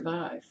would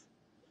survive.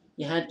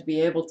 You had to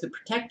be able to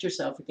protect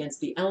yourself against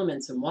the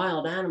elements and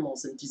wild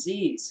animals and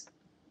disease.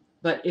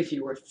 But if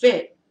you were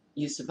fit,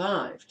 you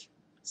survived.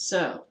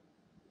 So,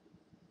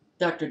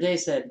 Dr. Day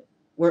said,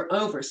 we're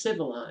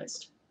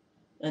over-civilized,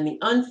 and the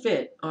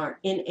unfit are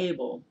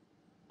enabled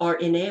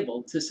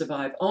to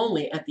survive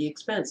only at the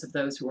expense of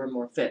those who are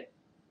more fit.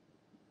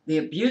 The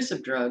abuse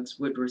of drugs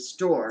would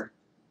restore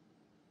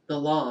the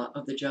law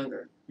of the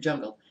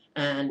jungle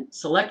and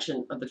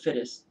selection of the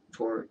fittest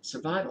for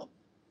survival.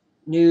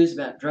 News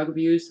about drug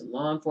abuse and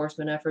law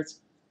enforcement efforts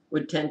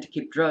would tend to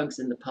keep drugs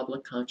in the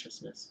public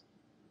consciousness.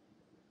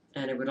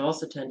 And it would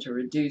also tend to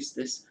reduce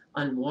this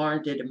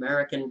unwarranted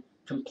American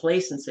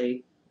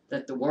complacency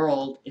that the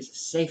world is a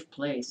safe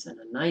place and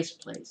a nice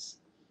place.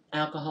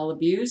 Alcohol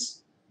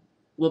abuse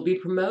will be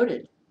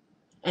promoted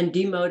and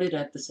demoted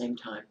at the same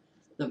time.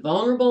 The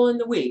vulnerable and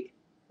the weak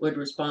would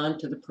respond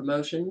to the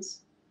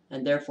promotions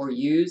and therefore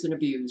use and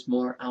abuse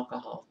more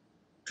alcohol.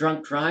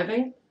 Drunk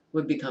driving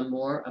would become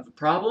more of a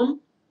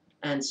problem,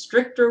 and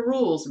stricter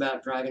rules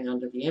about driving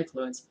under the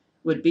influence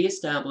would be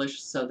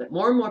established so that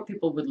more and more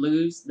people would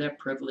lose their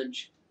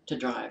privilege to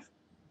drive.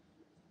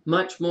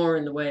 Much more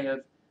in the way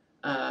of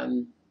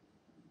um,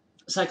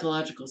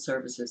 psychological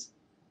services.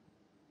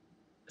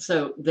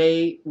 So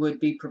they would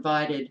be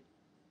provided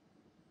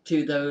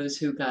to those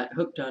who got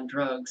hooked on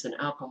drugs and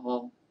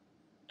alcohol.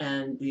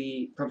 And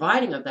the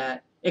providing of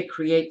that, it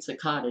creates a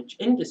cottage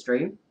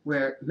industry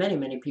where many,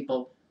 many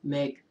people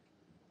make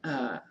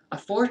a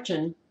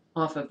fortune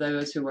off of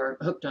those who are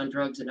hooked on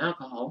drugs and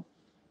alcohol.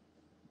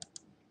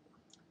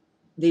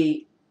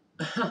 The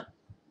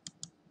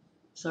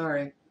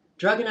sorry,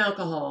 drug and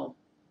alcohol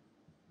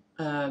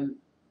um,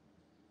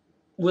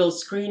 will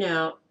screen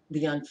out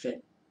the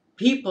unfit.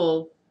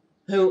 People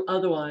who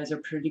otherwise are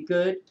pretty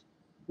good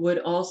would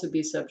also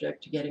be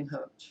subject to getting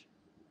hooked.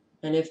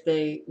 And if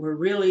they were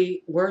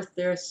really worth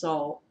their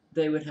salt,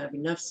 they would have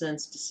enough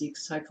sense to seek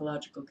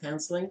psychological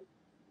counseling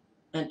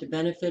and to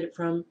benefit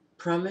from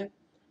it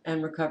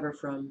and recover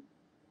from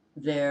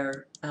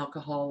their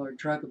alcohol or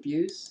drug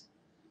abuse.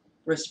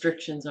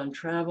 Restrictions on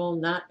travel.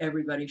 Not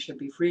everybody should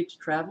be free to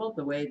travel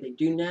the way they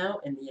do now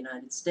in the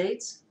United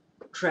States.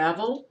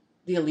 Travel,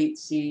 the elite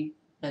see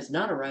as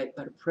not a right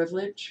but a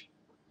privilege.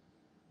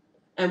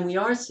 And we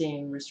are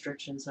seeing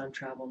restrictions on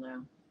travel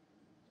now.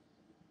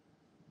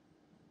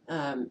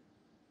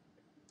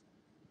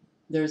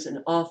 There's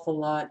an awful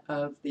lot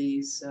of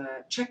these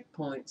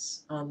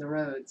checkpoints on the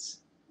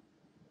roads,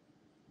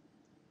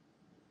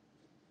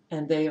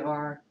 and they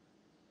are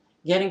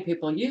getting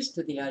people used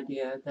to the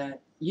idea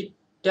that you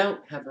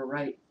don't have a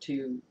right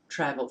to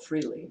travel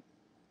freely.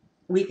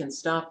 We can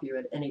stop you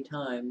at any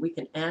time. We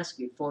can ask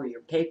you for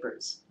your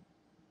papers.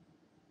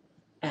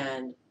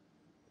 And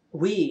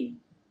we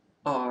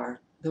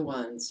are the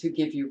ones who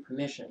give you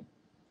permission.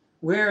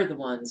 We're the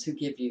ones who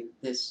give you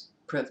this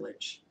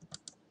privilege.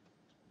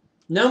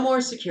 No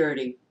more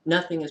security.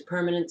 Nothing is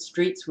permanent.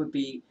 Streets would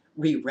be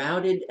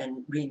rerouted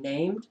and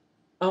renamed.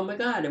 Oh my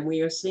God, and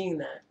we are seeing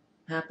that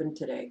happen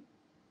today.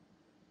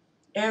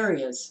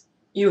 Areas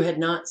you had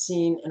not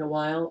seen in a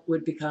while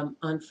would become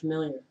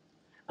unfamiliar.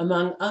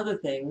 Among other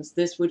things,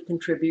 this would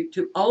contribute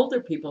to older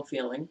people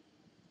feeling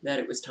that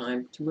it was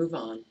time to move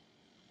on.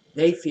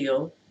 They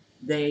feel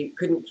they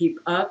couldn't keep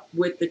up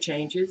with the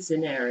changes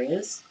in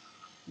areas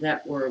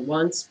that were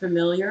once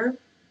familiar.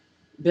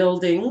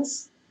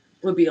 Buildings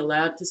would be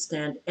allowed to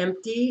stand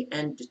empty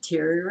and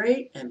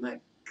deteriorate, and my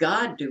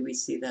God, do we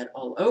see that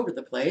all over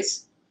the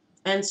place.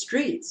 And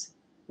streets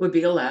would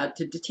be allowed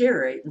to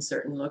deteriorate in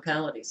certain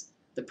localities.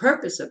 The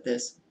purpose of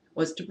this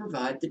was to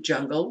provide the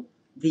jungle,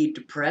 the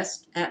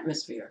depressed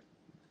atmosphere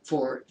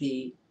for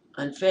the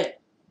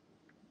unfit.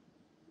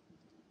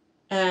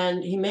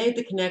 And he made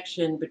the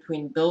connection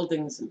between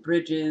buildings and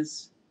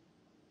bridges.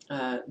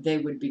 They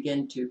would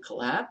begin to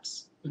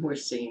collapse. We're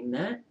seeing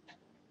that.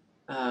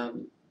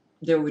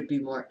 There would be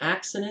more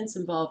accidents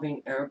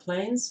involving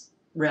airplanes,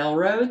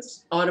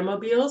 railroads,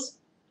 automobiles.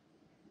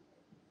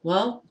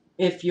 Well,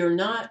 if you're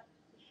not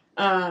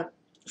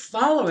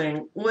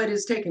following what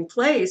is taking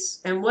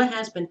place and what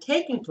has been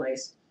taking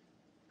place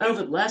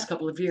over the last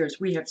couple of years,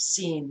 we have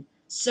seen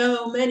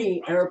so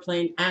many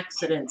airplane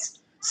accidents,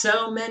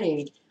 so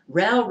many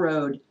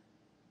railroad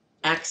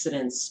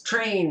accidents,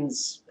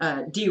 trains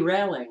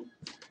derailing.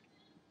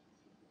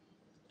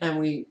 And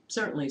we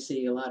certainly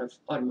see a lot of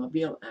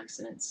automobile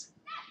accidents.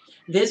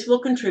 This will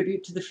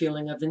contribute to the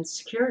feeling of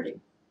insecurity,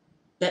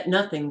 that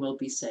nothing will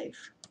be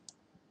safe.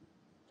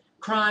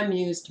 Crime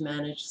used to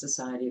manage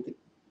society.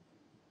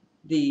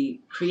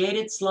 The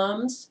created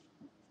slums,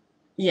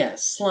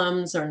 yes,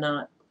 slums are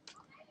not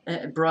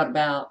brought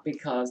about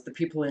because the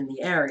people in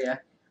the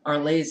area are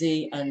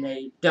lazy and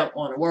they don't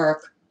want to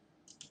work.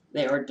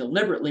 They are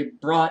deliberately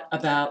brought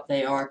about,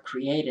 they are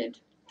created.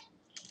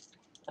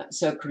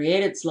 So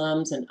created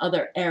slums and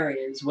other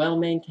areas well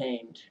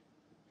maintained.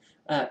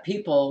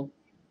 People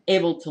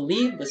able to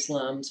leave the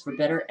slums for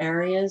better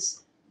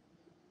areas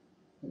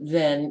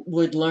then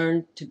would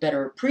learn to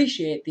better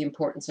appreciate the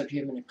importance of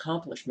human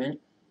accomplishment.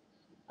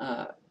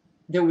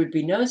 There would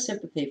be no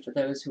sympathy for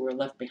those who were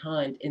left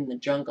behind in the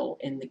jungle,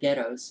 in the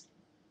ghettos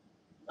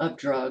of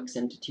drugs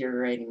and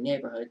deteriorating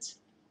neighborhoods.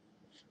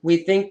 We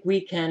think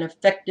we can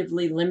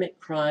effectively limit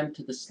crime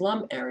to the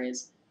slum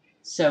areas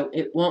so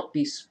it won't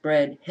be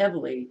spread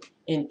heavily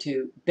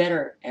into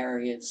better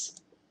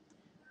areas.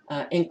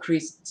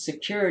 Increased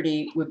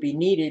security would be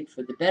needed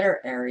for the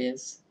better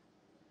areas,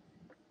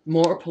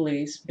 more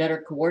police,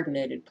 better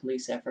coordinated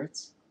police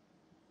efforts.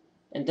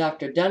 And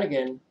Dr.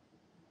 Dunnigan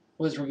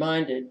was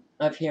reminded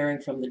of hearing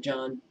from the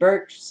John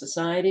Birch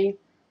Society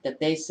that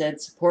they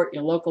said, support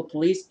your local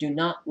police, do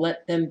not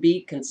let them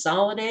be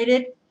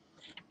consolidated.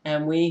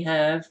 And we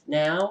have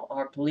now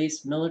our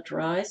police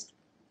militarized,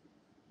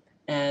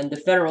 and the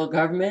federal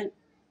government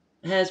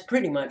has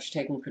pretty much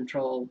taken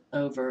control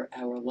over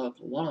our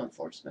local law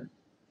enforcement.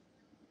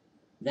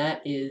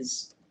 That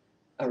is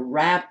a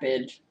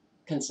rapid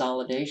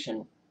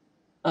consolidation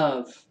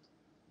of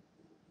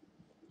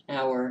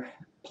our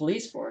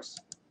police force.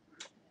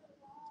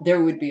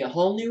 There would be a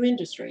whole new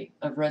industry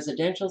of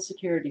residential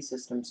security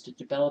systems to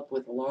develop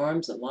with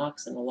alarms and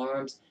locks and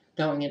alarms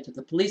going into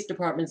the police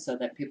department so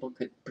that people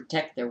could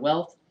protect their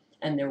wealth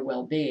and their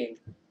well-being.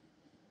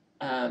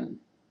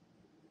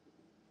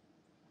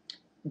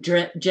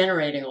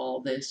 Generating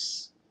all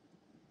this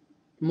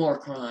more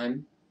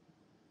crime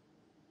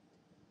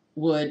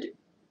would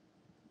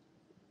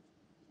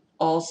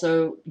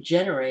also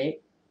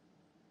generate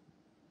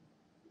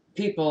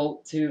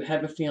people to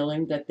have a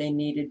feeling that they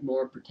needed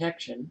more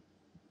protection.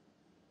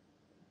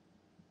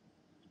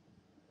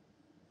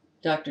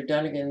 Dr.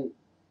 Dunnigan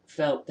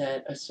felt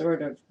that a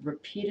sort of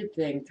repeated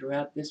thing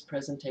throughout this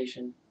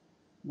presentation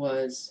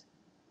was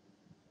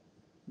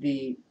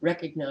the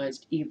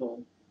recognized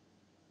evil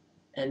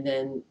and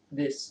then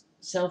this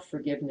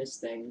self-forgiveness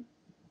thing.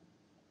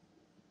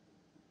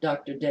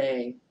 Dr.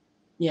 Day,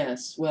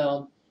 yes,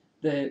 well,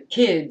 the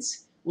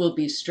kids will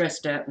be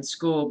stressed out in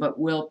school, but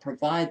we'll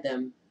provide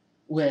them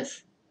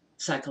with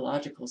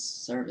psychological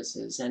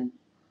services, and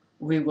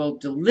we will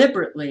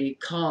deliberately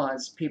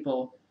cause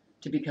people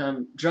to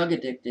become drug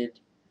addicted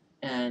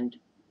and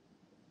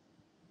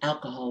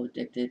alcohol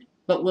addicted,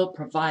 but we'll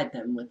provide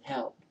them with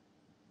help.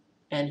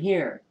 And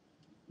here,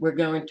 we're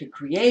going to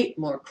create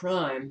more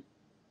crime,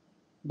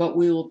 but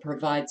we will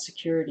provide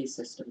security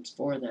systems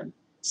for them.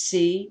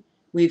 See,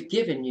 we've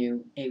given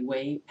you a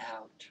way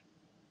out.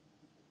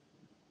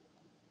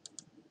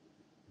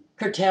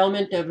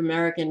 Curtailment of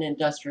American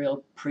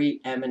industrial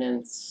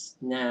preeminence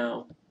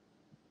now.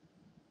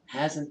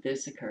 Hasn't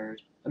this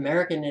occurred?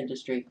 American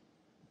industry.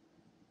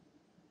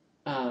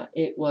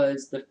 It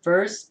was the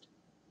first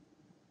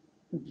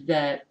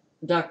that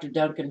Dr.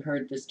 Duncan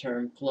heard this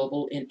term,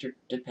 global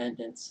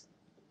interdependence.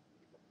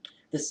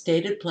 The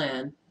stated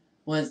plan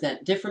was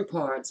that different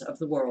parts of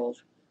the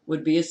world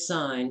would be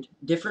assigned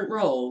different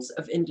roles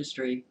of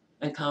industry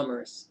and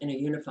commerce in a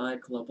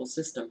unified global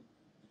system.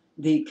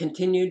 The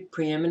continued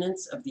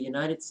preeminence of the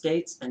United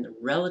States and the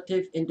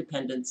relative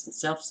independence and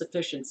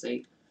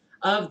self-sufficiency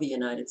of the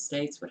United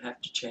States would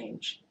have to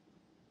change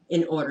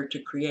in order to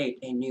create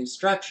a new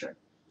structure.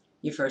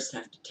 You first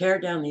have to tear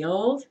down the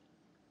old,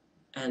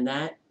 and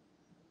that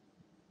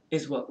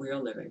is what we are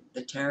living,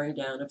 the tearing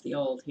down of the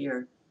old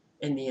here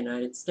in the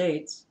United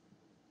States.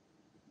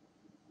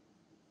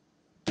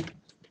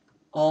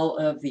 All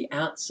of the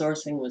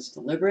outsourcing was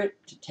deliberate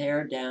to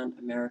tear down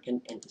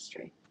American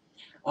industry.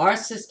 Our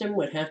system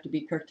would have to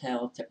be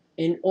curtailed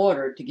in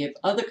order to give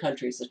other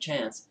countries a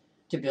chance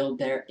to build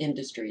their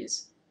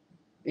industries,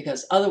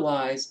 because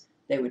otherwise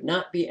they would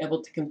not be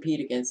able to compete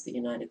against the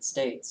United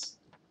States.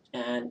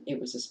 And it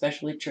was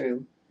especially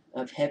true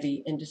of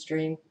heavy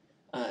industry,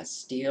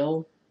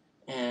 steel,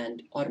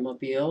 and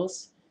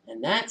automobiles.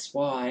 And that's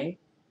why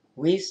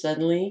we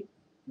suddenly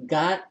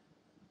got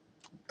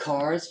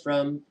cars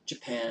from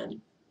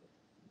Japan.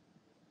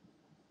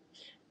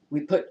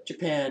 We put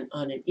Japan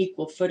on an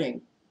equal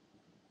footing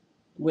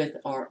with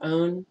our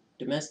own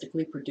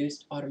domestically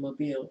produced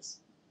automobiles.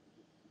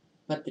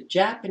 But the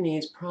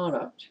Japanese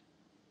product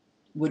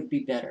would be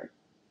better.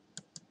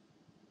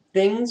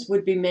 Things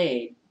would be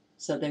made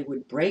so they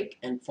would break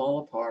and fall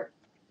apart.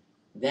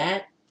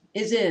 That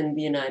is in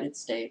the United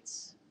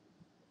States.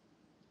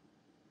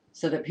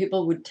 So that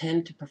people would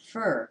tend to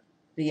prefer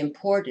the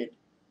imported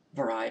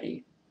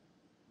variety.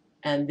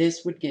 And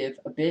this would give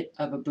a bit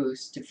of a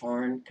boost to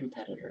foreign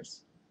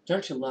competitors.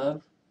 Don't you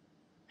love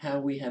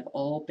how we have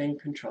all been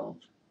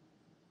controlled?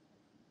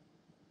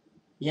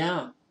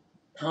 Yeah,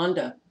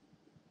 Honda.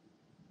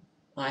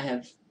 I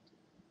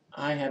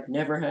have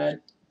never had,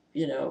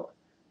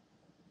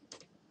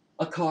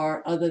 a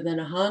car other than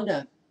a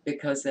Honda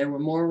because they were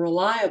more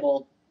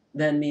reliable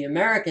than the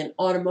American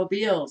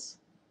automobiles.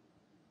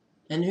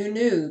 And who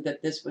knew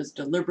that this was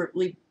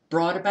deliberately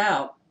brought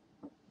about?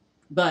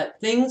 But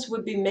things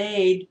would be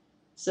made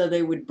so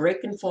they would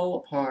break and fall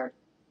apart.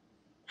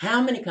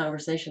 How many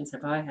conversations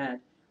have I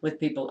had with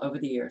people over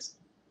the years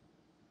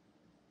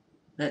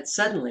that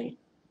suddenly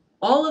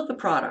all of the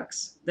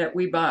products that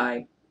we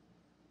buy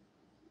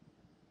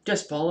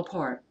just fall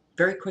apart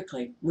very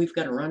quickly. We've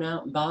got to run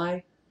out and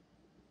buy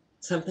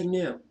something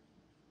new.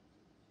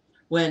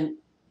 When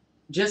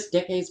just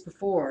decades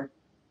before,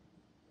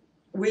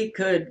 we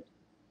could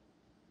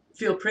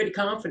feel pretty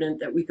confident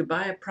that we could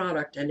buy a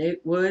product and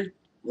it would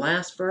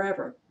last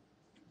forever.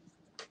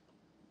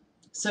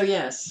 So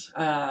yes,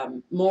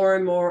 more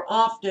and more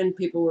often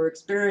people were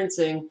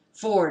experiencing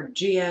Ford,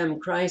 GM,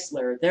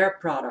 Chrysler, their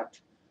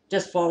product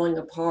just falling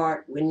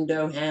apart,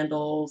 window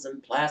handles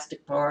and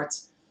plastic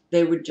parts.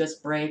 They would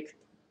just break,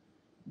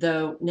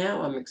 though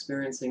now I'm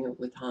experiencing it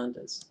with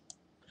Hondas.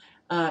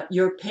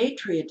 Your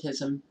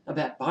patriotism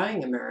about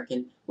buying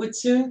American would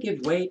soon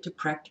give way to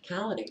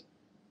practicality.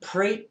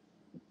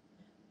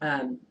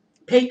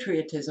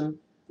 Patriotism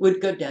would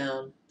go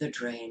down the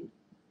drain.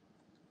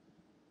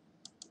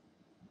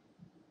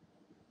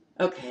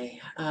 Okay,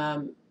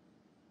 I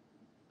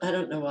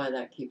don't know why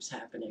that keeps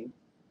happening.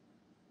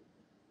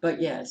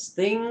 But yes,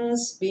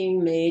 things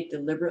being made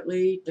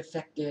deliberately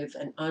defective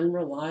and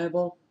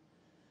unreliable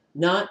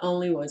not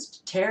only was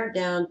to tear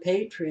down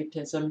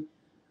patriotism,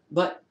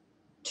 but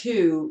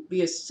to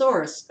be a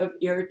source of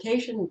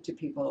irritation to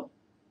people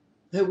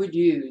who would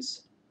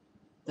use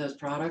those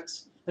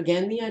products.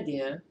 Again, the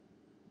idea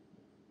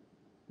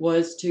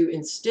was to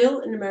instill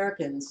in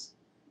Americans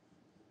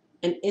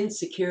an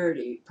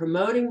insecurity,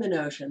 promoting the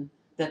notion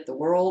that the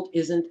world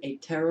isn't a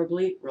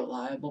terribly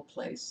reliable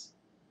place.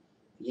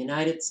 The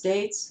United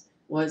States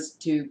was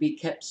to be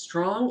kept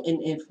strong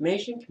in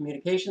information,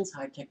 communications,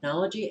 high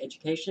technology,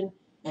 education,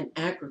 and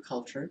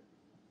agriculture,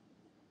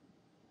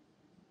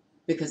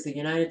 because the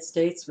United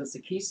States was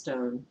the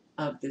keystone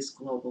of this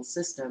global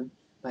system,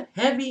 but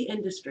heavy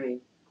industry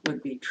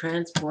would be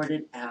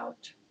transported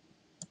out.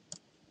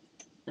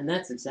 And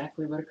that's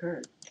exactly what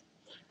occurred.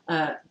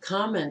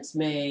 Comments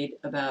made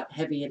about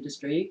heavy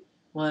industry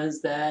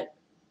was that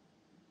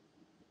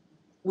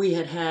we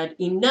had had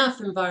enough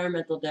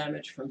environmental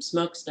damage from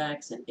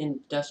smokestacks and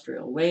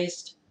industrial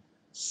waste,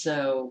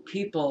 so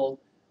people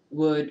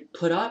would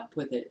put up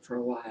with it for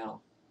a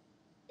while.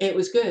 It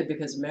was good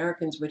because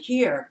Americans would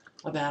hear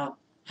about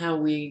how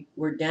we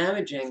were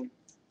damaging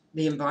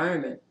the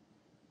environment,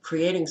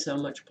 creating so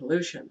much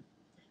pollution,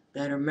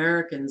 that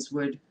Americans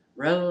would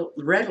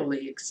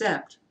readily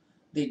accept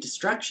the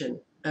destruction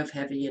of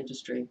heavy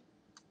industry.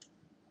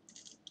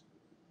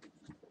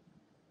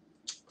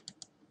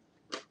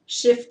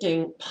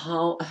 Shifting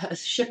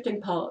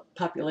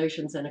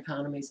populations and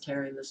economies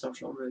tearing the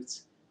social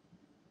roots.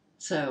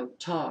 So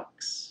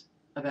talks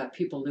about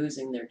people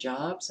losing their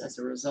jobs as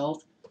a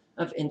result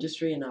of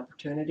industry and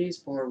opportunities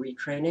for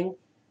retraining,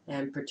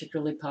 and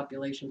particularly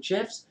population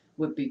shifts,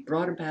 would be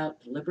brought about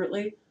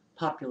deliberately.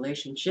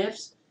 Population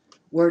shifts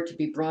were to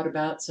be brought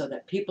about so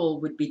that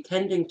people would be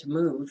tending to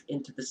move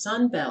into the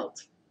Sun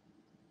Belt.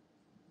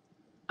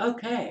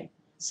 Okay,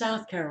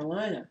 South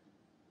Carolina.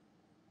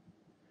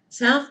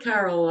 South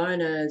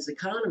Carolina's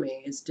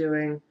economy is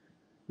doing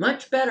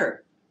much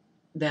better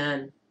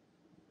than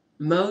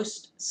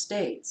most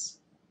states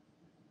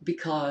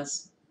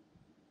because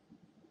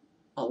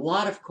a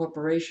lot of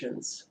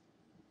corporations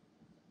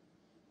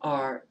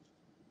are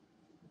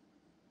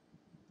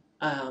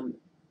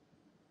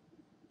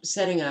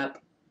setting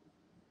up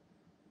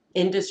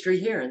industry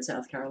here in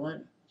South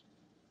Carolina,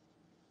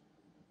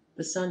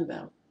 the Sun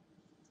Belt.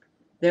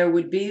 There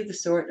would be the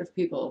sort of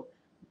people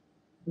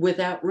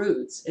without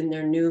roots in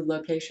their new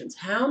locations.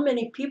 How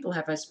many people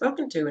have I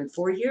spoken to in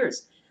 4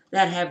 years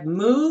that have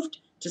moved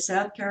to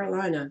South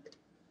Carolina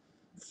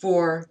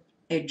for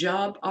a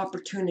job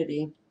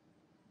opportunity,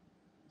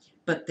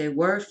 but they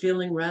were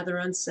feeling rather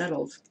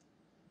unsettled?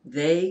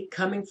 They,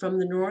 coming from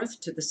the north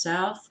to the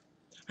south,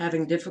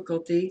 having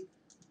difficulty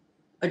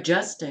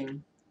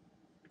adjusting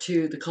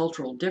to the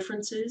cultural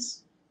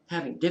differences,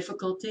 having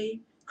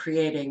difficulty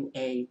creating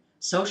a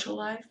social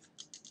life.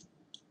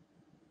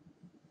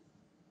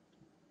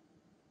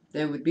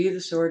 They would be the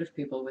sort of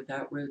people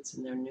without roots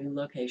in their new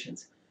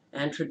locations,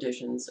 and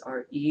traditions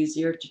are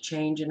easier to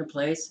change in a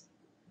place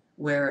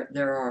where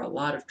there are a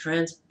lot of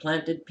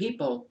transplanted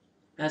people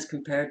as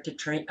compared to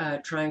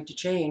trying to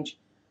change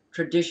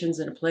traditions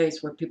in a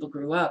place where people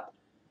grew up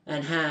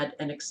and had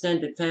an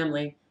extended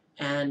family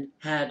and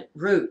had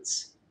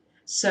roots.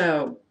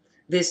 So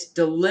this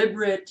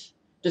deliberate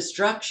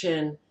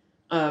destruction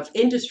of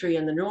industry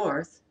in the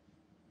north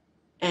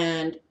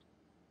and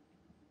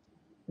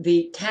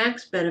the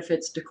tax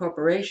benefits to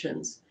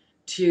corporations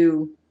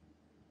to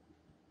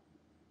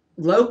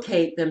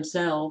locate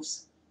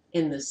themselves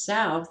in the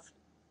south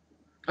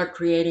are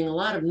creating a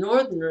lot of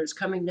northerners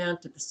coming down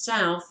to the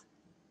south,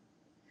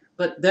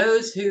 but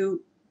those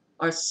who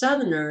are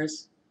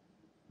southerners,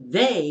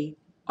 they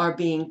are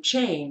being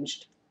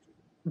changed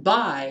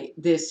by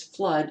this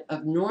flood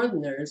of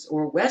northerners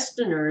or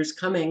westerners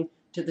coming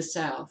to the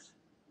south.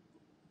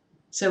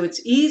 So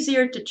it's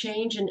easier to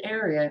change an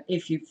area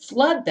if you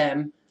flood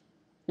them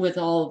with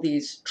all of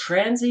these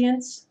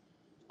transients,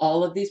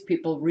 all of these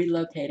people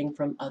relocating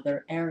from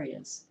other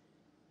areas.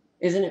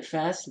 Isn't it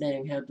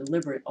fascinating how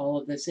deliberate all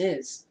of this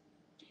is?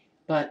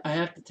 But I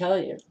have to tell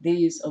you,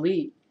 these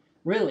elite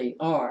really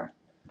are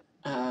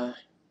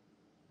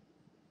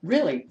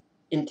really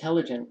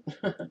intelligent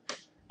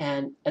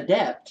and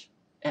adept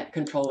at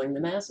controlling the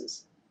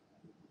masses.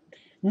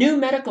 New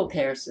medical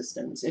care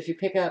systems. If you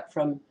pick up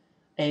from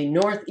a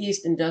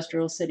northeast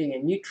industrial city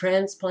and you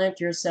transplant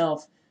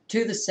yourself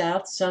to the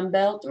South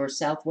Sunbelt or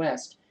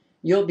Southwest,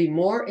 you'll be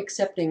more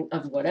accepting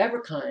of whatever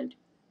kind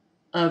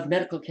of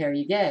medical care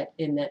you get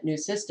in that new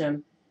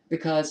system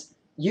because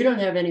you don't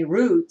have any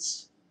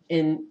roots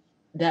in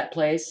that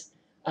place,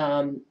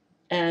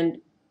 and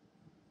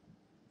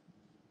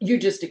you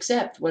just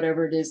accept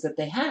whatever it is that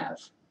they have.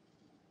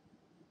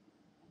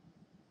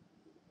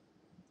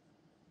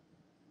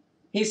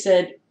 He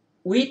said,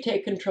 we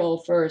take control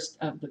first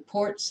of the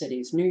port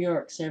cities, New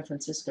York, San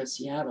Francisco,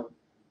 Seattle.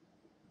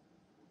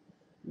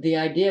 The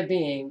idea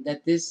being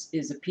that this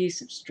is a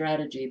piece of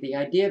strategy. The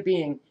idea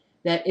being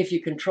that if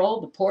you control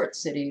the port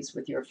cities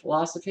with your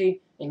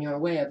philosophy and your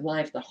way of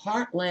life, the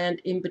heartland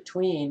in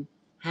between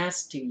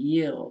has to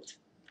yield.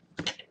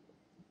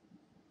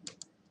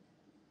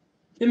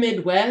 The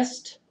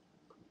Midwest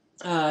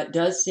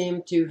does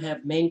seem to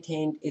have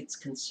maintained its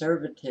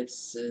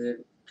conservatism.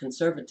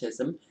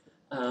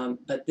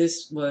 but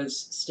this was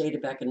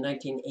stated back in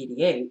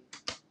 1988.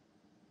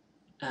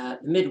 The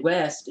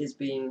Midwest is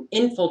being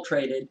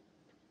infiltrated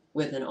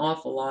with an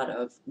awful lot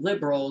of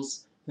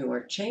liberals who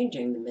are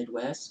changing the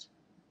Midwest,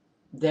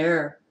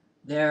 their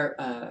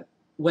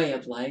way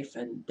of life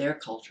and their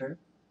culture.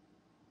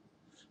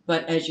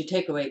 But as you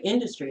take away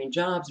industry and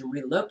jobs and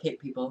relocate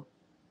people,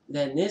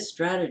 then this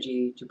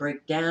strategy to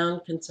break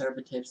down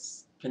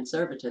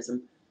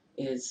conservatism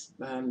is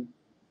an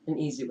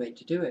easy way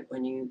to do it.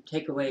 When you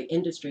take away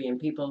industry and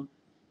people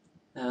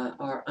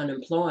are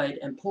unemployed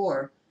and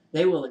poor,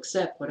 they will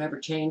accept whatever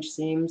change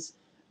seems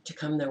to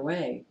come their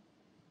way,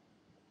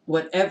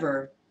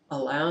 whatever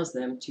allows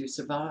them to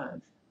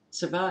survive.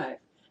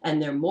 And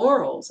their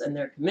morals and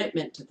their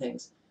commitment to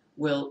things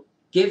will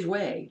give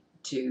way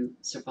to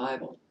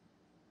survival.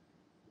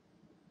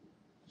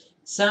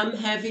 Some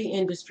heavy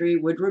industry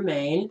would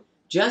remain,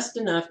 just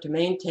enough to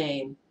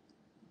maintain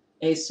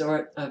a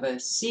sort of a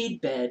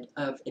seedbed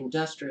of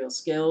industrial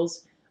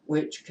skills,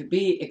 which could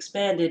be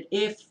expanded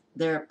if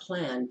their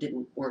plan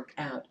didn't work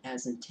out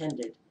as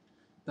intended.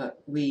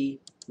 But we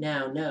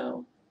now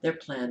know their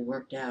plan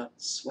worked out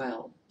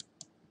swell.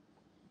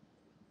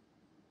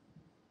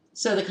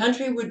 So the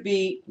country would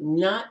be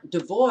not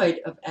devoid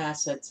of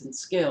assets and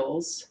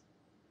skills,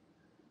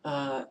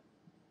 but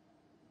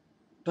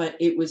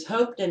it was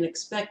hoped and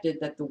expected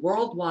that the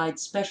worldwide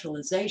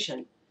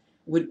specialization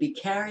would be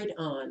carried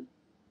on.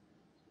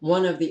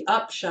 One of the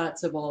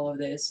upshots of all of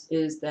this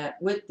is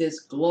that with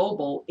this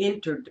global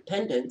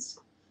interdependence,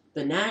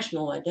 the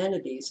national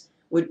identities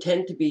would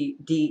tend to be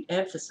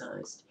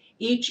de-emphasized.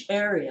 Each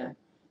area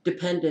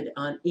depended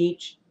on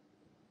each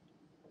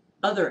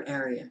other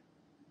area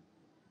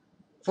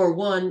for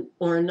one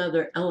or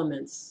another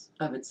elements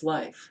of its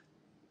life.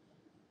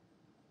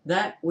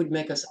 That would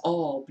make us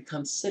all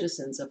become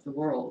citizens of the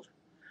world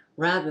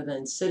rather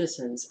than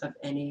citizens of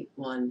any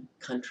one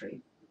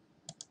country.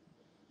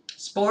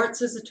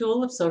 Sports as a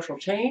tool of social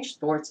change.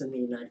 Sports in the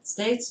United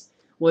States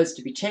was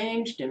to be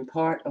changed, in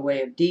part a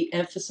way of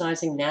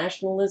de-emphasizing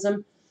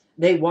nationalism.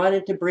 They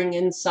wanted to bring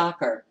in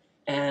soccer.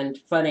 And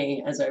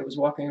funny, as I was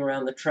walking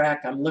around the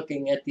track, I'm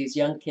looking at these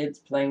young kids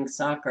playing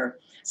soccer.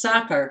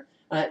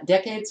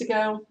 Decades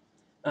ago,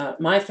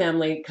 my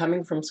family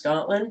coming from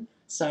Scotland,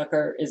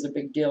 soccer is a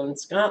big deal in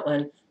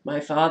Scotland. My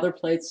father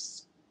played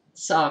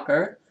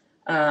soccer.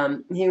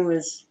 He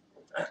was,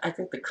 I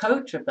think, the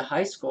coach of the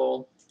high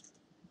school.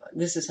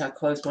 This is how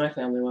close my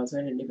family was.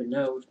 I didn't even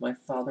know if my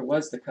father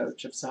was the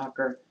coach of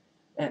soccer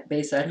at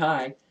Bayside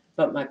High,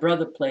 but my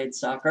brother played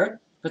soccer.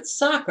 But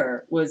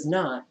soccer was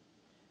not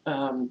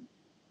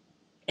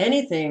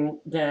anything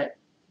that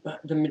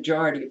the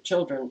majority of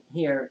children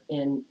here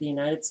in the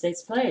United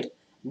States played.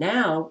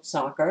 Now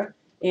soccer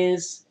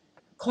is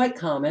quite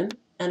common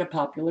and a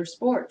popular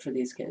sport for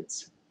these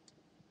kids.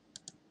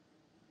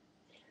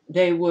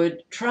 They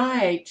would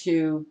try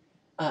to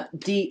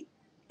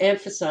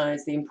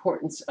de-emphasize the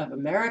importance of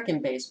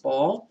American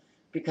baseball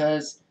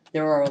because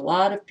there are a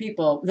lot of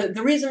people.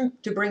 The reason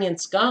to bring in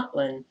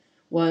Scotland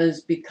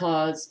was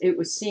because it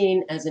was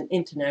seen as an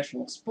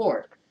international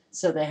sport.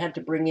 So they had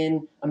to bring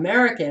in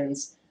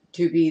Americans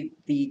to be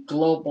the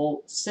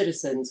global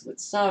citizens with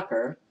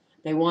soccer.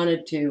 They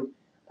wanted to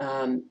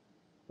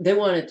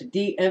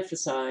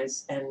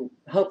de-emphasize and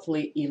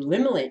hopefully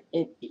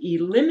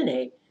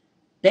eliminate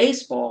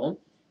baseball,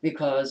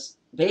 because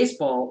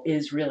baseball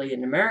is really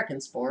an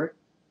American sport.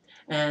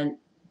 And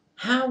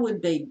how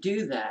would they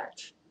do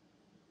that?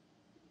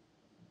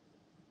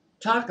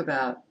 Talk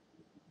about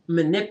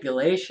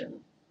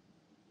manipulation.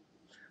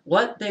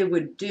 What they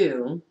would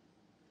do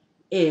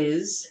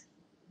is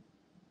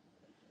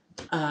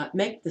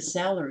make the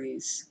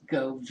salaries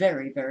go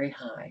very, very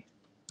high.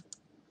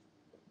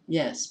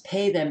 Yes,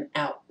 pay them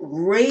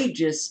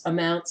outrageous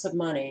amounts of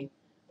money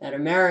that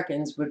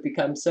Americans would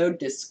become so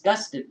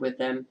disgusted with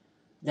them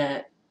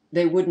that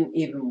they wouldn't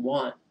even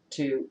want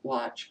to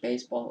watch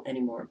baseball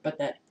anymore. But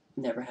that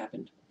never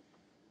happened.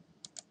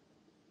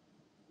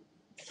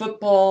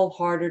 Football,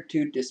 harder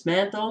to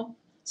dismantle,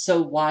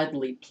 so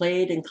widely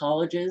played in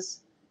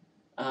colleges.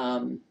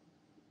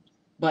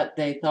 But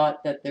they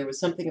thought that there was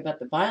something about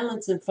the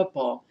violence in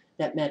football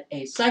that met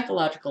a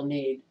psychological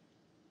need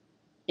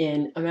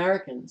in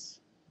Americans,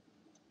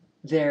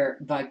 their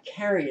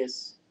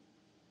vicarious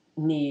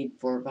need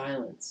for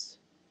violence.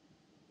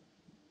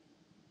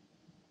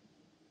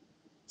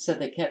 So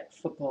they kept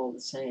football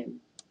the same.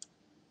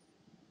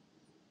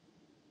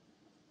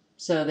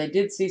 So they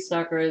did see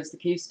soccer as the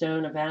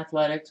keystone of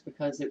athletics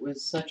because it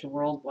was such a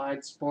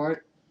worldwide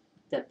sport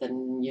that the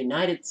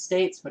United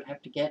States would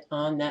have to get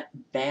on that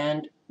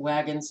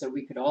bandwagon so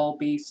we could all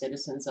be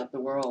citizens of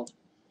the world.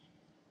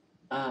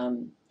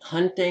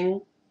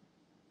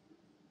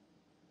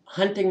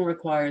 Hunting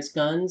requires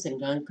guns, and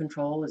gun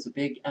control is a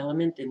big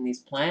element in these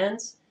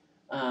plans.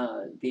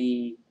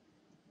 The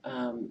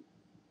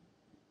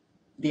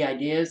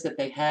ideas that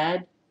they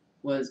had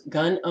was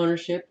gun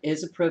ownership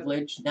is a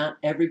privilege. Not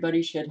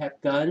everybody should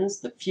have guns.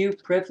 The few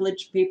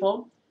privileged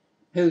people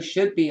who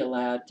should be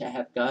allowed to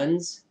have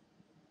guns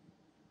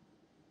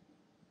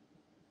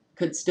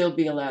could still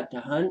be allowed to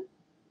hunt,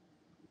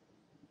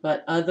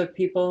 but other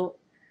people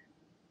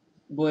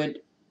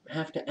would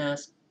have to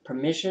ask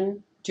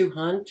permission to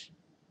hunt.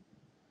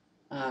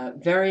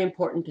 Very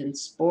important in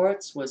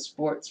sports was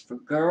sports for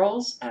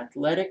girls.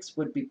 Athletics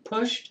would be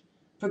pushed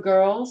for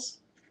girls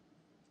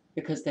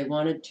because they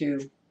wanted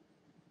to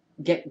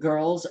get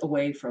girls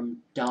away from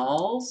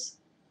dolls.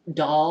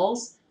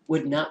 Dolls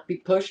would not be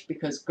pushed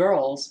because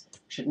girls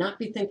should not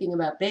be thinking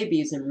about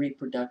babies and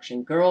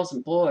reproduction. Girls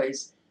and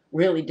boys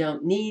really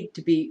don't need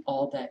to be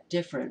all that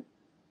different.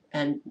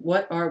 And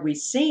what are we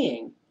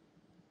seeing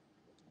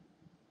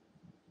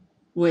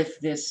with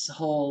this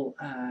whole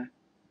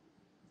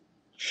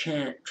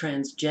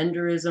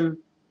transgenderism,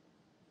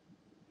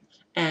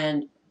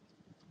 and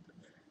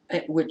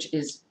which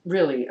is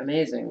really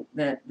amazing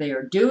that they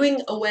are doing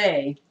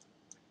away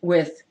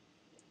with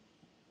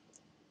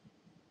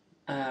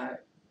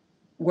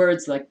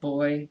words like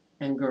boy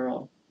and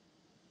girl.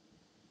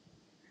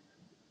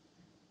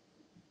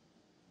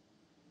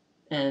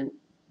 And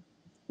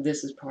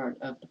this is part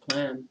of the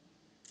plan.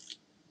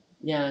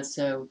 Yeah,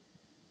 so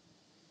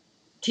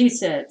tea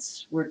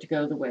sets were to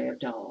go the way of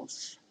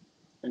dolls.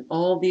 And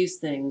all these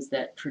things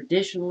that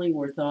traditionally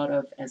were thought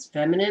of as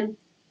feminine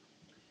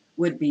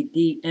would be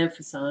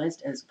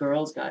de-emphasized as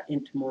girls got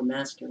into more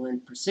masculine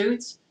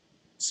pursuits.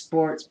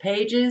 Sports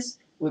pages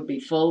would be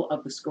full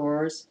of the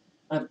scores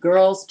of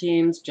girls'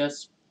 teams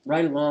just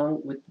right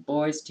along with the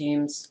boys'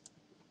 teams.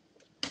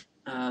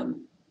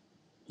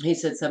 He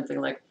said something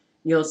like,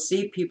 you'll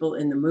see people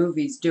in the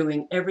movies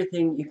doing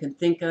everything you can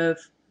think of.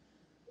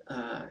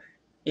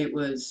 It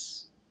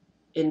was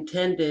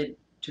intended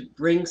to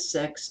bring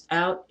sex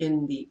out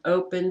in the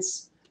open.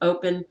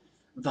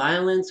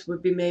 Violence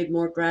would be made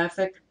more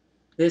graphic.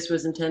 This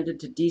was intended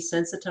to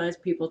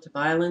desensitize people to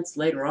violence.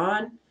 Later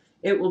on,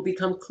 it will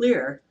become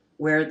clear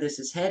where this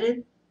is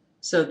headed,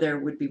 so there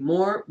would be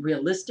more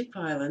realistic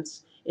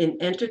violence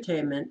in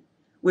entertainment,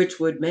 which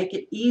would make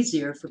it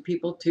easier for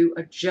people to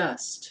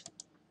adjust.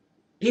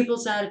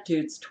 People's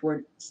attitudes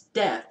towards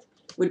death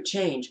would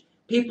change.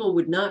 People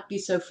would not be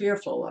so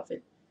fearful of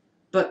it,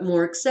 but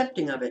more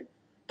accepting of it.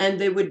 And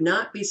they would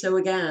not be so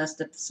aghast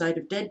at the sight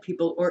of dead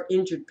people or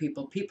injured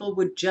people. People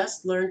would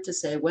just learn to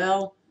say,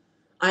 well,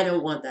 I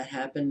don't want that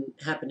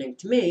happening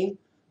to me,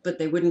 but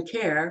they wouldn't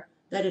care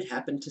that it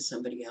happened to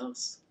somebody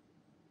else.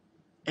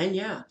 And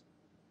yeah,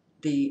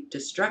 the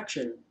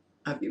destruction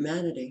of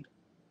humanity.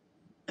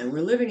 And we're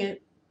living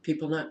it,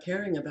 people not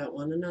caring about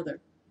one another.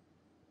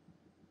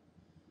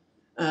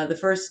 The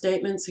first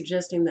statement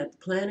suggesting that the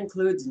plan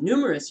includes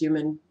numerous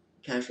human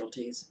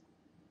casualties,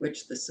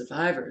 which the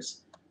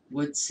survivors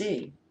would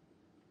see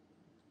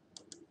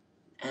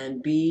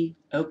and be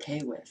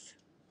okay with.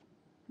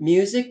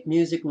 Music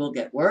will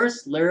get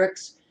worse.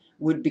 Lyrics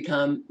would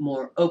become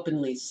more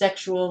openly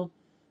sexual.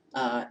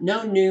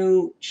 No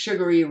new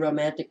sugary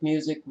romantic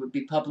music would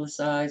be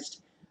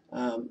publicized.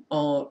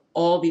 All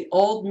the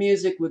old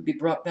music would be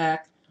brought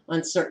back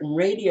on certain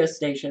radio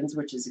stations,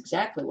 which is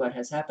exactly what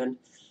has happened,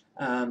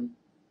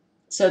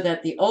 so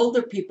that the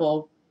older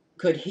people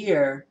could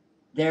hear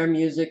their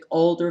music.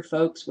 Older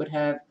folks would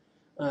have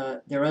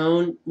their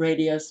own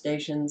radio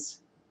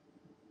stations,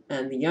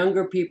 and the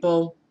younger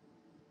people,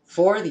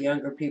 for the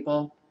younger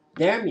people,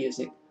 their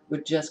music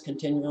would just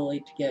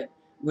continually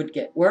would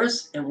get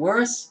worse and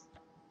worse.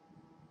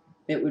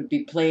 It would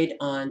be played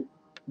on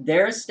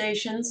their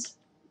stations.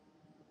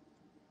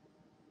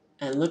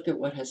 And look at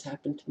what has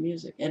happened to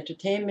music.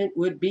 Entertainment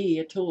would be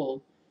a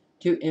tool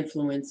to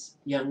influence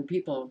young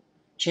people.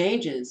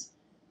 Changes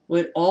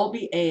would all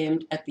be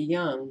aimed at the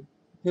young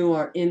who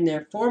are in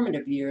their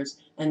formative years,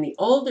 and the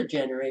older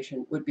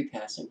generation would be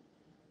passing.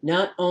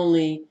 Not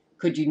only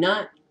could you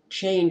not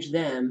change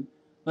them,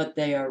 but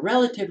they are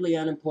relatively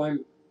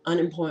unimportant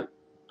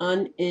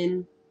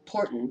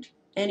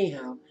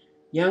anyhow.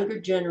 Younger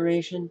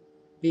generation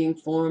being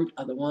formed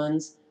are the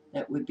ones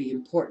that would be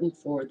important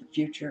for the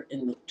future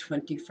in the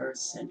 21st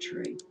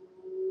century.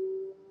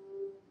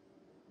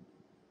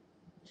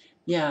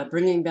 Yeah,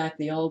 bringing back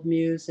the old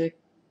music,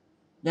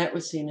 that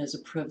was seen as a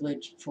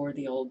privilege for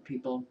the old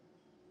people.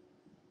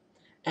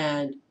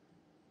 And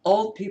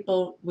old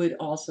people would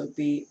also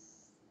be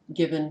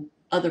given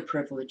other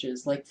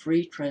privileges like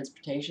free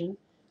transportation,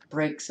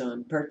 breaks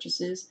on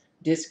purchases,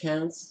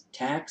 discounts,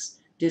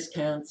 tax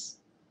discounts,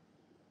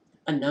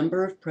 a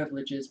number of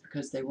privileges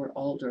because they were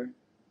older.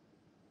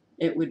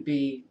 It would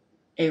be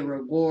a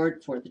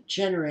reward for the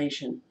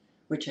generation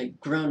which had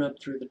grown up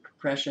through the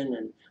Depression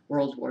and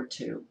World War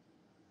II.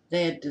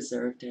 They had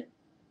deserved it,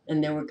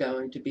 and they were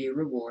going to be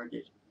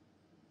rewarded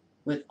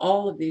with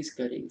all of these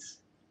goodies.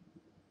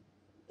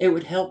 It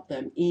would help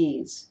them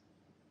ease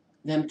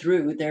them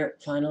through their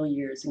final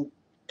years in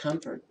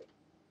comfort.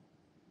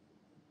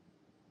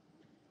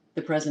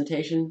 The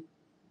presentation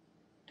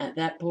at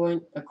that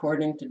point,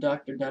 according to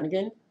Dr.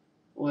 Dunnigan,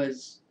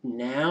 was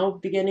now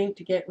beginning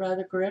to get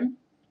rather grim.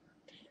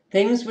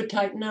 Things would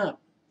tighten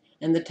up,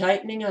 and the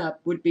tightening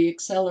up would be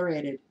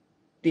accelerated.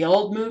 The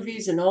old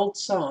movies and old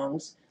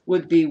songs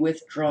would be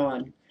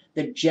withdrawn.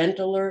 The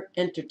gentler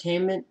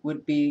entertainment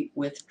would be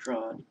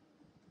withdrawn.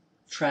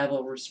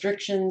 travel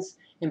restrictions,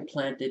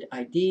 implanted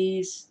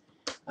IDs,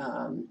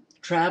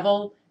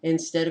 travel,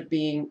 instead of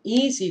being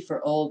easy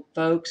for old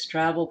folks,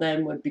 travel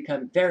then would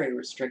become very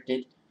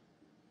restricted.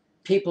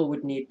 People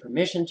would need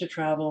permission to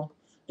travel.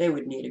 They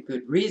would need a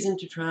good reason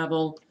to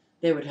travel.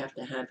 They would have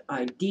to have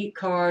ID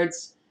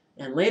cards.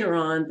 And later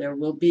on, there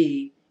will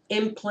be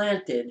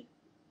implanted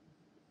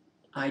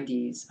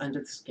IDs under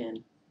the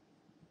skin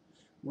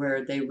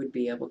where they would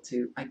be able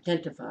to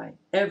identify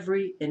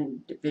every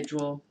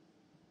individual.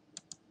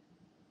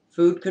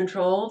 Food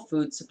control,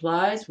 food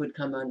supplies would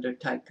come under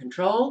tight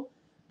control.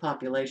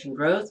 Population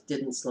growth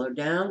didn't slow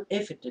down.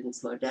 If it didn't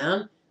slow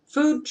down,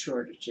 food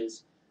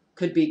shortages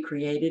could be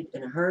created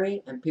in a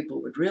hurry, and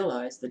people would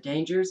realize the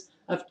dangers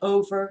of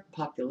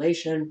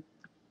overpopulation.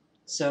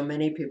 So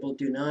many people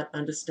do not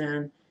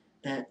understand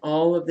that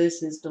all of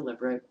this is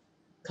deliberate.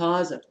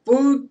 Cause a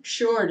food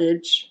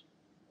shortage,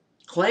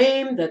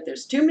 claim that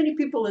there's too many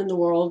people in the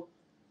world,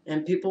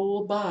 and people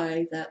will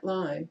buy that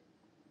lie.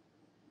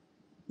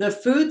 The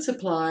food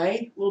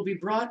supply will be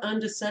brought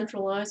under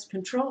centralized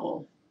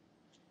control.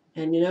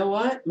 And you know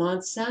what?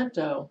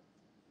 Monsanto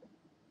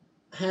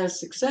has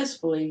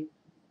successfully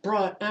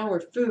brought our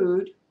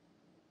food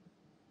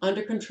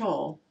under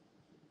control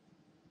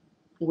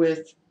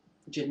with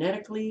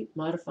genetically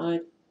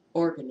modified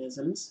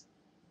organisms,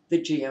 the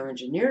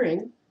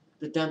geoengineering,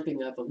 the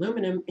dumping of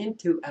aluminum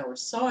into our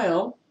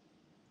soil.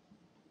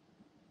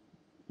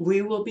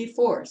 We will be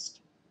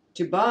forced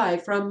to buy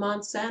from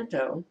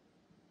Monsanto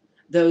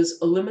those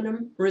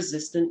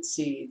aluminum-resistant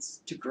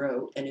seeds to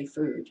grow any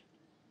food.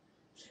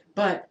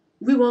 But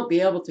we won't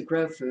be able to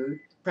grow food.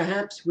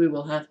 Perhaps we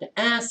will have to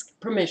ask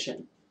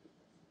permission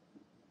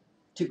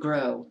to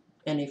grow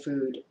any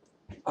food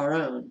our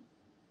own.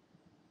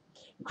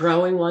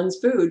 Growing one's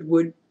food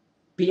would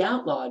be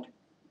outlawed,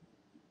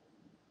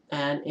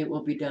 and it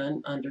will be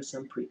done under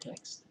some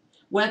pretext.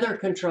 Weather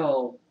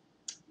control.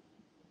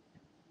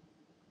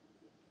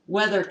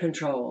 Weather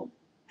control.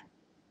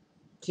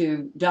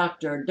 To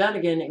Dr.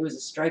 Dunnigan, it was a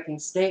striking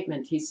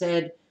statement. He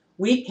said,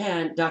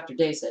 Dr.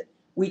 Day said,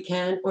 we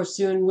can or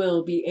soon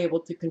will be able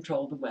to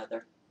control the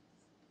weather.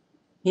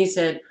 He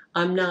said,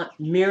 I'm not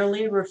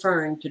merely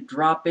referring to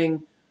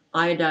dropping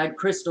iodide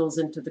crystals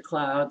into the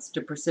clouds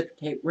to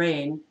precipitate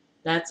rain.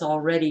 That's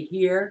already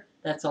here.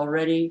 That's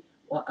already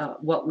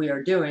what we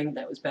are doing.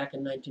 That was back in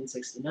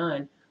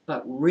 1969,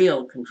 but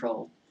real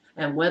control.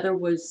 And weather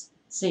was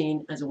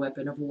seen as a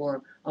weapon of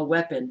war, a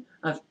weapon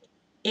of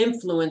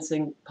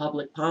influencing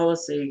public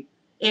policy,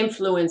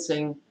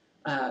 influencing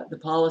the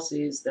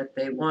policies that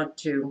they want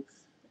to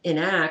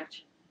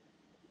enact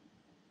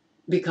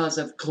because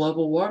of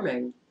global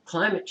warming,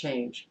 climate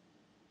change.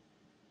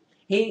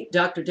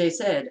 Dr. Day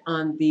said,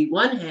 on the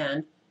one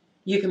hand,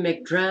 you can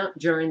make drought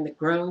during the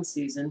growing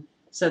season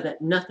so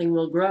that nothing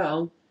will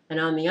grow. And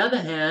on the other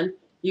hand,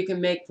 you can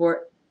make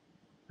for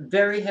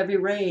very heavy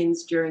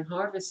rains during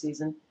harvest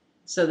season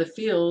so the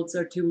fields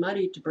are too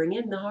muddy to bring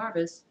in the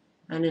harvest.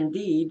 And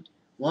indeed,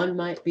 one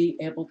might be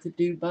able to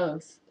do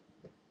both.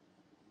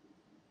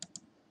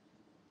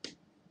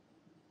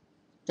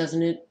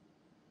 Doesn't it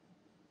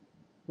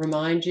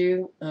remind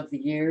you of the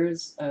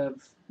years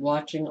of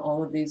watching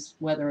all of these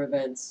weather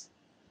events?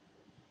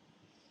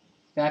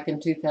 Back in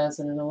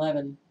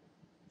 2011,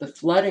 the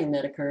flooding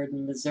that occurred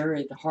in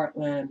Missouri, the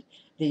heartland,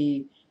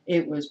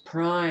 it was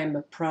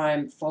prime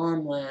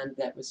farmland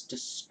that was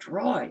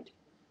destroyed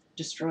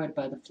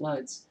by the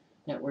floods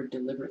that were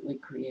deliberately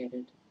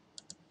created.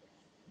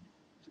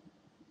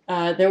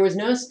 There was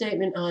no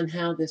statement on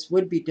how this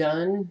would be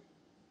done.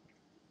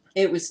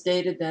 It was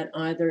stated that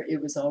either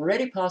it was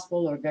already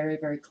possible or very,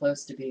 very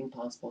close to being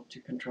possible to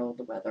control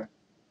the weather.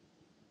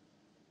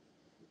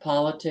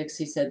 Politics,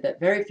 he said that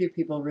very few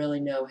people really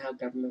know how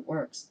government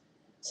works.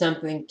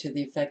 Something to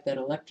the effect that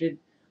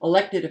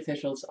elected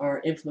officials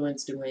are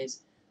influenced in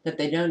ways that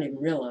they don't even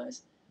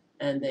realize.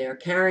 And they are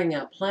carrying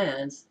out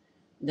plans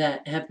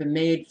that have been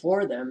made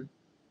for them,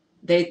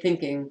 they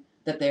thinking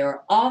that they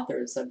are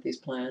authors of these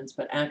plans,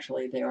 but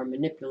actually they are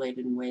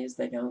manipulated in ways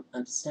they don't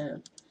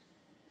understand.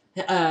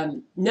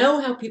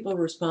 Know how people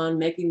respond,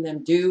 making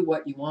them do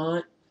what you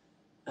want.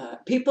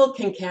 People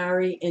can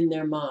carry in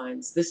their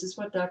minds, this is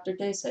what Dr.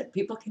 Day said,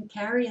 people can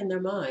carry in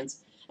their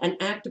minds and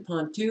act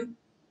upon two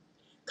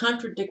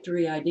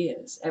contradictory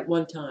ideas at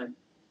one time,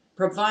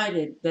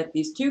 provided that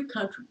these two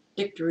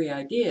contradictory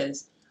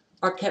ideas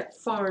are kept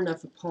far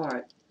enough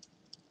apart.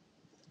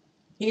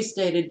 He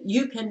stated,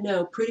 you can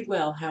know pretty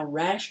well how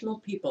rational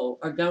people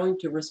are going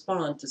to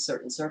respond to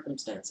certain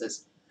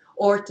circumstances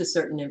or to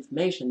certain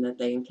information that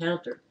they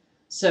encounter.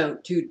 So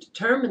to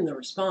determine the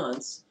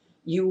response,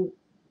 you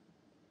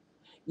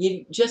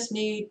just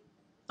need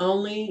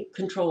only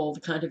control the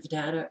kind of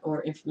data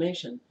or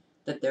information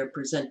that they're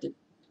presented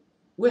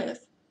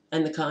with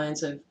and the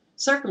kinds of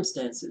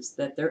circumstances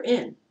that they're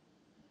in.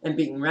 And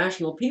being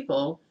rational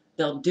people,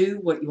 they'll do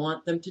what you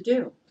want them to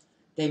do.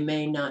 They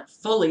may not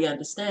fully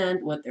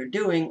understand what they're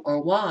doing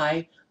or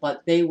why,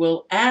 but they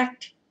will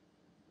act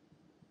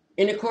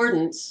in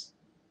accordance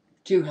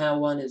to how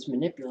one is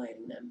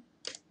manipulating them.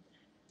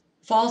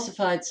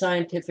 falsified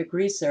scientific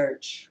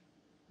research.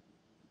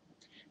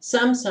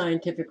 Some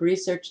scientific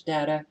research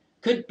data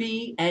could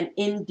be, and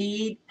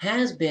indeed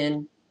has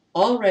been,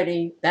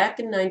 already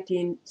back in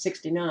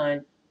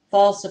 1969,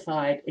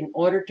 falsified in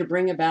order to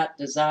bring about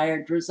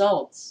desired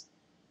results.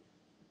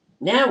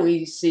 Now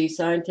we see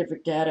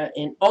scientific data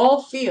in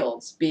all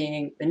fields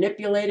being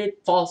manipulated,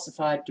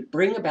 falsified to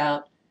bring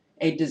about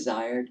a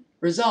desired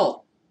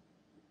result.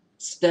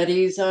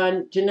 Studies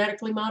on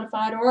genetically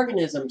modified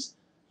organisms,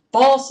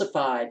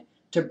 falsified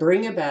to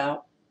bring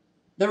about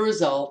the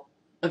result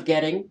of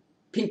getting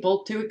people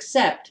to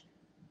accept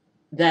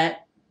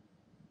that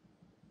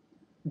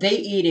they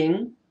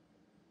eating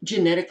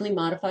genetically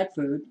modified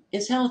food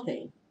is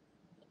healthy.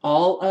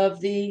 All of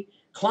the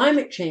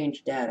climate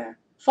change data,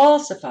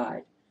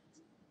 falsified.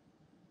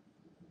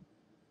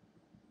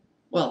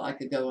 Well, I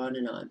could go on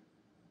and on.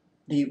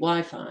 The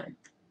Wi-Fi,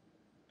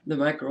 the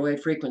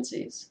microwave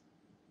frequencies,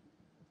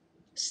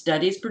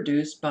 studies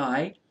produced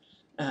by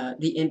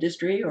the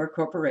industry or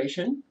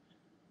corporation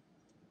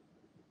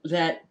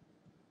that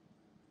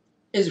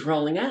is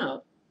rolling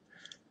out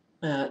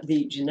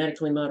the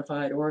genetically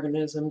modified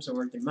organisms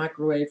or the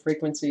microwave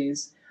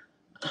frequencies,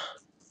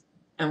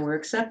 and we're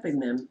accepting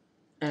them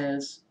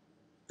as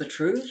the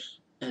truth,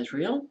 as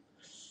real.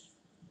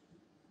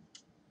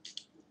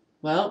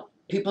 Well,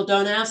 people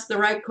don't ask the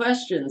right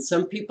questions.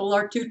 Some people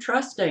are too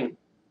trusting.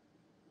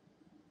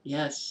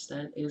 Yes,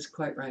 that is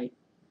quite right.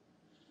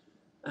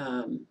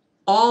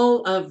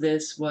 All of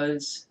this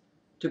was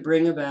to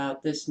bring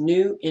about this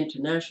new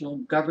international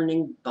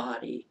governing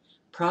body,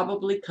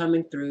 probably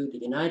coming through the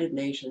United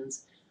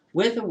Nations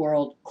with a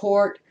world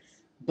court,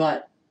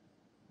 but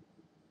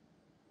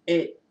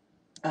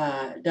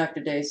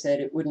Dr. Day said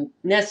it wouldn't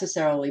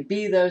necessarily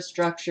be those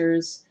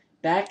structures.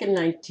 Back in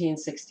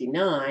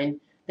 1969,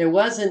 there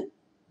wasn't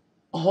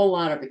a whole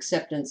lot of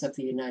acceptance of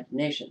the United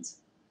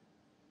Nations.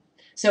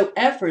 So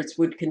efforts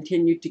would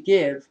continue to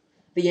give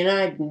the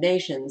United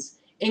Nations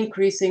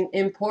increasing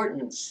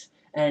importance.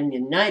 And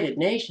United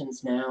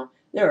Nations now,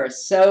 there are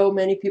so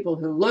many people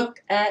who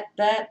look at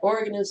that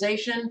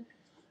organization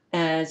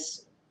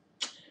as,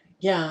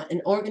 yeah,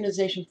 an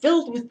organization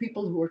filled with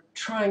people who are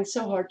trying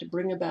so hard to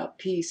bring about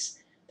peace.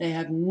 They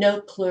have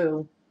no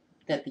clue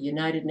that the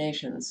United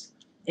Nations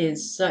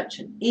is such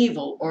an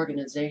evil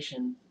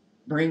organization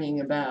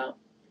bringing about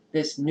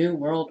this new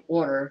world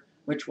order,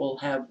 which will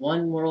have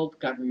one world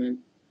government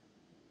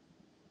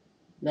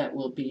that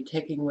will be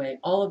taking away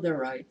all of their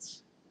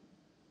rights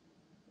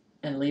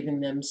and leaving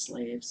them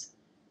slaves.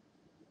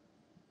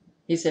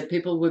 He said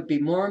people would be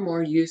more and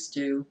more used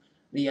to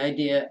the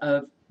idea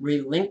of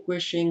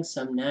relinquishing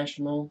some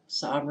national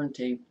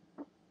sovereignty.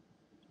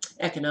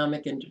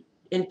 Economic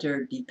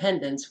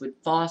interdependence would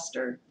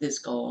foster this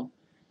goal.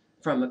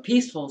 From a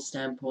peaceful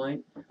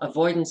standpoint,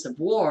 avoidance of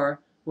war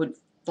would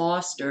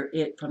foster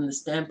it from the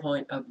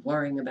standpoint of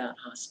worrying about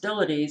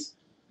hostilities.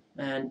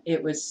 And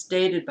it was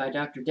stated by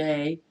Dr.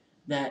 Day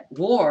that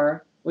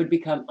war would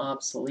become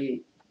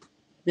obsolete.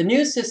 The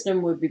new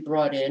system would be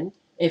brought in,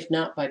 if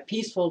not by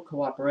peaceful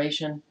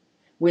cooperation,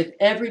 with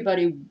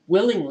everybody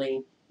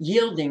willingly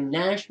yielding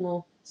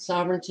national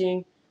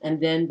sovereignty, and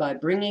then by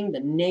bringing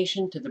the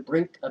nation to the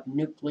brink of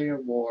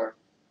nuclear war.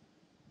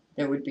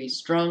 There would be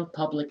strong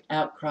public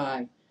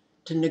outcry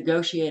to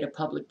negotiate a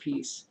public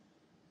peace,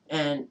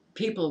 and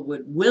people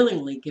would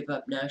willingly give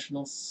up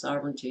national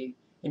sovereignty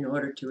in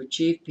order to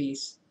achieve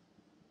peace,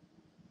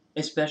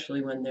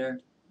 especially when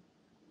they're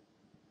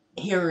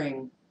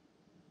hearing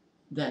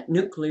that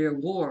nuclear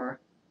war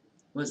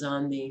was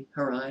on the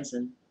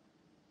horizon.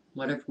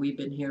 What have we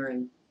been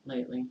hearing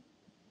lately?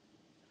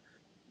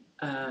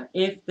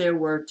 If there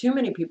were too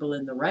many people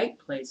in the right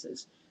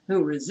places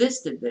who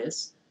resisted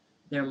this,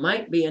 there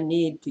might be a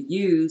need to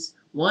use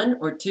one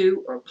or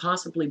two or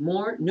possibly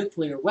more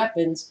nuclear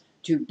weapons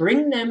to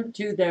bring them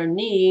to their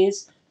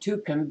knees to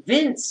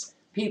convince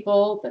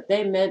people that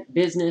they meant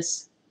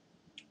business.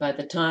 By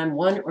the time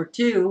one or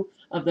two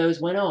of those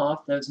went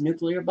off, those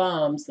nuclear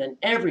bombs, then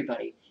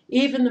everybody,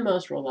 even the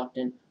most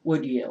reluctant,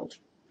 would yield.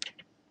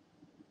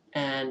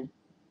 And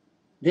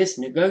this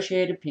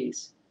negotiated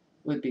peace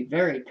would be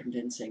very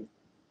convincing.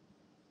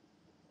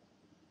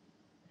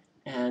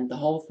 And the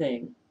whole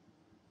thing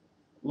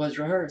was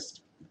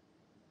rehearsed.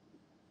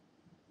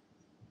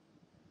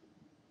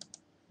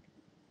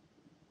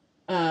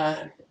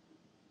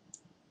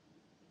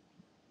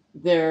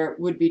 There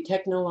would be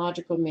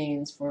technological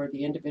means for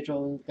the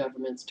individual and the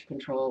governments to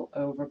control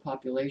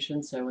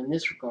overpopulation. So in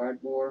this regard,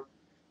 war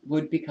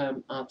would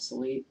become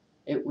obsolete.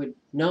 It would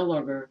no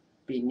longer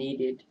be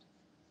needed.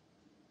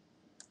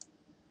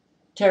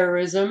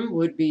 Terrorism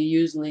would be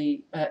used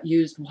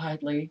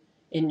widely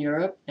in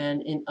Europe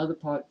and in other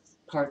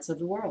parts of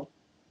the world.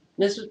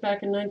 This was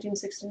back in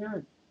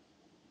 1969.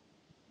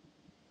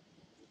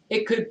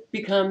 It could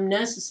become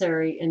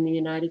necessary in the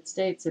United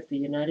States if the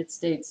United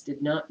States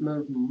did not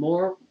move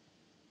more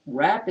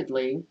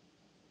rapidly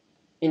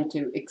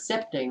into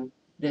accepting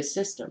this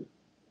system.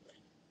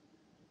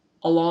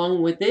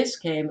 Along with this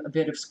came a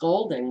bit of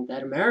scolding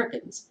that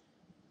Americans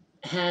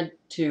had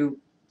to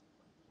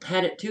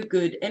had it too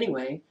good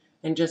anyway,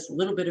 and just a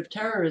little bit of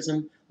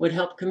terrorism would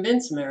help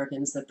convince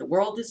Americans that the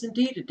world is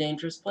indeed a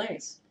dangerous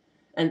place,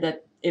 and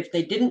that if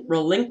they didn't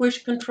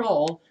relinquish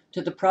control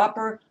to the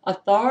proper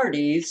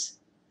authorities,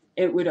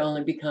 it would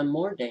only become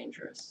more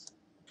dangerous.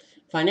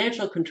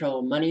 Financial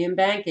control, money and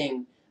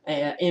banking.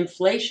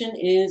 Inflation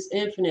is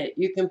infinite.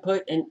 You can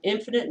put an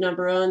infinite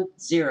number on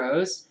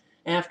zeros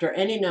after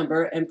any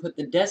number and put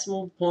the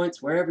decimal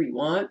points wherever you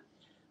want.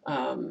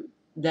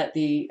 That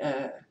the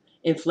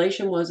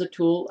inflation was a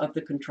tool of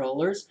the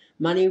controllers.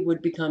 Money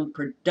would become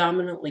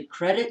predominantly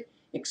credit.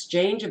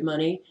 Exchange of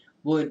money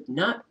would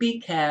not be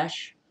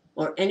cash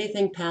or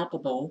anything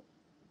palpable,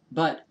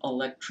 but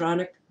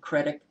electronic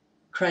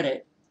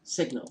credit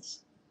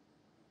signals.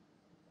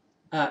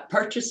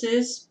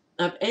 Purchases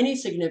of any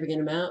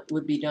significant amount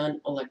would be done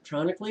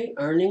electronically.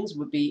 Earnings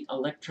would be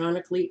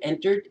electronically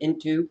entered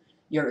into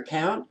your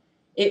account.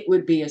 It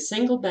would be a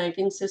single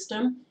banking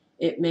system.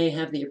 It may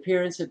have the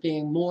appearance of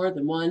being more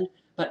than one,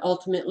 but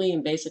ultimately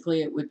and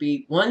basically it would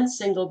be one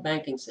single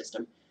banking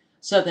system,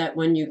 so that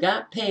when you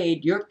got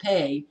paid, your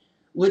pay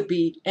would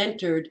be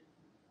entered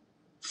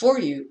for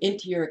you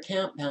into your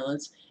account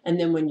balance. And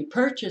then when you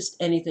purchased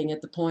anything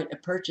at the point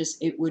of purchase,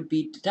 it would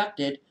be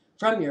deducted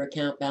from your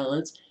account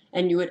balance,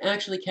 and you would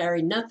actually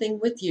carry nothing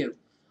with you.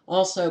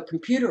 Also,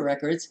 computer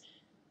records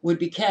would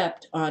be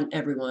kept on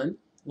everyone,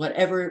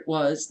 whatever it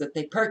was that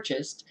they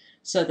purchased,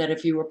 so that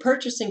if you were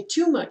purchasing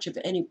too much of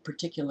any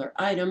particular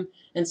item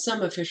and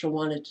some official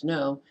wanted to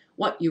know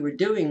what you were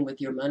doing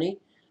with your money,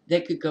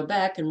 they could go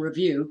back and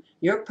review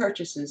your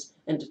purchases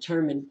and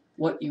determine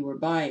what you were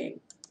buying.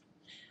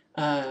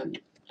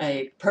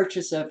 A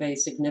purchase of a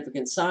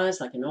significant size,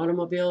 like an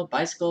automobile,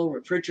 bicycle,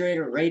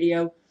 refrigerator,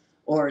 radio,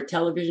 or a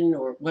television,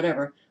 or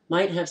whatever,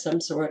 might have some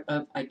sort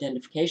of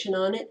identification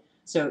on it,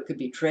 so it could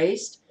be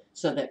traced,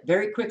 so that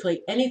very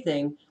quickly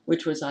anything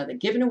which was either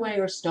given away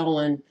or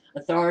stolen,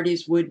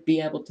 authorities would be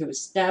able to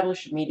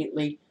establish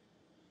immediately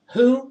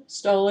who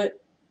stole it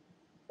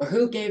or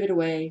who gave it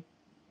away.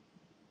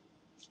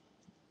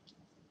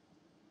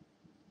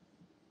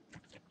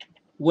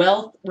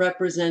 Wealth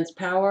represents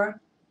power,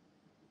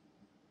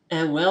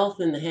 and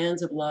wealth in the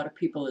hands of a lot of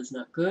people is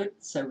not good,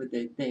 so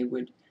they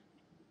would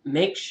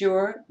make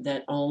sure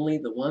that only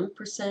the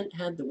 1%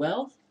 had the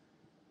wealth.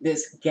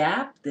 This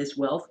gap, this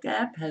wealth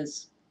gap,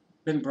 has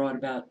been brought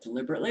about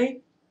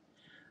deliberately,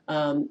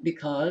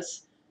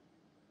 because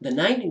the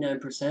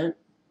 99%,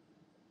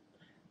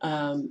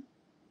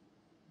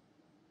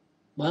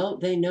 well,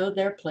 they know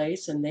their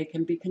place and they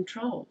can be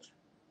controlled.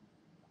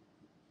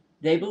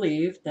 They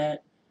believe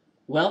that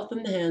wealth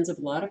in the hands of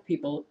a lot of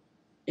people,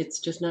 it's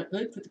just not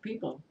good for the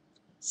people.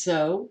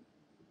 So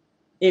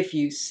if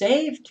you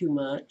save too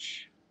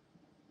much,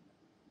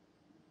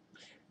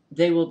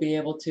 they will be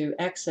able to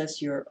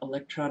access your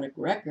electronic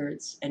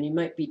records, and you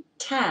might be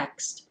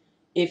taxed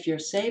if you're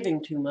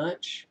saving too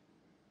much.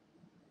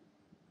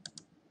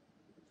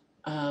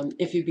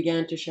 If you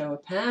began to show a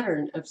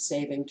pattern of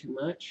saving too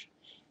much,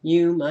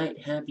 you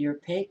might have your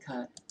pay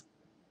cut.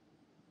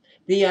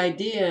 The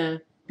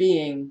idea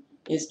being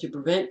is to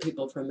prevent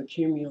people from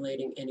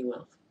accumulating any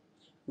wealth,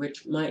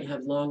 which might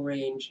have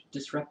long-range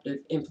disruptive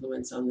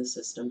influence on the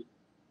system.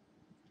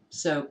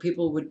 So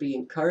people would be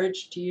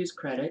encouraged to use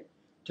credit,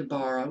 to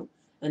borrow,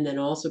 and then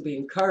also be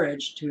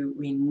encouraged to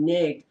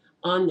renege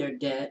on their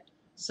debt,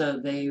 so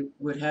they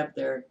would have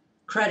their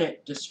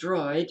credit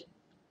destroyed.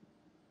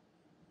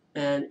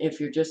 And if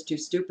you're just too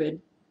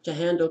stupid to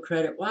handle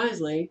credit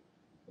wisely,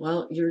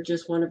 well, you're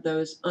just one of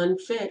those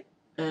unfit,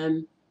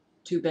 and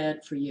too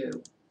bad for you.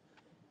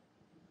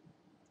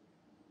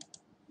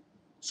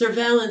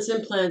 Surveillance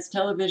implants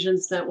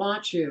televisions that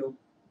watch you.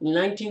 In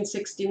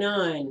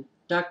 1969,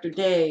 Dr.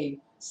 Day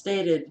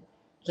stated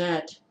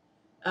that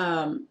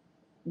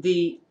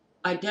the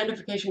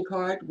identification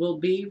card will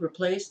be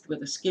replaced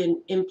with a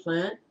skin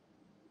implant,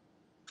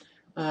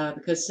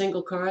 because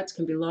single cards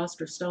can be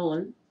lost or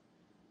stolen.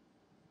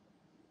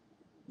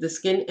 The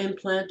skin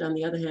implant, on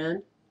the other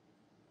hand,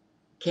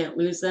 can't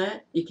lose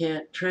that. You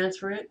can't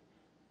transfer it.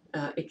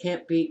 It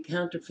can't be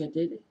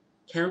counterfeited.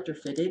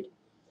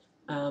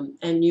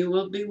 And you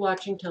will be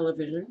watching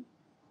television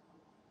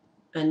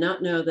and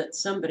not know that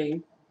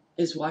somebody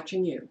is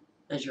watching you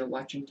as you're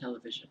watching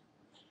television.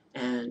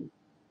 And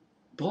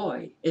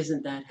boy,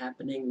 isn't that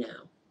happening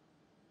now.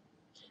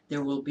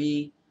 There will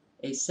be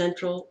a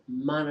central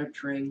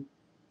monitoring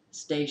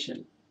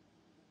station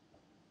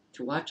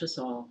to watch us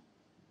all,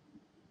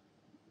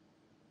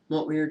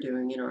 what we are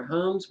doing in our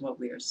homes, what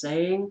we are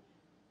saying.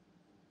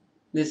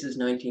 This is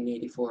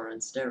 1984 on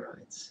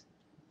steroids.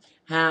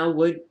 How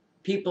would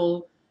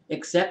people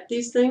accept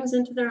these things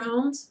into their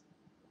homes?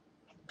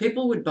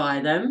 People would buy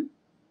them,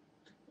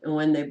 and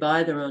when they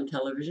buy their own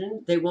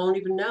television, they won't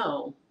even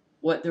know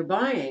what they're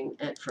buying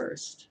at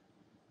first.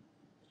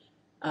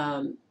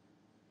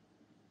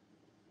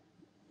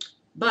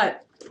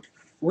 But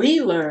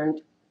we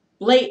learned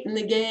late in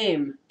the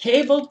game,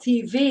 cable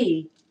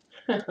TV,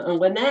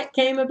 when that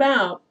came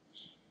about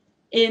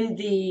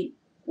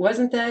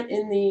wasn't that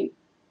in the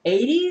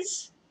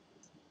 80s?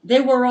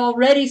 They were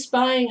already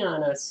spying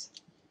on us.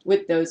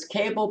 with those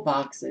cable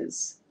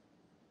boxes.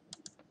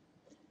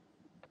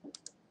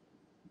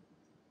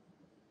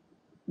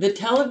 The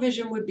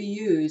television would be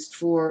used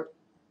for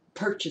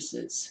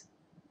purchases.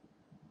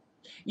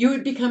 You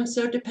would become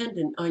so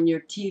dependent on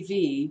your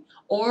TV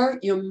or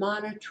your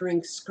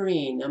monitoring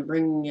screen. I'm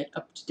bringing it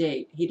up to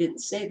date. He didn't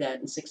say that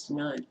in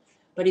 '69,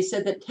 but he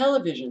said that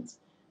televisions,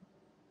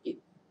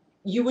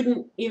 you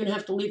wouldn't even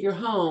have to leave your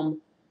home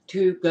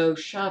to go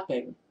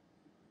shopping.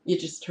 You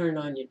just turn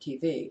on your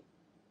TV.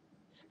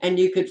 And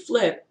you could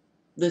flip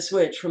the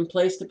switch from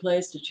place to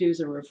place to choose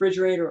a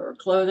refrigerator or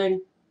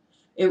clothing.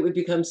 It would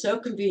become so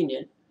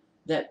convenient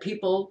that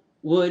people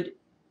would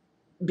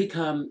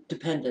become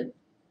dependent.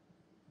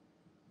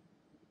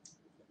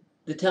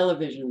 The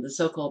television, the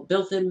so-called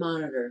built-in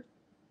monitor,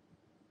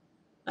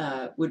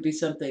 would be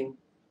something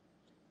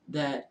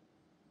that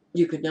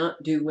you could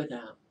not do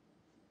without.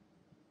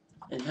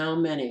 And how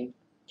many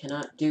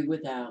cannot do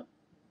without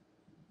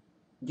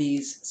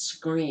these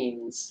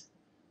screens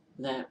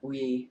that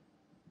we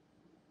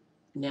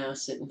now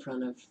sit in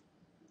front of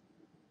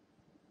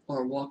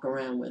or walk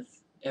around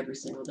with every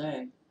single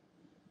day?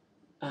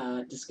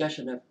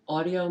 Discussion of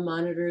audio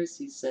monitors.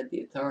 He said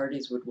the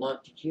authorities would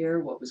want to hear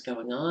what was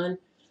going on.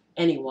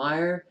 Any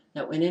wire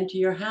that went into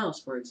your house,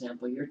 for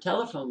example, your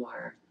telephone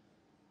wire,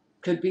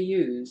 could be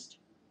used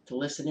to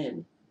listen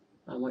in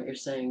on what you're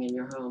saying in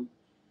your home.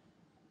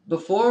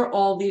 Before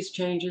all these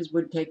changes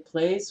would take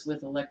place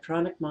with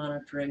electronic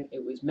monitoring,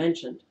 it was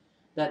mentioned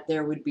that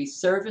there would be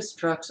service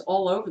trucks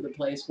all over the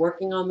place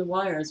working on the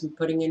wires and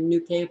putting in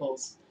new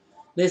cables.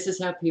 This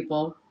is how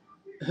people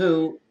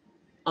who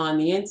on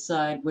the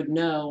inside would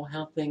know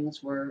how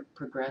things were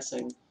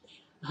progressing.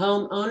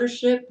 Home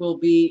ownership will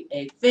be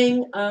a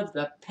thing of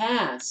the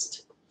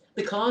past.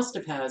 The cost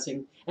of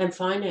housing and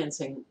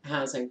financing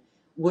housing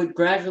would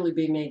gradually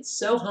be made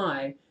so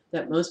high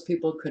that most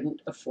people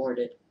couldn't afford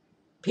it.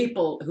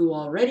 People who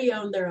already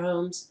owned their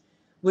homes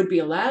would be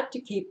allowed to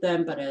keep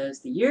them, but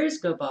as the years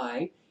go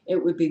by, it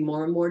would be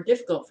more and more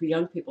difficult for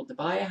young people to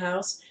buy a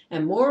house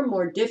and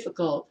more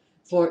difficult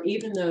for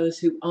even those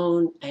who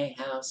own a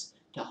house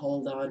to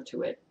hold on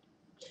to it.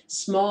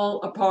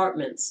 Small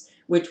apartments,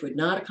 which would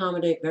not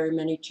accommodate very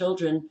many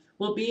children,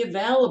 will be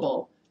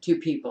available to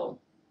people.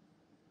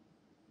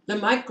 The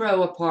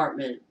micro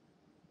apartment,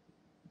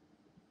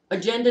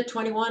 Agenda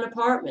 21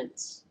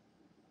 apartments.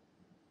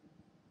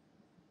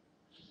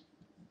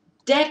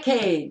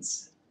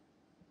 Decades.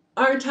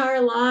 Our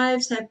entire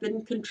lives have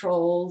been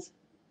controlled.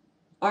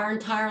 Our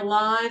entire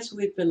lives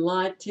we've been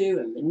lied to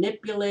and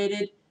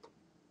manipulated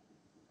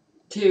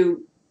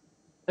to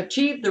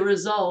achieve the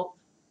result,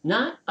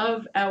 not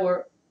of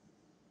our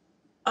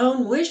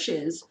own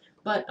wishes,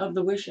 but of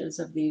the wishes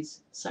of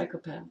these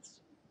psychopaths.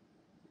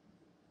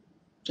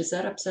 Is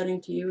that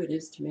upsetting to you? It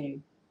is to me.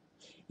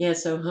 Yeah,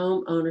 so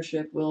home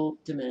ownership will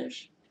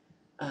diminish.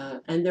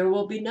 And there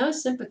will be no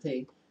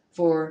sympathy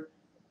for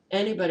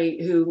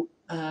anybody who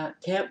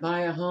can't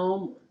buy a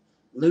home,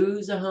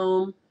 lose a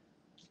home.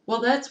 Well,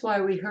 that's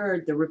why we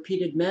heard the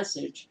repeated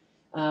message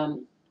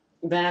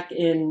back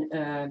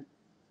in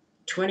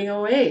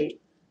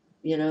 2008,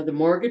 the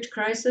mortgage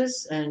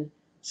crisis and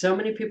so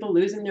many people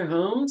losing their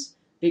homes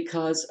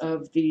because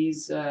of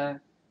these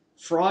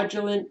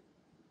fraudulent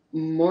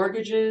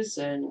mortgages.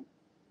 And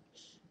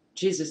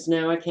Jesus,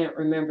 now I can't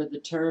remember the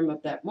term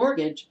of that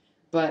mortgage,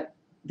 but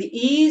the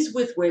ease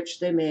with which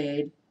they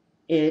made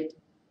it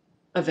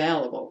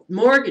available.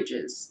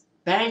 Mortgages,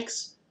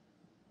 banks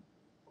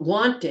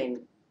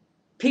wanting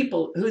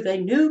people who they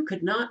knew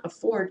could not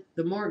afford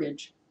the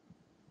mortgage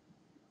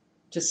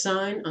to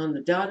sign on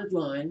the dotted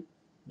line,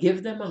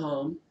 give them a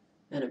home,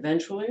 and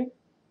eventually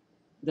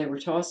they were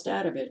tossed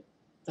out of it.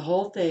 The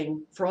whole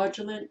thing,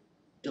 fraudulent,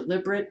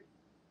 deliberate.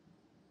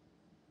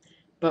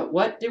 But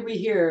what did we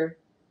hear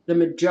the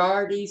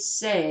majority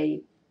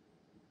say?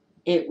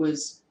 It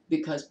was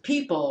because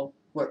people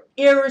were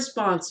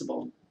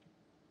irresponsible.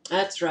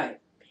 That's right.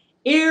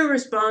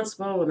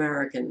 Irresponsible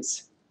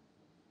Americans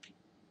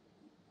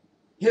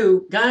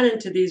who got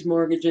into these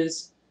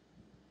mortgages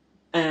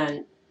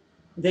and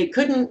they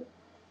couldn't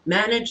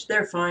manage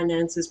their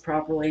finances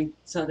properly,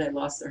 so they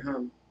lost their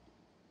home.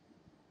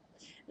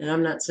 And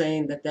I'm not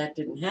saying that that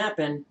didn't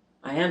happen.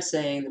 I am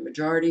saying the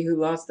majority who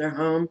lost their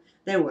home,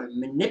 they were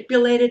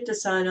manipulated to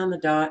sign on the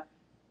dot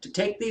to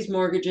take these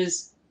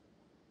mortgages.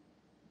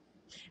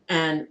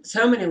 And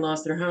so many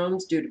lost their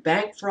homes due to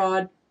bank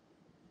fraud.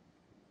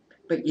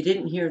 But you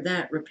didn't hear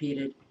that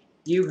repeated.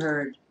 You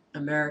heard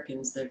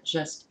Americans, they're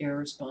just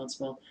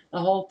irresponsible. The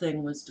whole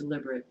thing was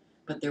deliberate.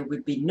 But there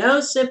would be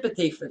no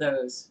sympathy for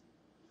those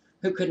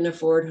who couldn't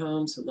afford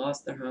homes, who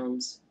lost their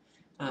homes.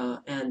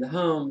 And the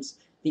homes,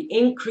 the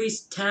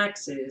increased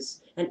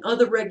taxes and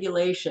other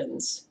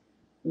regulations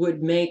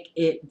would make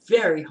it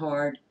very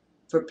hard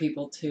for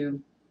people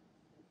to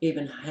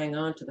even hang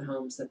on to the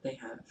homes that they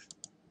have.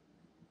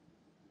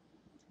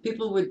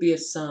 People would be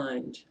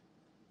assigned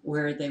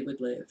where they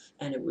would live,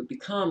 and it would be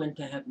common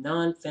to have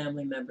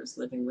non-family members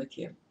living with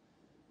you.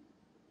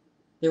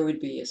 There would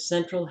be a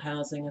central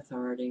housing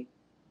authority.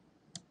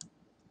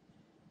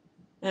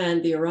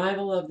 and the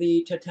arrival of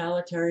the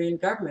totalitarian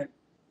government.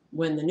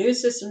 When the new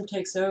system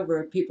takes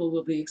over, people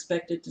will be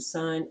expected to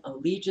sign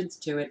allegiance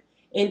to it,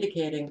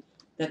 indicating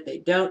that they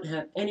don't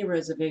have any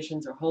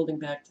reservations or holding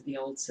back to the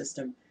old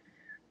system.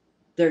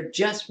 There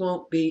just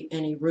won't be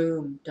any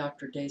room,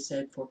 Dr. Day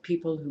said, for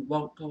people who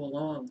won't go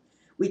along.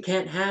 We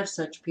can't have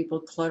such people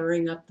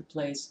cluttering up the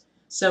place.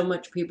 So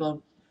much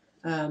people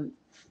um,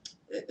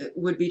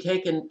 would be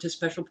taken to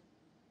special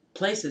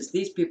places.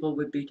 These people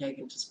would be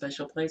taken to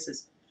special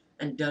places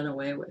and done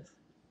away with.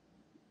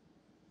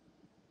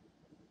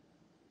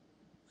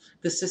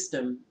 The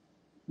system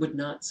would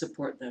not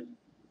support them.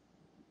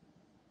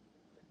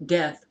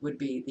 Death would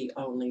be the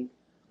only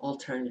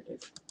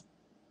alternative.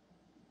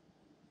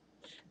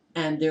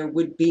 And there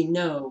would be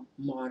no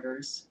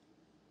martyrs.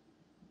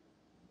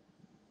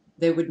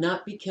 They would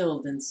not be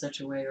killed in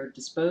such a way or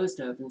disposed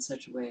of in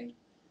such a way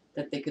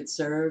that they could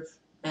serve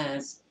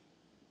as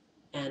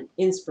an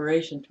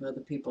inspiration to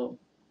other people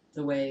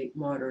the way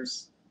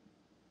martyrs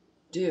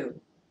do.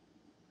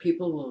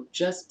 People will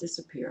just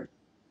disappear.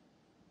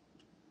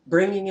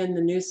 Bringing in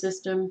the new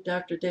system,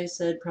 Dr. Day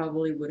said,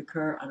 probably would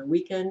occur on a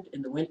weekend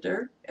in the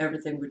winter.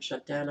 Everything would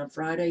shut down on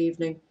Friday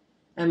evening,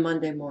 and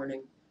Monday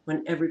morning,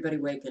 when everybody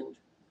wakened,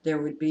 there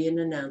would be an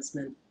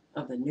announcement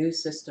of the new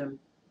system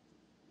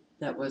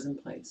that was in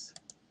place.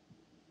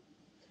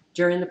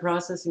 During the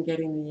process in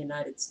getting the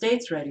United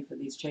States ready for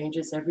these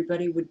changes,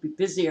 everybody would be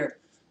busier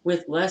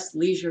with less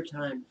leisure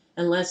time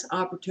and less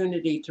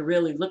opportunity to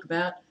really look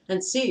about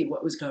and see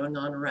what was going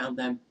on around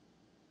them.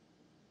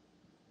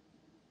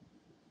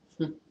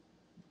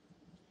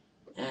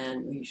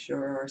 And we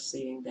sure are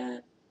seeing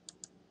that.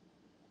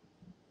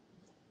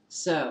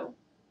 So,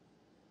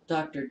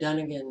 Dr.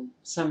 Dunnigan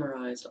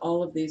summarized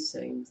all of these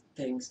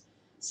things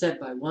said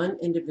by one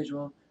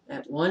individual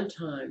at one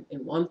time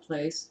in one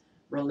place,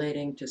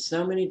 relating to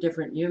so many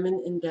different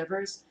human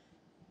endeavors,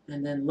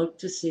 and then looked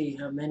to see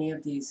how many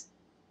of these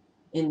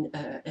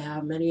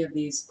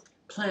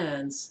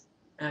plans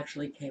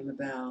actually came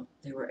about.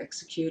 They were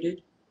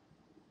executed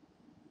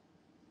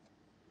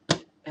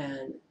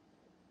and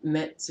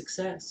met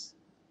success.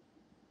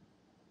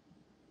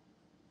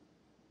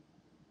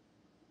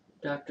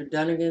 Dr.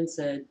 Dunnigan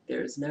said,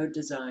 "There's no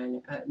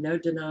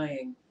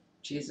denying,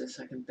 Jesus,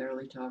 I can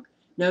barely talk,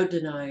 no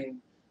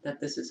denying that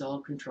this is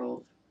all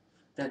controlled,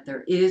 that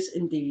there is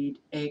indeed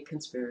a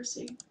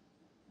conspiracy."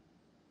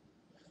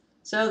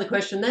 So the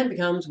question then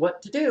becomes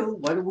what to do.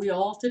 What are we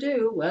all to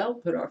do? Well,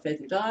 put our faith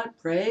in God,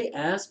 pray,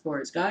 ask for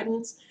his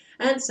guidance,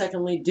 and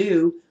secondly,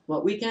 do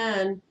what we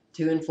can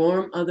to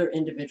inform other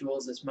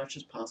individuals as much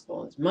as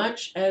possible. As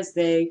much as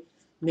they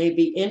may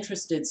be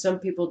interested, some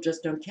people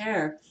just don't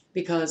care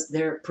because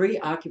they're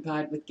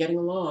preoccupied with getting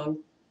along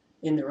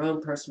in their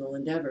own personal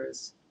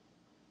endeavors.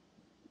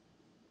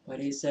 But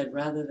he said,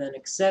 rather than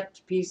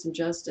accept peace and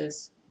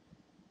justice,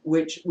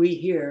 which we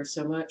hear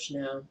so much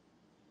now,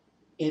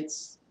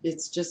 it's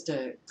just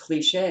a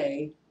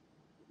cliche.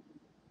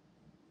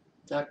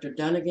 Dr.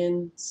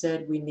 Dunnigan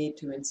said we need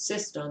to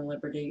insist on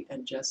liberty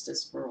and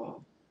justice for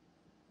all.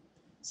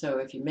 So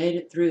if you made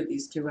it through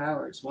these 2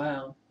 hours,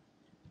 wow.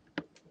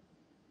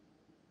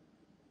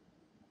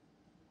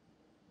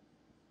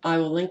 I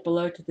will link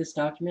below to this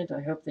document.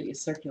 I hope that you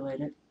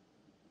circulate it.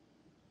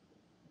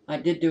 I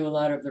did do a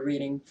lot of the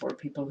reading for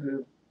people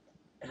who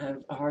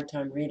have a hard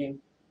time reading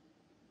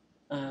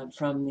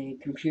from the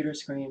computer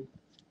screen.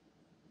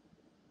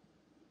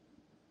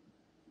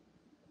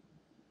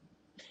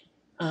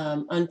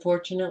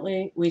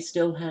 Unfortunately, we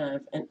still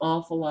have an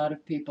awful lot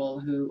of people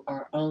who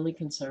are only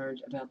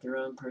concerned about their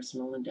own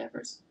personal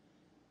endeavors.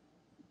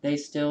 They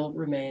still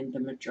remain the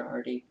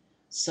majority.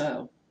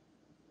 So,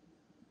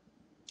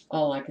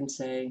 all I can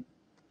say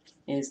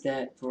is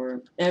that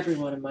for every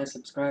one of my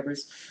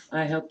subscribers,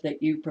 I hope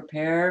that you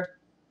prepare.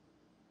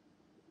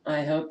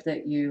 I hope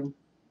that you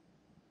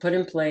put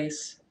in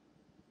place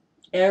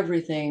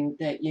everything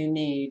that you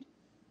need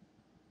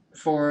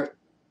for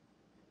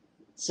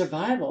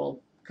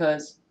survival.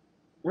 Because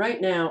right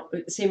now,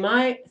 see,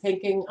 my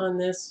thinking on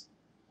this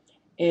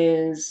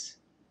is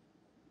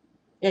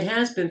it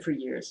has been for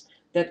years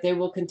that they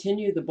will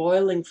continue the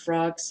boiling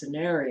frog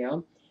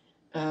scenario.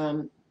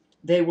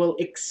 They will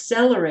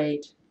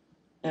accelerate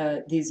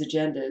these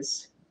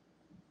agendas,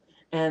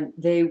 and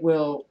they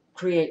will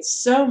create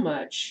so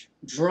much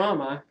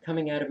drama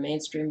coming out of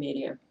mainstream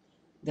media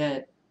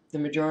that the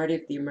majority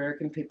of the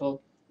American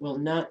people will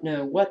not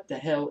know what the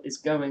hell is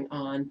going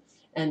on,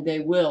 and they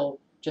will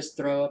just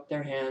throw up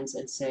their hands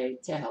and say,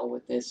 to hell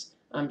with this,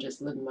 I'm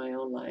just living my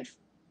own life,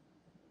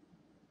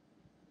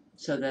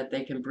 so that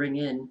they can bring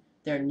in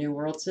their new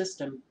world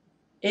system.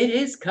 It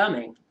is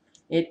coming.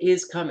 It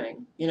is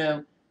coming. You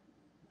know,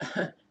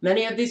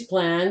 many of these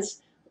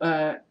plans,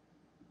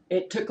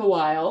 it took a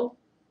while.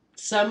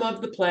 Some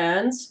of the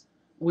plans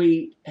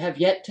we have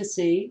yet to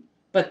see,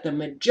 but the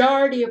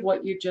majority of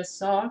what you just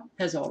saw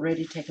has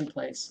already taken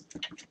place.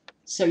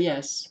 So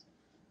yes,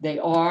 they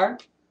are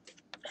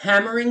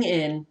hammering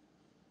in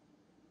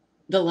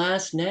the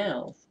last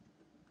nail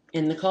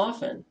in the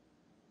coffin.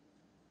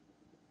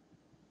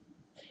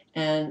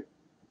 And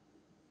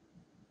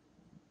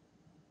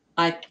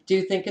I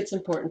do think it's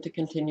important to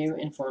continue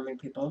informing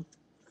people.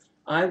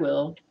 I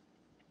will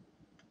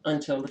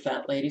until the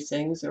fat lady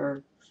sings,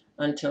 or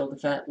until the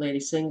fat lady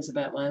sings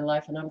about my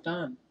life and I'm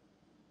done.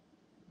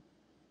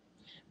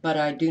 But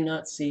I do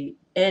not see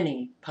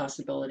any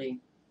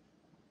possibility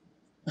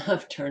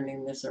of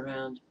turning this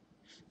around.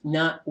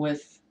 Not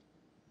with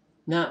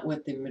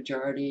the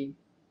majority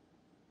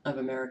of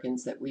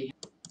Americans that we